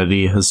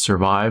humanity has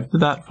survived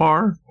that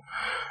far,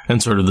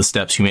 and sort of the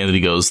steps humanity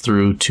goes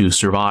through to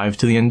survive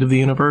to the end of the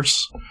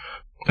universe.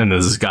 And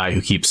there's this guy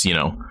who keeps,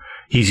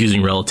 he's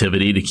using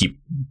relativity to keep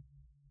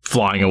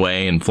flying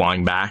away and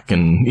flying back.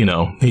 And,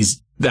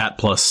 he's that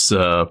plus,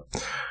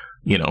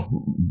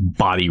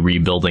 body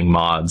rebuilding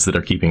mods that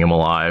are keeping him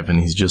alive. And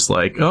he's just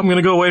like, oh, I'm going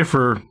to go away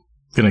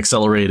going to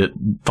accelerate at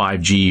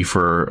 5G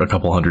for a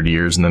couple hundred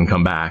years and then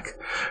come back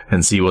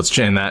and see what's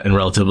changed. That, and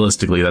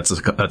relativistically,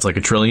 that's like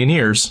 1 trillion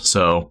years.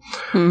 So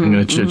I'm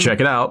going to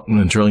check it out in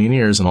 1 trillion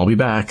years and I'll be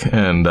back.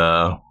 And,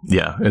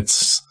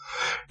 it's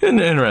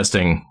an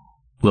interesting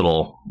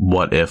little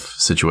what if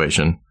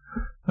situation.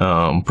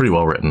 Pretty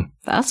well written.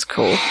 That's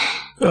cool.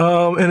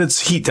 And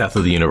it's heat death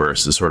of the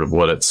universe is sort of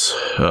what it's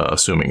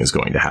assuming is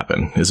going to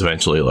happen. Is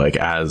eventually, like,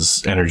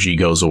 as energy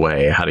goes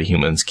away, how do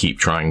humans keep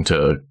trying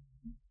to,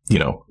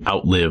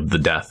 outlive the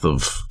death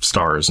of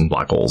stars and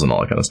black holes and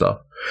all that kind of stuff?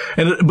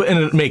 And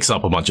it makes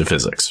up a bunch of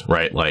physics,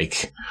 right?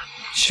 Like,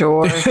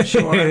 Sure.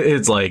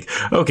 It's like,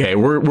 okay,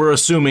 we're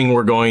assuming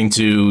we're going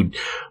to,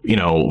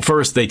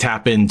 first they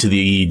tap into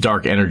the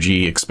dark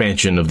energy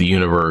expansion of the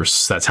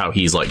universe. That's how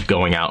he's like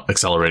going out,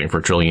 accelerating for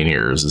 1 trillion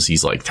years, is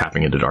he's like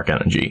tapping into dark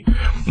energy.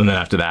 And then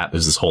after that,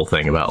 there's this whole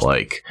thing about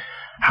like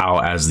how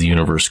as the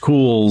universe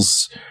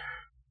cools,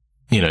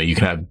 you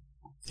can have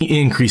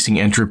increasing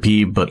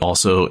entropy, but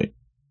also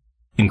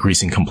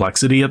increasing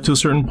complexity up to a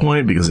certain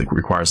point because it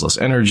requires less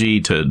energy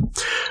to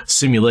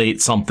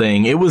simulate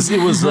something. It was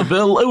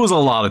a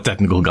lot of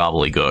technical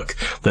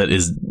gobbledygook that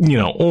is,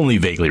 only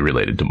vaguely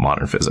related to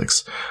modern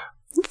physics.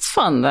 It's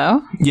fun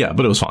though. Yeah,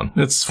 but it was fun.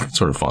 It's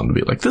sort of fun to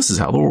be like, this is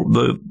how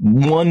the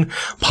one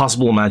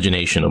possible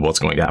imagination of what's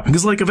going to happen.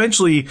 Because like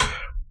eventually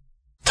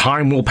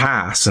time will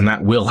pass and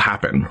that will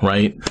happen,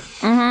 right?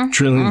 Mm-hmm.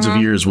 Trillions of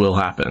years will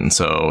happen.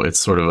 So it's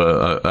sort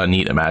of a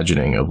neat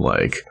imagining of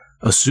like,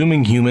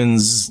 assuming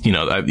humans,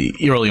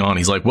 early on,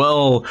 he's like,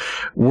 well,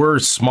 we're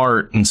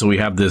smart. And so we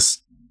have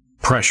this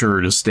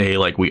pressure to stay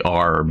like we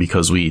are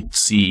because we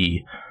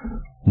see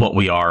what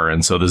we are.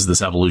 And so there's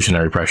this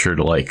evolutionary pressure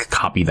to like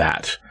copy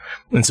that.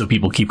 And so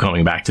people keep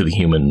coming back to the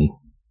human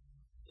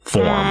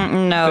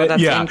form. No,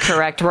 that's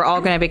incorrect. We're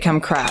all going to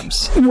become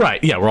crabs.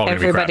 Right. Yeah, we're all going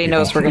to be crab Everybody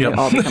knows we're going to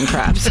all become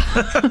crabs.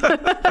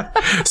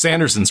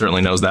 Sanderson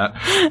certainly knows that.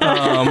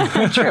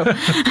 True.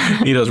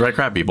 He knows, right?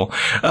 Crab people.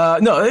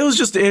 No, it was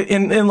just,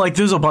 and like,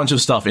 there's a bunch of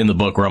stuff in the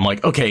book where I'm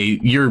like, okay,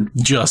 you're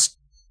just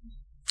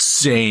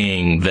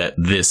saying that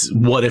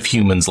what if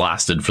humans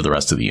lasted for the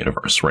rest of the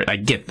universe, right? I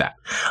get that.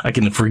 I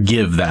can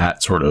forgive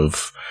that sort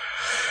of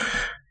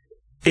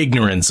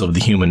ignorance of the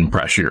human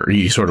pressure.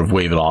 You sort of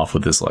wave it off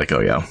with this like, oh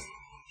yeah,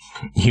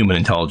 human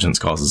intelligence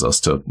causes us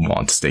to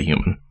want to stay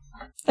human.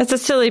 It's a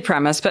silly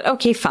premise, but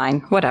okay, fine.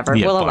 Whatever.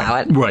 Yeah, we'll allow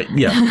it. Right.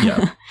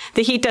 Yeah.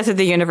 The heat death of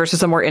the universe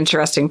is a more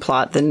interesting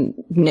plot than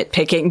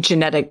nitpicking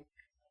genetic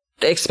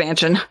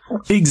expansion.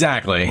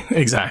 Exactly.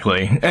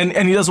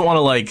 And he doesn't want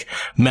to like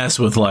mess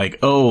with like,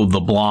 oh,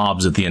 the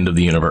blobs at the end of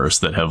the universe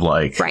that have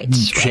like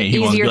changed.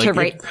 Easier to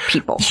write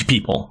people.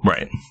 People,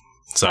 right.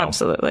 So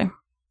absolutely.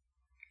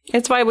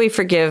 It's why we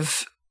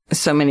forgive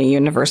so many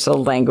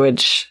universal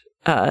language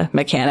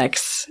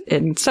mechanics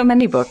in so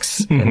many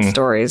books and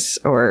stories,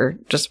 or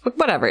just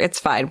whatever. It's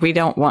fine. We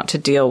don't want to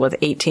deal with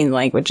 18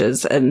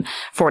 languages and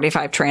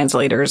 45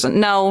 translators.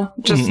 And no,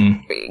 just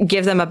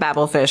give them a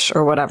babblefish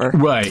or whatever.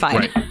 Right. It's fine.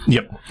 Right.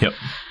 Yep.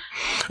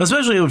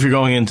 Especially if you're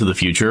going into the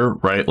future,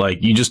 right?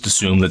 Like, you just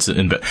assume that's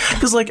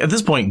because, like, at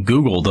this point,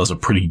 Google does a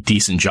pretty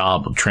decent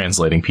job of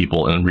translating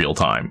people in real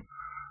time,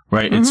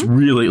 right? It's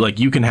really like,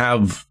 you can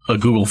have a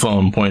Google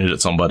phone pointed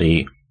at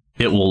somebody.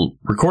 It will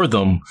record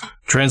them,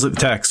 translate the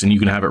text, and you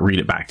can have it read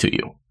it back to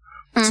you.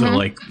 So,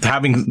 like,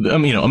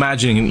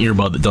 imagining an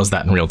earbud that does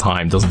that in real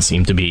time doesn't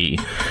seem to be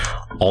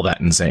all that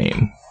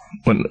insane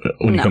when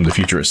you come to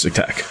futuristic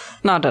tech.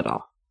 Not at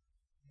all.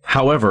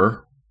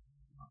 However,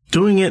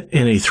 doing it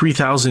in a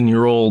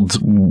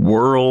 3,000-year-old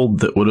world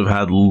that would have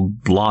had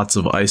lots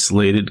of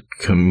isolated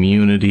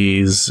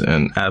communities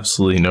and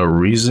absolutely no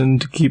reason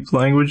to keep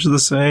language the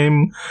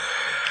same,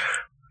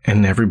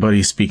 and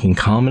everybody speaking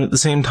common at the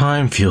same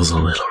time, feels a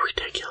little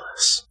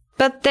ridiculous.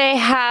 But they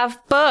have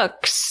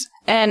books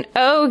and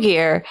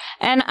Ogier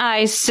and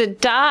Aes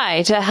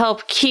Sedai to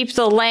help keep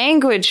the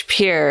language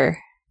pure.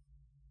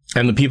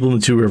 And the people in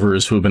the Two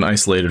Rivers who have been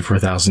isolated for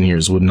 1,000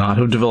 years would not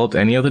have developed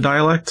any other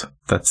dialect?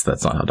 That's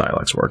not how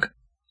dialects work.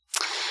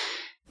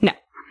 No,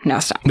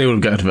 it's not. They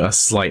would have got a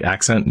slight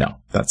accent? No,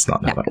 that's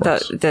not how that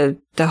works.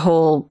 The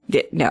whole...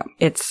 No,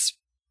 it's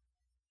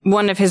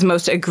one of his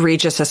most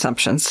egregious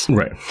assumptions.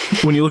 Right.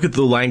 When you look at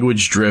the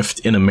language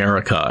drift in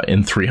America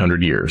in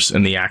 300 years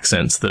and the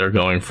accents that are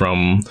going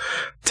from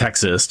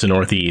Texas to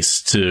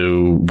Northeast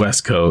to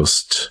West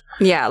Coast.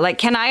 Yeah, like,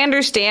 can I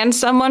understand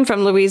someone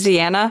from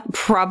Louisiana?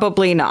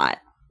 Probably not.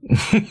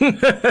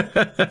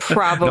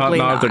 Probably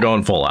not. Not if they're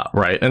going full out,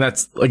 right? And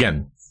that's,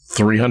 again,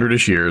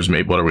 300-ish years.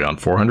 Maybe, what are we on,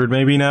 400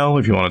 maybe now?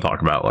 If you want to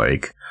talk about,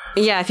 like...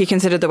 Yeah, if you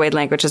consider the way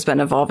language has been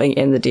evolving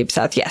in the Deep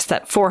South, yes,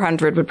 that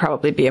 400 would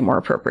probably be a more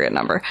appropriate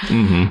number.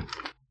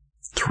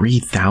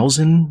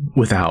 3,000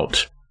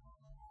 without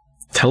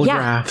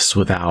telegraphs,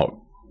 without...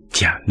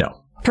 Yeah, no.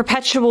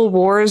 Perpetual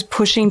wars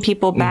pushing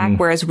people back,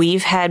 whereas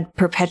we've had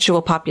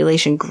perpetual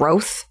population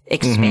growth,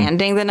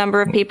 expanding the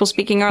number of people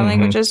speaking our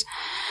languages.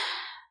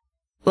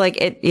 Like,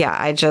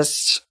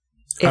 it's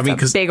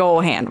a big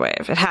old hand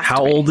wave. It has to be.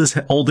 How old is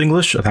Old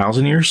English?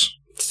 1,000 years?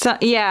 So,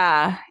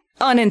 yeah,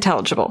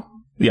 unintelligible.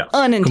 Yeah,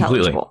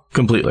 unintelligible.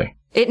 Completely.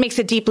 It makes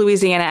a deep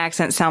Louisiana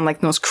accent sound like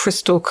the most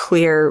crystal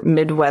clear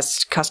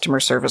Midwest customer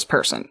service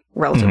person,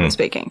 relatively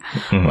speaking.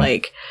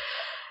 Like,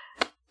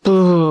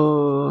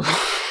 boo.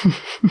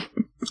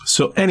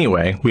 So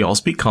anyway, we all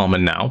speak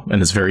Common now,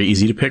 and it's very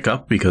easy to pick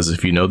up because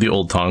if you know the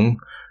Old Tongue,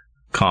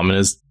 Common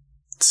is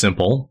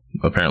simple.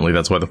 Apparently,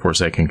 that's why the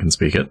Forsaken can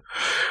speak it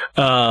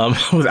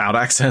without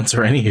accents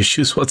or any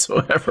issues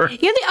whatsoever.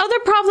 You know, the other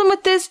problem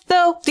with this,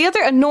 though, the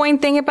other annoying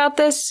thing about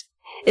this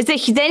is that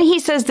he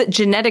says that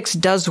genetics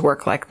does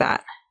work like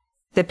that.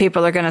 That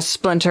people are going to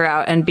splinter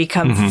out and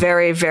become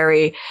very,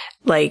 very,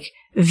 like,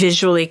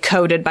 visually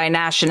coded by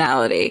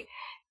nationality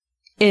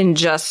in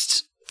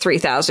just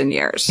 3,000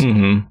 years.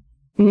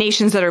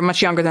 Nations that are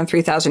much younger than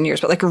 3,000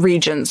 years, but like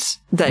regions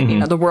that, you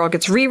know, the world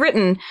gets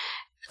rewritten,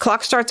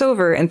 clock starts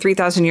over, and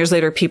 3,000 years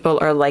later, people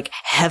are like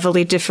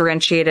heavily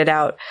differentiated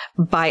out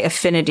by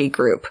affinity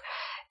group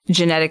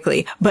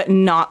genetically, but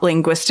not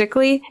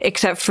linguistically,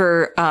 except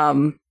for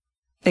doobie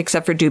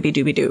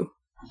doobie doo,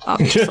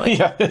 obviously.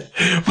 Yeah.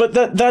 But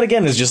that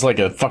again is just like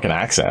a fucking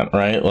accent,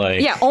 right?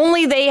 Like, yeah,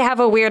 only they have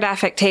a weird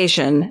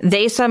affectation.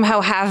 They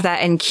somehow have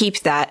that and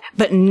keep that,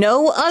 but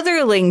no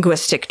other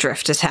linguistic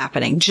drift is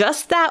happening.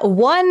 Just that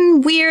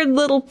one weird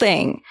little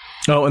thing.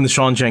 Oh, and the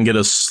Sean Chan get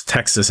a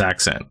Texas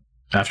accent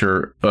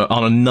after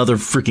on another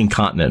freaking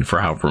continent for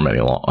however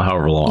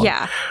long.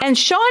 Yeah. And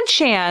Sean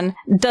Chan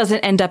doesn't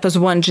end up as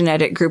one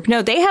genetic group.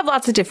 No, they have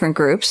lots of different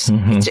groups.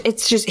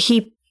 It's just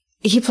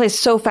he plays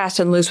so fast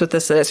and loose with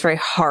this that it's very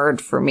hard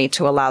for me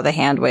to allow the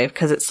hand wave,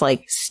 because it's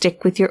like,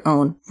 stick with your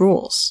own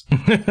rules.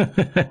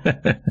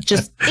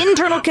 Just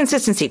internal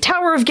consistency.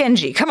 Tower of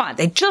Genji. Come on.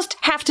 They just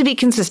have to be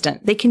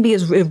consistent. They can be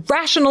as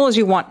irrational as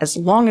you want as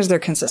long as they're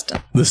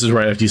consistent. This is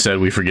right after you said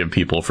we forgive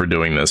people for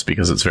doing this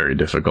because it's very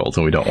difficult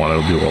and we don't want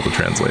to do all the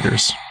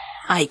translators.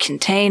 I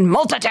contain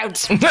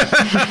multitudes.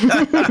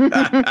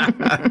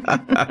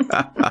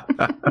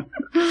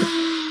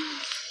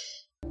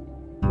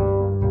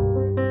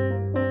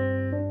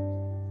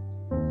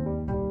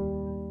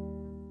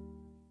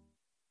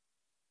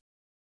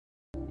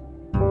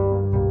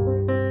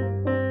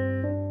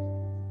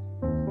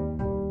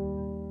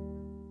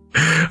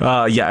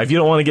 Yeah, if you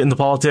don't want to get into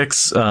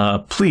politics,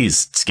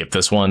 please skip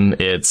this one.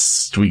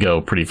 We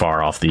go pretty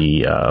far off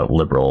the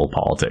liberal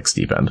politics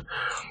deep end.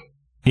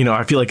 You know,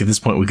 I feel like at this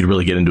point we could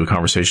really get into a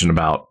conversation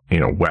about, you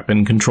know,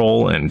 weapon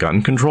control and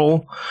gun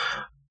control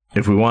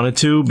if we wanted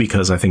to,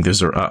 because I think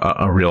there's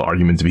a real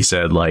argument to be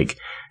said, like,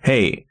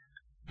 hey,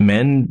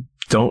 men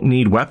don't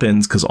need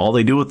weapons because all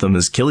they do with them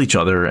is kill each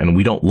other, and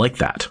we don't like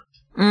that.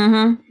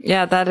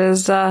 Yeah, that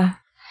is an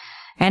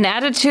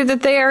attitude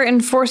that they are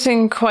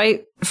enforcing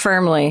quite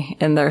firmly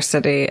in their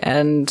city,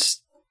 and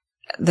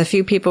the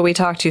few people we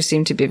talk to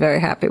seem to be very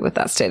happy with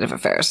that state of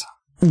affairs.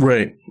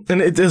 Right.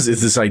 And it's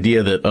this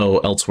idea that,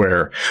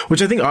 elsewhere,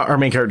 which I think our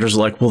main characters are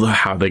like, well,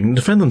 how they can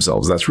defend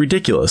themselves? That's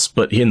ridiculous.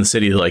 But in the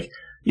city, like,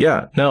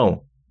 yeah,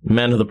 no,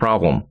 men are the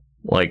problem.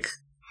 Like,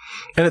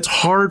 and it's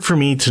hard for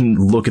me to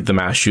look at the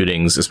mass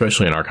shootings,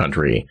 especially in our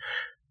country.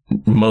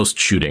 Most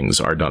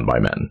shootings are done by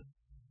men.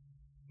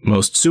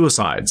 Most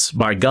suicides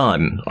by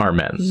gun are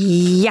men.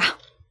 Yeah.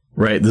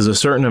 Right. There's a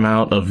certain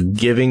amount of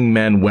giving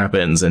men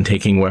weapons and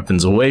taking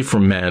weapons away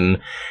from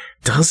men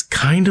does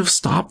kind of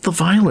stop the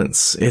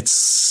violence.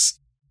 It's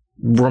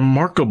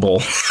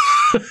remarkable.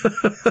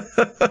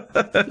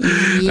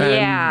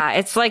 Yeah.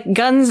 It's like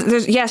guns.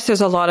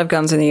 There's a lot of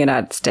guns in the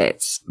United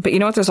States. But you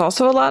know what there's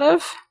also a lot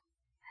of?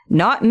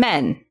 Not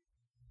men.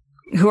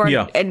 Who are,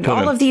 and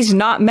all of these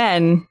not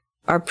men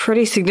are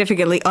pretty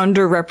significantly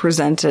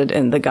underrepresented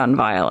in the gun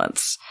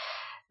violence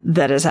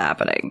that is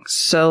happening.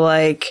 So,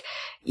 like,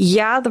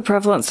 yeah, the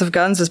prevalence of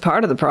guns is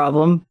part of the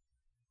problem,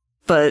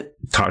 but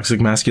toxic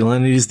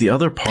masculinity is the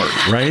other part,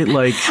 right?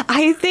 Like,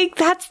 I think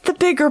that's the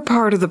bigger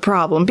part of the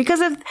problem,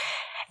 because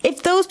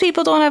if those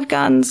people don't have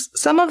guns,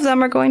 some of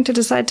them are going to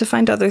decide to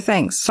find other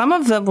things. Some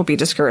of them will be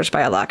discouraged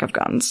by a lack of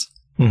guns,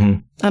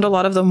 and a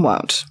lot of them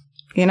won't.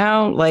 You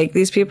know, like,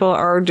 these people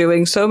are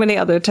doing so many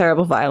other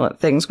terrible, violent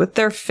things with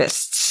their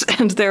fists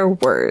and their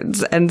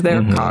words and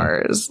their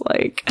cars.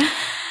 Like,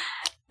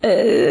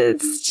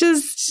 it's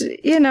just,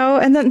 you know,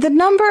 and then the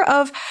number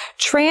of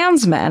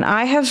trans men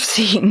I have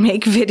seen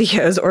make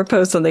videos or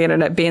posts on the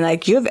internet being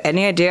like, you have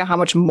any idea how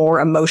much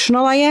more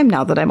emotional I am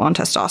now that I'm on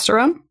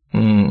testosterone?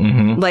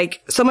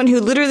 Like, someone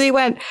who literally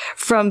went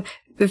from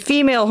the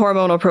female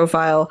hormonal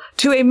profile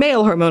to a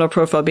male hormonal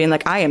profile being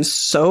like, I am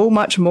so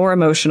much more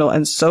emotional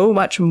and so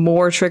much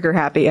more trigger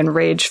happy and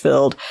rage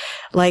filled.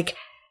 Like,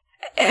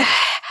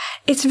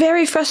 it's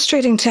very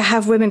frustrating to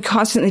have women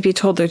constantly be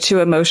told they're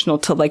too emotional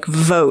to, like,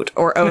 vote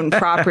or own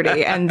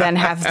property and then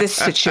have this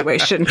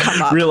situation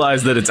come up.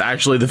 Realize that it's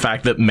actually the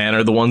fact that men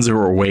are the ones who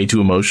are way too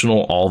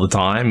emotional all the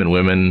time, and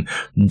women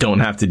don't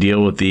have to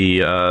deal with the,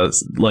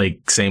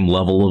 same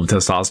level of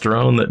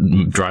testosterone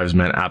that drives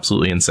men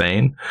absolutely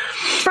insane.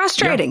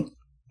 Frustrating.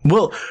 Yeah.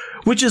 Well,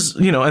 which is,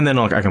 you know, and then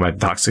I come back to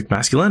toxic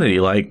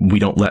masculinity. Like, we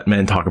don't let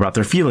men talk about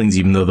their feelings,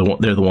 even though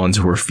they're the ones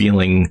who are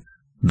feeling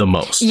the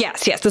most.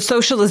 Yes. The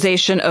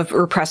socialization of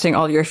repressing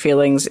all your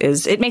feelings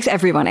it makes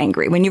everyone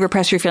angry. When you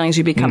repress your feelings,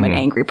 you become an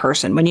angry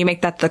person. When you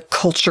make that the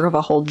culture of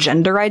a whole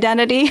gender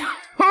identity.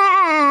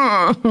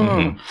 Yeah.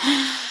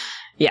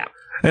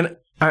 And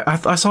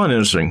I saw an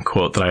interesting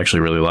quote that I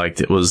actually really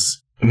liked. It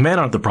was, men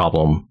aren't the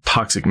problem.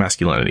 Toxic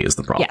masculinity is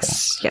the problem.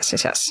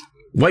 Yes.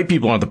 White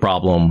people aren't the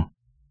problem.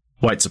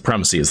 White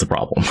supremacy is the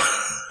problem.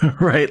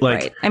 Right?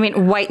 Like, right. I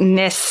mean,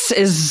 whiteness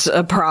is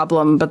a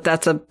problem, but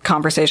that's a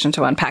conversation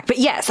to unpack. But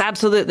yes,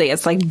 absolutely.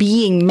 It's like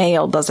being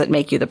male doesn't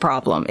make you the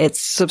problem.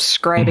 It's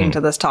subscribing to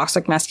this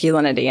toxic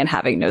masculinity and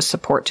having no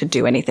support to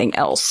do anything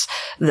else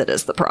that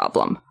is the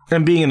problem.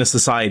 And being in a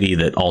society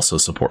that also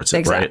supports it,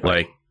 exactly.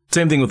 Right? Like,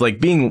 same thing with, like,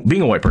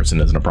 being a white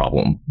person isn't a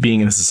problem.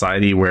 Being in a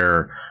society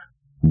where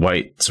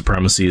white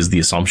supremacy is the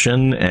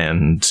assumption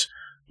and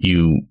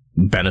you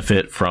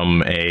benefit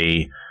from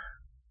a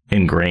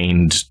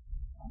ingrained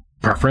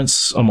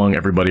preference among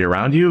everybody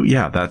around you,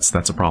 yeah, that's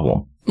a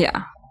problem.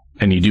 Yeah.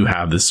 And you do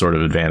have this sort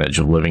of advantage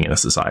of living in a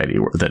society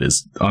that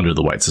is under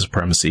the white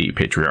supremacy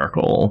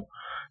patriarchal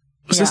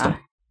system.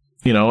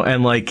 You know,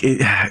 and like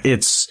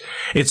it's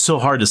so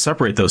hard to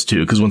separate those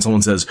two, because when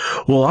someone says,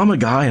 well, I'm a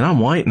guy and I'm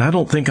white and I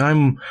don't think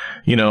I'm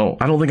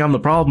the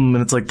problem,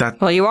 and it's like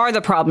that. Well, you are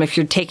the problem if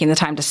you're taking the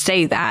time to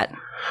say that.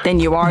 Then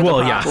you are the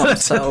problem. Yeah.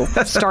 So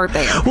start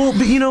there. Well,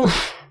 but you know,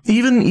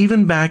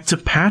 even back to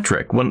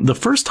Patrick, when the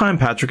first time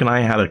Patrick and I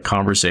had a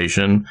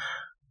conversation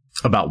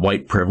about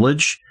white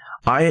privilege,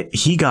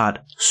 he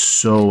got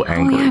so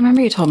angry. Oh, yeah, I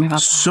remember you told me about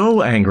that.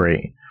 So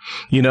angry,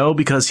 you know,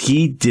 because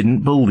he didn't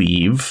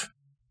believe.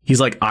 He's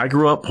like, I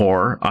grew up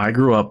poor. I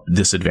grew up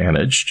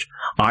disadvantaged.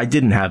 I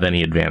didn't have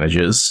any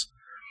advantages.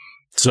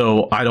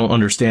 So I don't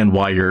understand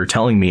why you're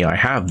telling me I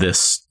have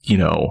this, you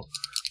know.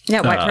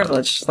 Yeah, white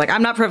privilege. Like,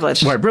 I'm not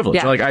privileged. White privilege.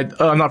 Yeah. Like,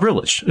 I'm not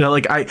privileged. You know,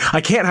 like, I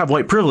can't have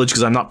white privilege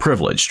because I'm not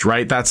privileged,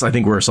 right? That's, I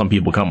think, where some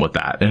people come with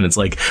that. And it's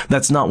like,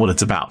 that's not what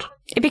it's about.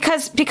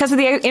 Because of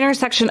the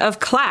intersection of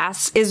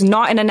class is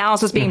not an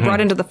analysis being brought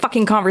into the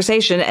fucking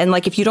conversation. And,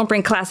 like, if you don't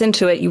bring class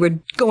into it, you are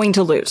going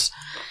to lose.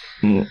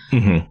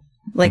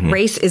 Like,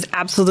 race is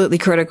absolutely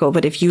critical,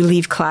 but if you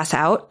leave class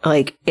out,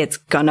 like, it's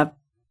gonna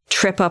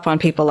trip up on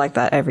people like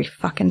that every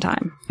fucking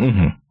time.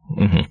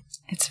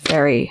 It's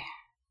very...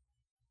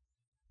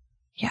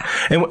 Yeah.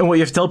 And what you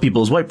have to tell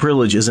people is white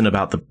privilege isn't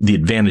about the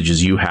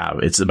advantages you have.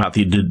 It's about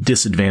the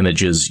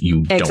disadvantages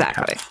you don't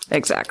have.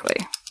 Exactly.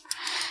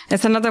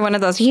 It's another one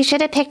of those, you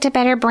should have picked a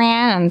better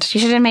brand. You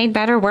should have made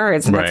better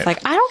words. And it's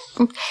like,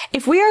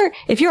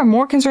 if you're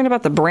more concerned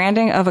about the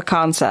branding of a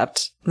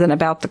concept than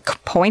about the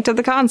point of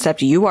the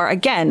concept, you are,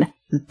 again,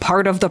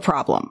 part of the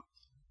problem.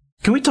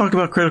 Can we talk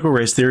about critical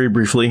race theory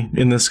briefly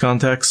in this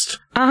context?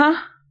 Uh-huh.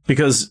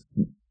 Because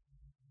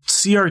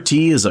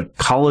CRT is a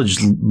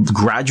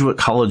graduate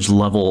college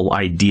level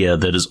idea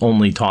that is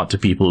only taught to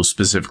people who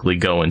specifically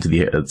go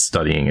into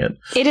studying it.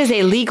 It is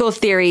a legal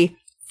theory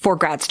for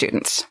grad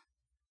students.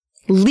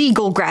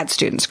 Legal grad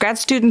students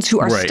who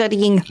are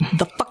studying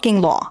the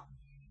fucking law.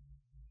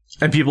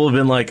 And people have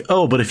been like,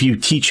 oh, but if you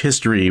teach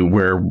history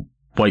where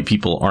white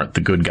people aren't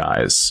the good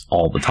guys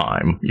all the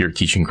time, you're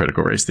teaching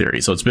critical race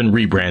theory. So it's been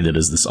rebranded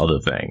as this other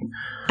thing.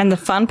 And the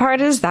fun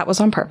part is that was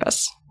on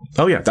purpose.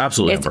 Oh, yeah,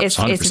 absolutely.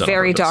 It's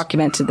very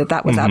documented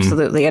that was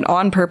absolutely an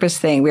on purpose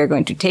thing. We are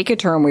going to take a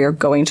term. We are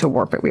going to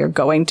warp it. We are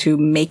going to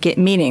make it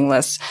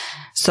meaningless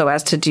so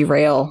as to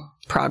derail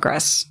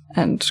progress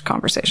and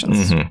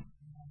conversations. Mm-hmm.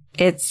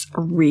 It's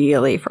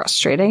really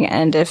frustrating.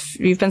 And if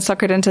you've been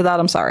suckered into that,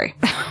 I'm sorry.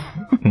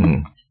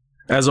 Mm-hmm.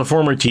 As a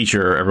former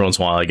teacher, every once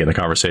in a while I get in a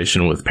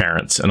conversation with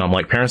parents, and I'm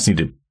like, parents need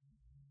to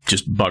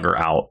just bugger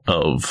out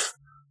of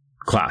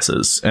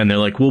classes. And they're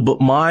like, well, but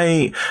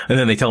and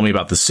then they tell me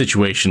about the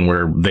situation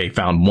where they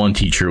found one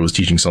teacher who was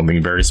teaching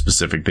something very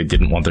specific they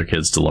didn't want their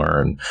kids to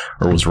learn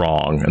or was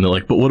wrong. And they're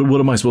like, but what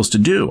am I supposed to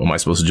do? Am I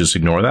supposed to just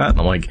ignore that? And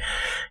I'm like,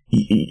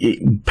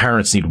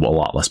 parents need a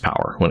lot less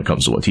power when it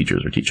comes to what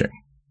teachers are teaching,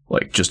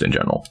 like just in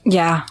general.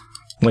 Yeah.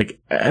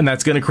 Like, and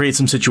that's going to create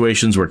some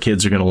situations where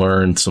kids are going to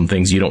learn some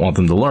things you don't want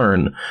them to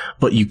learn,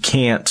 but you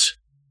can't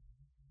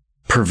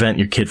prevent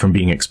your kid from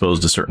being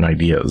exposed to certain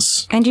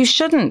ideas. And you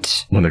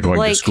shouldn't. When they're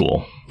going to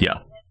school.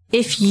 Yeah.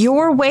 If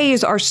your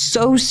ways are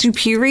so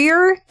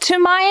superior to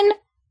mine,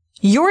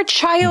 your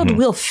child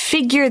will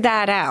figure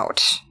that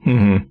out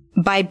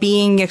by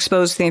being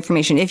exposed to the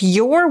information. If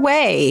your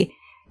way,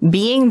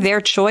 being their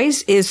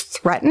choice, is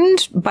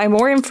threatened by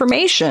more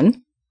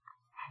information,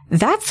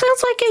 that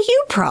sounds like a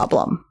you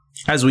problem.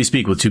 As we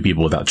speak with two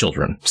people without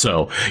children.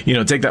 So,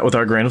 take that with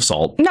our grain of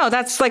salt. No,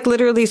 that's like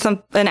literally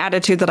an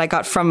attitude that I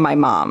got from my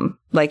mom.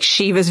 Like,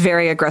 she was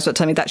very aggressive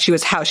telling me that she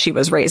was how she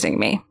was raising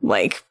me.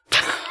 Like.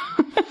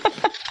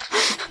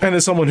 And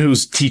as someone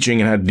who's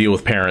teaching and had to deal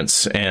with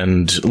parents,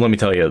 and let me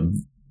tell you,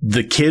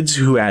 the kids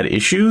who had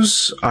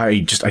issues,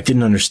 I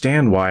didn't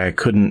understand why I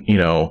couldn't,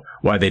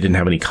 why they didn't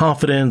have any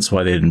confidence,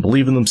 why they didn't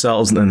believe in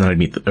themselves, and then I'd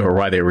meet, or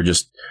why they were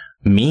just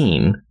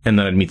mean. And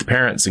then I'd meet the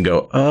parents and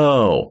go,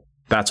 oh,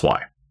 that's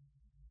why.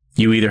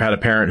 You either had a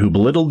parent who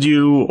belittled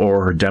you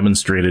or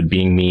demonstrated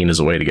being mean as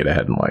a way to get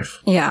ahead in life.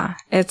 Yeah,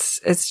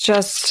 it's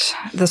just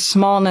the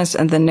smallness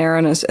and the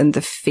narrowness and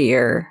the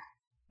fear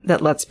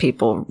that lets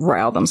people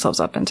rile themselves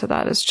up into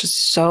that is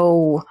just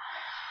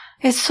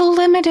it's so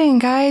limiting,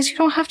 guys. You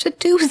don't have to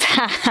do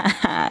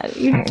that.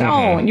 You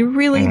don't. You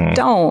really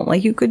don't.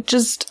 Like, you could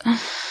just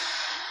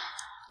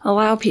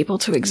allow people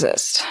to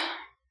exist.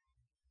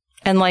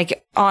 And,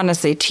 like,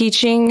 honestly,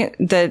 teaching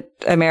that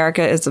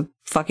America is a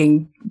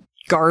fucking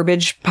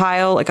garbage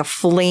pile, like a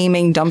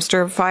flaming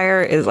dumpster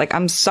fire, is like,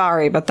 I'm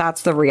sorry, but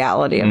that's the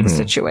reality of the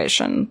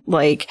situation.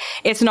 Like,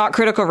 it's not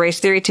critical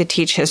race theory to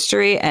teach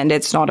history, and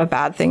it's not a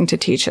bad thing to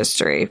teach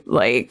history.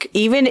 Like,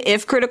 even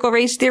if critical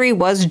race theory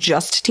was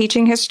just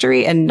teaching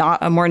history and not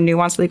a more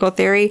nuanced legal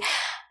theory,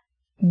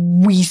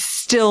 we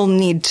still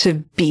need to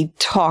be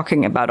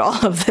talking about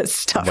all of this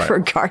stuff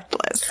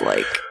regardless.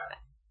 Like,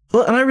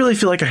 well, and I really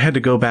feel like I had to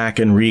go back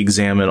and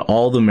re-examine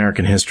all the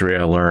American history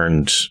I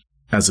learned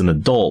as an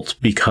adult,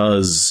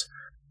 because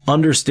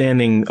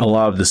understanding a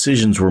lot of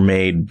decisions were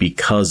made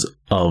because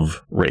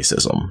of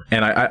racism.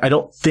 And I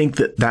don't think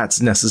that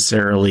that's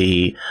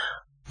necessarily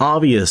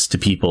obvious to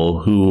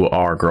people who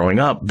are growing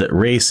up, that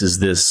race is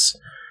this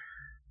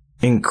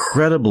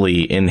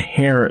incredibly,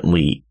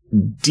 inherently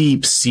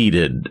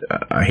deep-seated,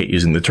 I hate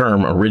using the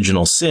term,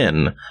 original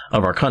sin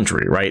of our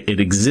country, right? It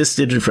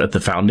existed at the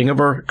founding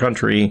of our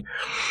country,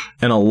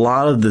 and a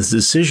lot of the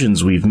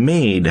decisions we've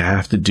made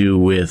have to do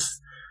with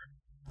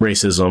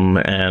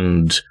racism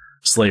and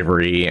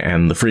slavery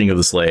and the freeing of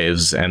the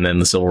slaves, and then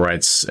the civil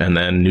rights, and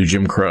then new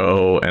Jim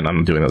Crow, and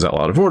I'm doing those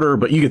out of order,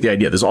 but you get the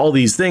idea. There's all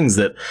these things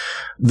that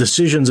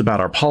decisions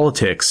about our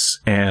politics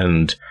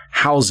and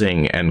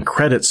housing and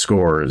credit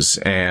scores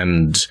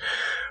and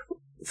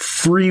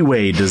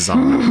freeway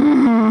design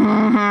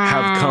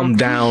have come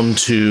down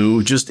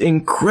to just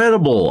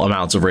incredible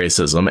amounts of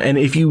racism. And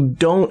if you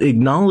don't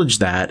acknowledge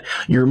that,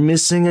 you're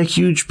missing a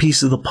huge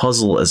piece of the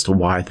puzzle as to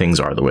why things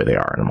are the way they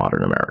are in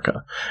modern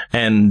America.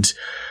 And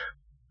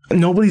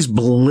nobody's,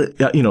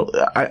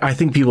 I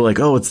think people are like,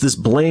 oh, it's this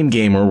blame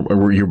game,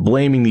 or you're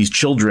blaming these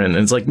children.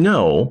 And it's like,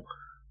 no,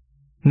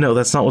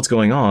 that's not what's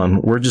going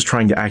on. We're just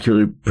trying to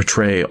accurately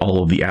portray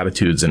all of the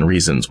attitudes and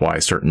reasons why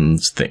certain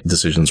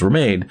decisions were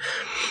made.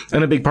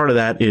 And a big part of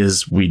that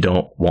is we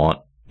don't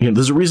want,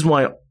 there's a reason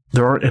why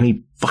there aren't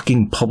any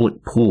fucking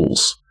public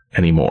pools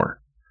anymore.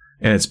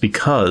 And it's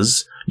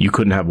because you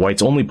couldn't have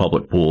whites only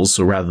public pools.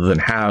 So rather than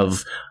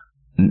have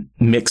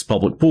mixed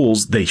public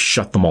pools, they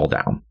shut them all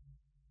down.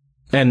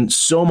 And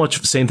so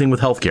much, same thing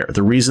with healthcare.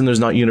 The reason there's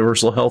not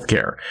universal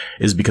healthcare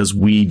is because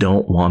we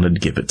don't want to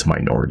give it to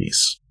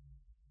minorities.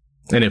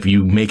 And if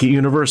you make it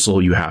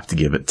universal, you have to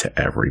give it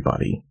to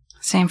everybody.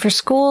 Same for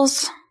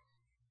schools.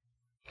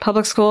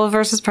 Public school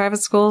versus private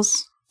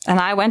schools. And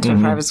I went to a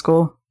private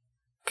school.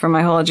 For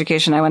my whole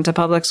education, I went to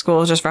public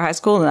school just for high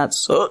school, and that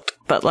sucked.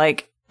 But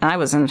like, I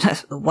was in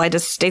the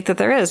whitest state that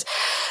there is.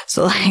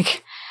 So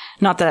like,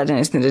 not that it had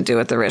anything to do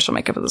with the racial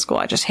makeup of the school.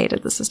 I just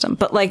hated the system.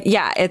 But like,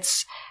 yeah,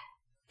 it's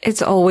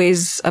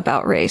always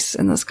about race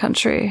in this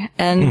country.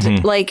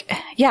 And like,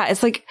 yeah,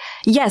 it's like,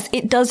 yes,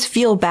 it does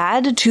feel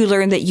bad to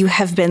learn that you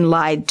have been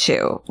lied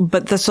to.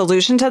 But the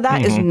solution to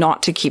that is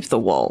not to keep the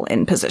wool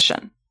in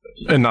position.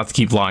 And not to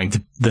keep lying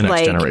to the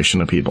next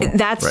generation of people.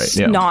 That's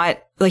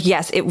not, like,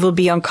 yes, it will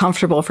be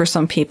uncomfortable for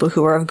some people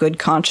who are of good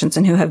conscience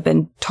and who have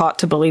been taught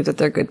to believe that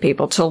they're good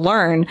people to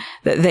learn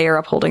that they are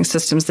upholding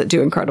systems that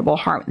do incredible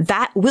harm.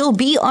 That will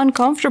be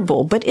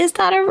uncomfortable. But is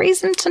that a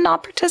reason to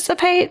not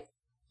participate?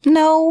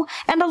 No.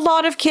 And a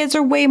lot of kids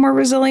are way more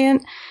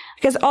resilient.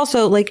 Because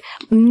also, like,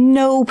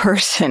 no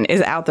person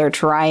is out there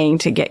trying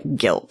to get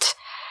guilt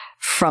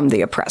from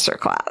the oppressor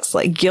class.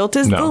 Like, guilt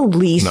is the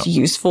least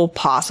useful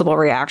possible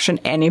reaction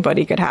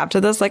anybody could have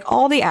to this. Like,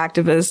 all the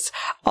activists,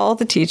 all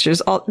the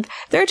teachers,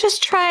 they're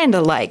just trying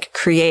to, like,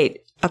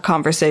 create a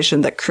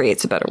conversation that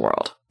creates a better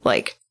world.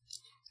 Like,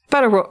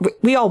 better world.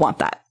 We all want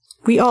that.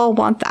 We all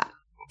want that.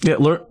 Yeah,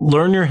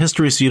 learn your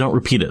history so you don't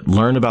repeat it.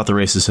 Learn about the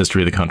racist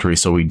history of the country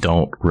so we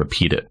don't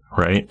repeat it,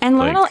 right? And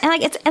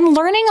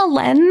learning a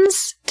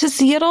lens to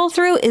see it all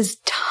through is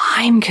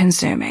time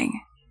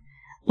consuming.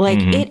 Like,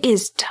 it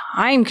is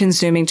time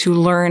consuming to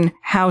learn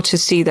how to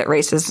see that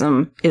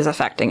racism is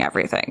affecting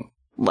everything.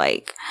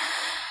 Like,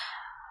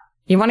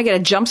 you want to get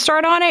a jump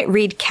start on it?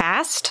 Read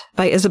Caste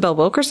by Isabel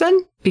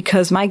Wilkerson,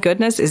 because my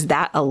goodness, is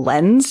that a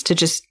lens to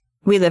just,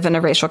 we live in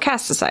a racial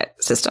caste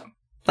system.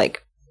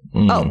 Like,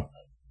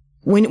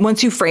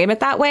 once you frame it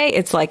that way,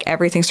 it's like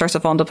everything starts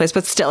to fall into place.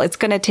 But still, it's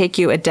going to take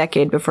you a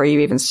decade before you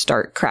even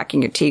start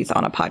cracking your teeth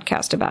on a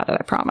podcast about it,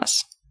 I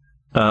promise.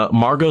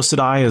 Margot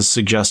Sedai is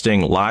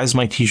suggesting Lies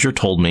My Teacher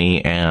Told Me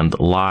and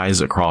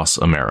Lies Across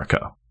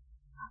America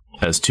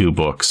as two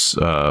books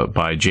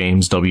by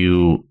James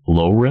W.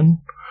 Lohren.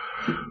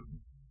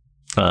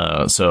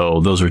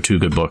 So those are two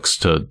good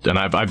books and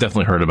I've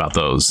definitely heard about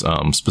those,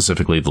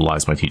 specifically The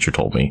Lies My Teacher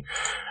Told Me,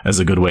 as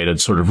a good way to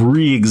sort of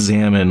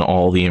re-examine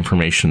all the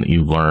information that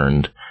you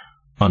learned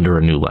under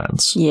a new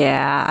lens.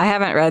 Yeah, I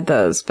haven't read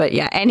those, but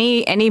yeah,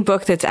 any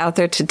book that's out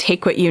there to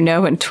take what you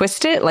know and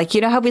twist it, like,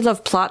 you know how we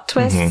love plot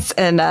twists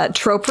and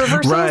trope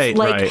reversals?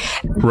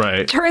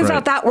 Right. Turns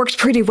out that works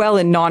pretty well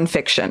in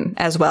nonfiction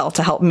as well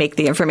to help make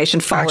the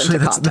information fall into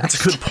context.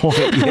 That's a good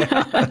point.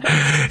 Yeah.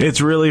 It's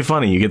really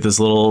funny. You get this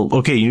little,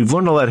 okay, you've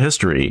learned all that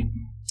history.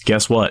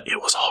 Guess what? It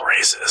was all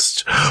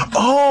racist.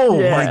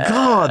 Oh my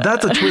God.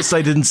 That's a twist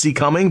I didn't see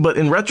coming, but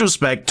in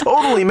retrospect,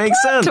 totally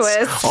makes sense.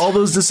 Twist. All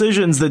those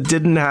decisions that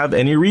didn't have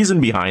any reason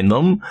behind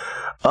them.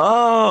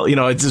 Oh,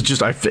 it's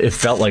just, it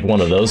felt like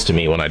one of those to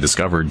me when I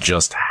discovered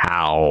just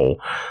how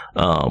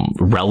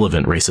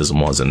relevant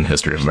racism was in the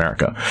history of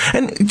America.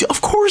 And of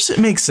course it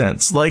makes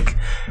sense. Like,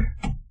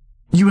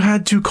 you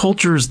had two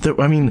cultures that,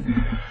 the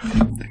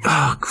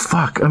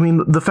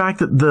fact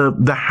that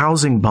the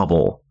housing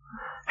bubble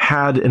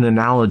had an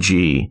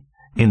analogy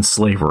in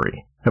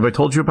slavery. Have I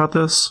told you about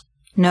this?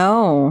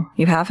 No,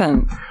 you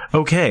haven't.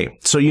 Okay,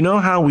 so you know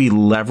how we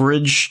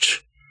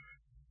leveraged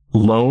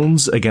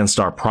loans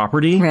against our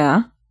property?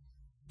 Yeah.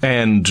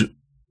 And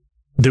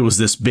there was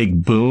this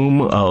big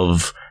boom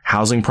of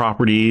housing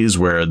properties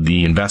where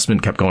the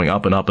investment kept going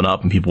up and up and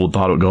up, and people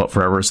thought it would go up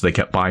forever, so they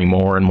kept buying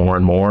more and more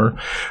and more.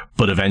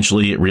 But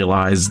eventually it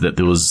realized that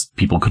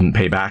people couldn't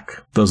pay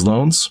back those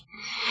loans.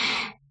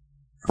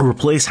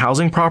 Replace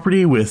housing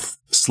property with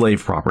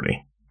slave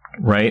property,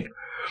 right?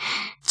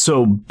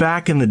 So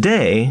back in the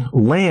day,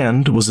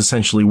 land was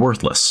essentially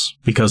worthless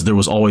because there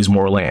was always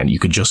more land. You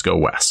could just go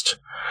west.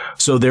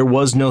 So there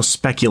was no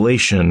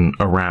speculation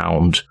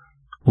around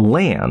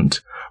land.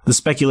 The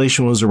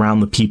speculation was around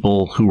the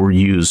people who were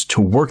used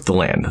to work the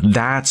land.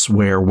 That's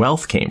where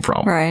wealth came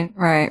from. Right.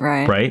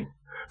 Right?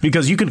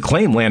 Because you can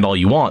claim land all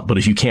you want, but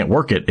if you can't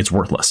work it, it's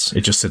worthless.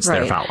 It just sits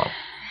there fallow.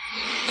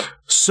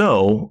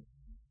 So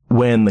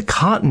when the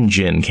cotton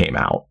gin came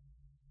out,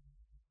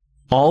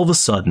 all of a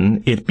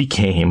sudden it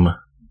became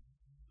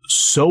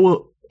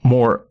so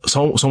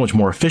much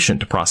more efficient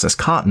to process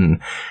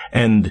cotton,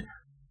 and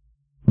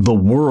the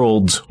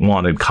world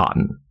wanted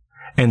cotton.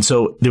 And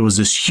so there was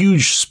this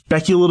huge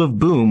speculative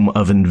boom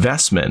of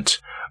investment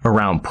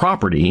around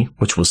property,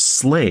 which was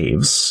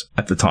slaves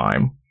at the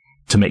time,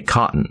 to make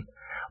cotton.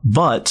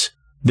 But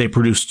they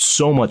produced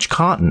so much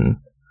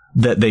cotton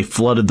that they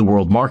flooded the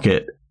world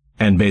market.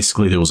 And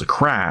basically there was a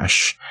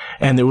crash,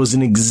 and there was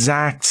an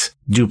exact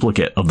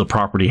duplicate of the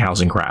property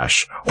housing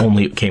crash,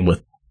 only it came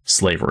with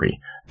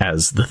slavery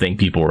as the thing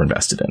people were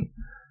invested in.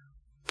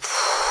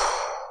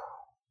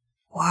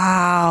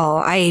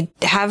 Wow. I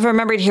have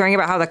remembered hearing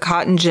about how the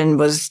cotton gin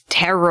was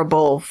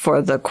terrible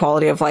for the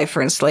quality of life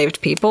for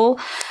enslaved people.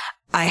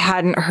 I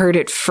hadn't heard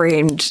it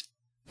framed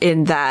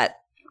in that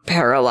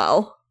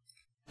parallel.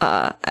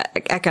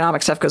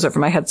 Economic stuff goes over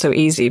my head so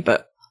easy,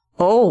 but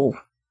wow.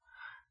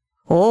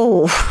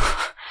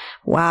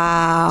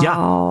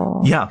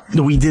 Wow. Yeah.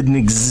 We did an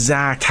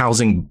exact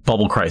housing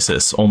bubble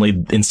crisis,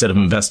 only instead of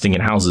investing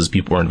in houses,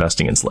 people were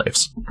investing in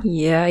slaves.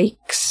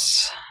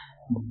 Yikes.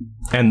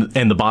 And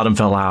the bottom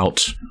fell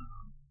out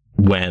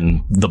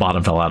when the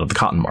bottom fell out of the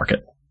cotton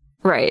market.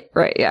 Right,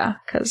 yeah,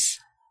 because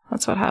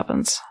that's what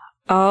happens.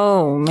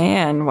 Oh,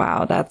 man,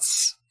 wow,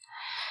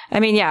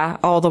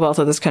 all the wealth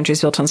of this country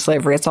is built on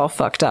slavery. It's all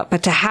fucked up.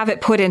 But to have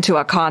it put into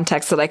a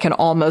context that I can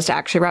almost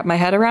actually wrap my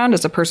head around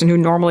as a person who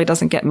normally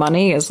doesn't get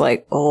money is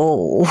like,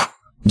 oh.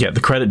 Yeah, the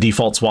credit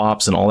default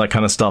swaps and all that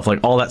kind of stuff, like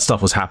all that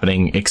stuff was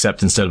happening,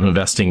 except instead of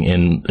investing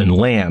in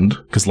land,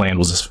 because land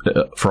was,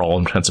 for all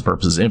intents and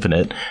purposes,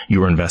 infinite, you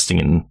were investing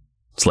in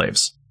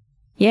slaves.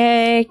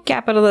 Yay,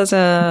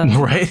 capitalism.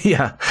 Right,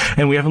 yeah.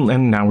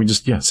 And now we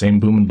just,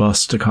 same boom and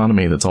bust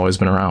economy that's always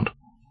been around.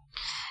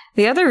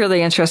 The other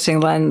really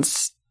interesting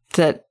lens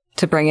that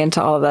to bring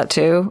into all of that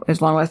too,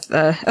 along with,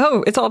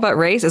 it's all about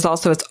race, it's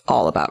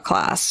all about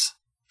class.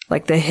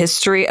 Like the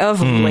history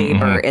of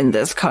labor in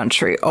this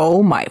country.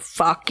 Oh my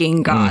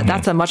fucking God.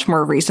 That's a much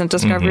more recent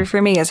discovery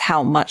for me, is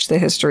how much the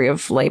history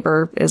of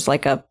labor is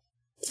like a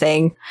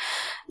thing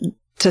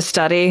to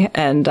study.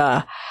 And,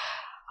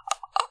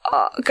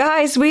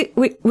 guys, we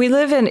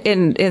live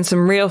in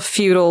some real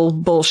feudal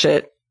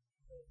bullshit.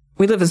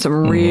 We live in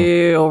some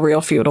real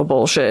feudal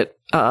bullshit.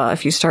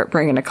 If you start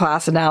bringing a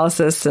class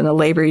analysis and a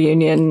labor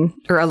union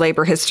or a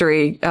labor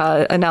history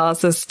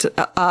analysis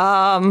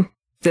to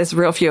this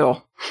real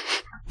feudal.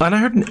 And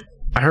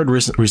I heard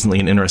recently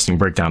an interesting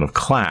breakdown of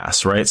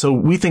class, right? So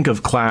we think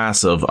of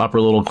class of upper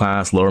middle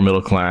class, lower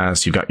middle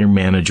class. You've got your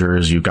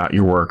managers, you've got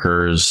your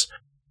workers.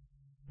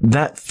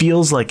 That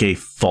feels like a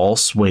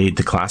false way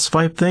to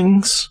classify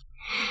things.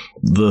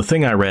 The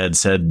thing I read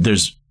said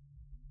there's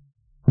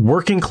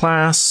working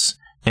class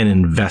and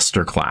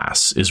investor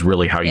class is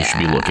really how you should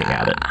be looking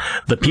at it.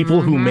 The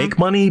people who make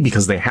money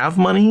because they have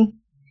money,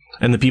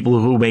 and the people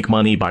who make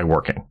money by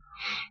working.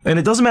 And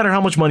it doesn't matter how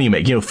much money you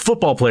make.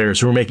 Football players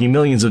who are making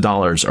millions of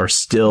dollars are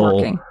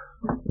still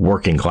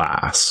working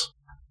class.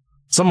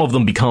 Some of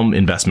them become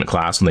investment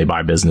class when they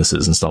buy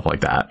businesses and stuff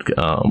like that.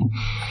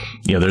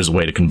 There's a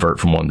way to convert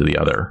from one to the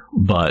other.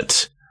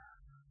 But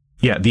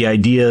yeah, the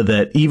idea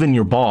that even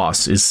your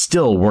boss is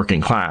still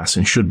working class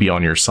and should be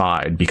on your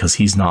side because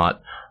he's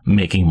not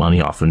making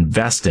money off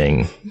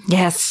investing.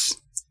 Yes.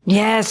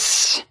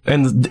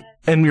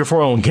 And your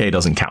 401k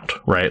doesn't count,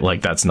 right?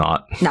 Like that's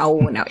not. No.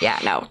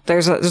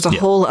 There's a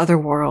whole other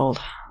world,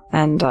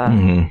 and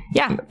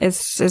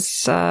it's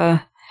just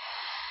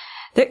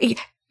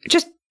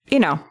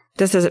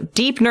this is a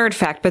deep nerd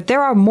fact, but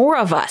there are more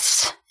of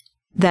us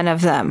than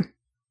of them.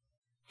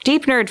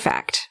 Deep nerd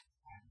fact.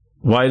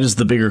 Why does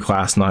the bigger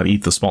class not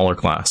eat the smaller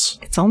class?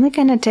 It's only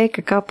gonna take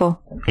a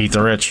couple. Eat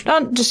the rich.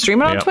 Don't just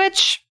stream it on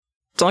Twitch.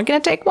 It's only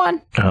going to take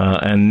one.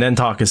 And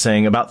Nentalk is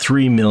saying about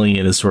 3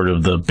 million is sort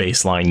of the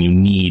baseline you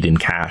need in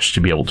cash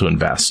to be able to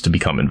invest, to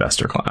become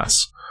investor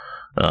class.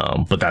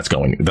 But that's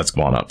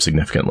gone up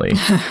significantly.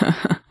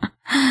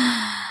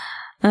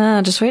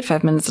 Just wait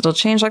 5 minutes. It'll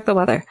change like the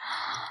weather.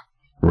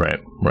 Right.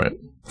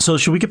 So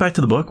should we get back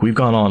to the book? We've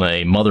gone on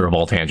a mother of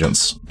all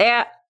tangents.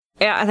 Yeah,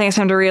 I think it's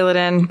time to reel it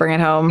in, bring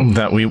it home.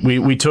 That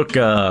we took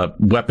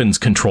weapons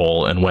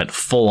control and went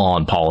full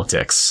on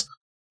politics.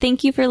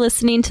 Thank you for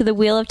listening to the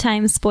Wheel of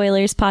Time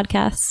Spoilers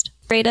podcast.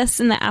 Rate us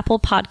in the Apple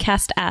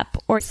Podcast app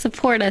or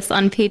support us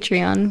on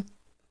Patreon.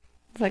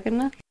 Is that good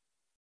enough?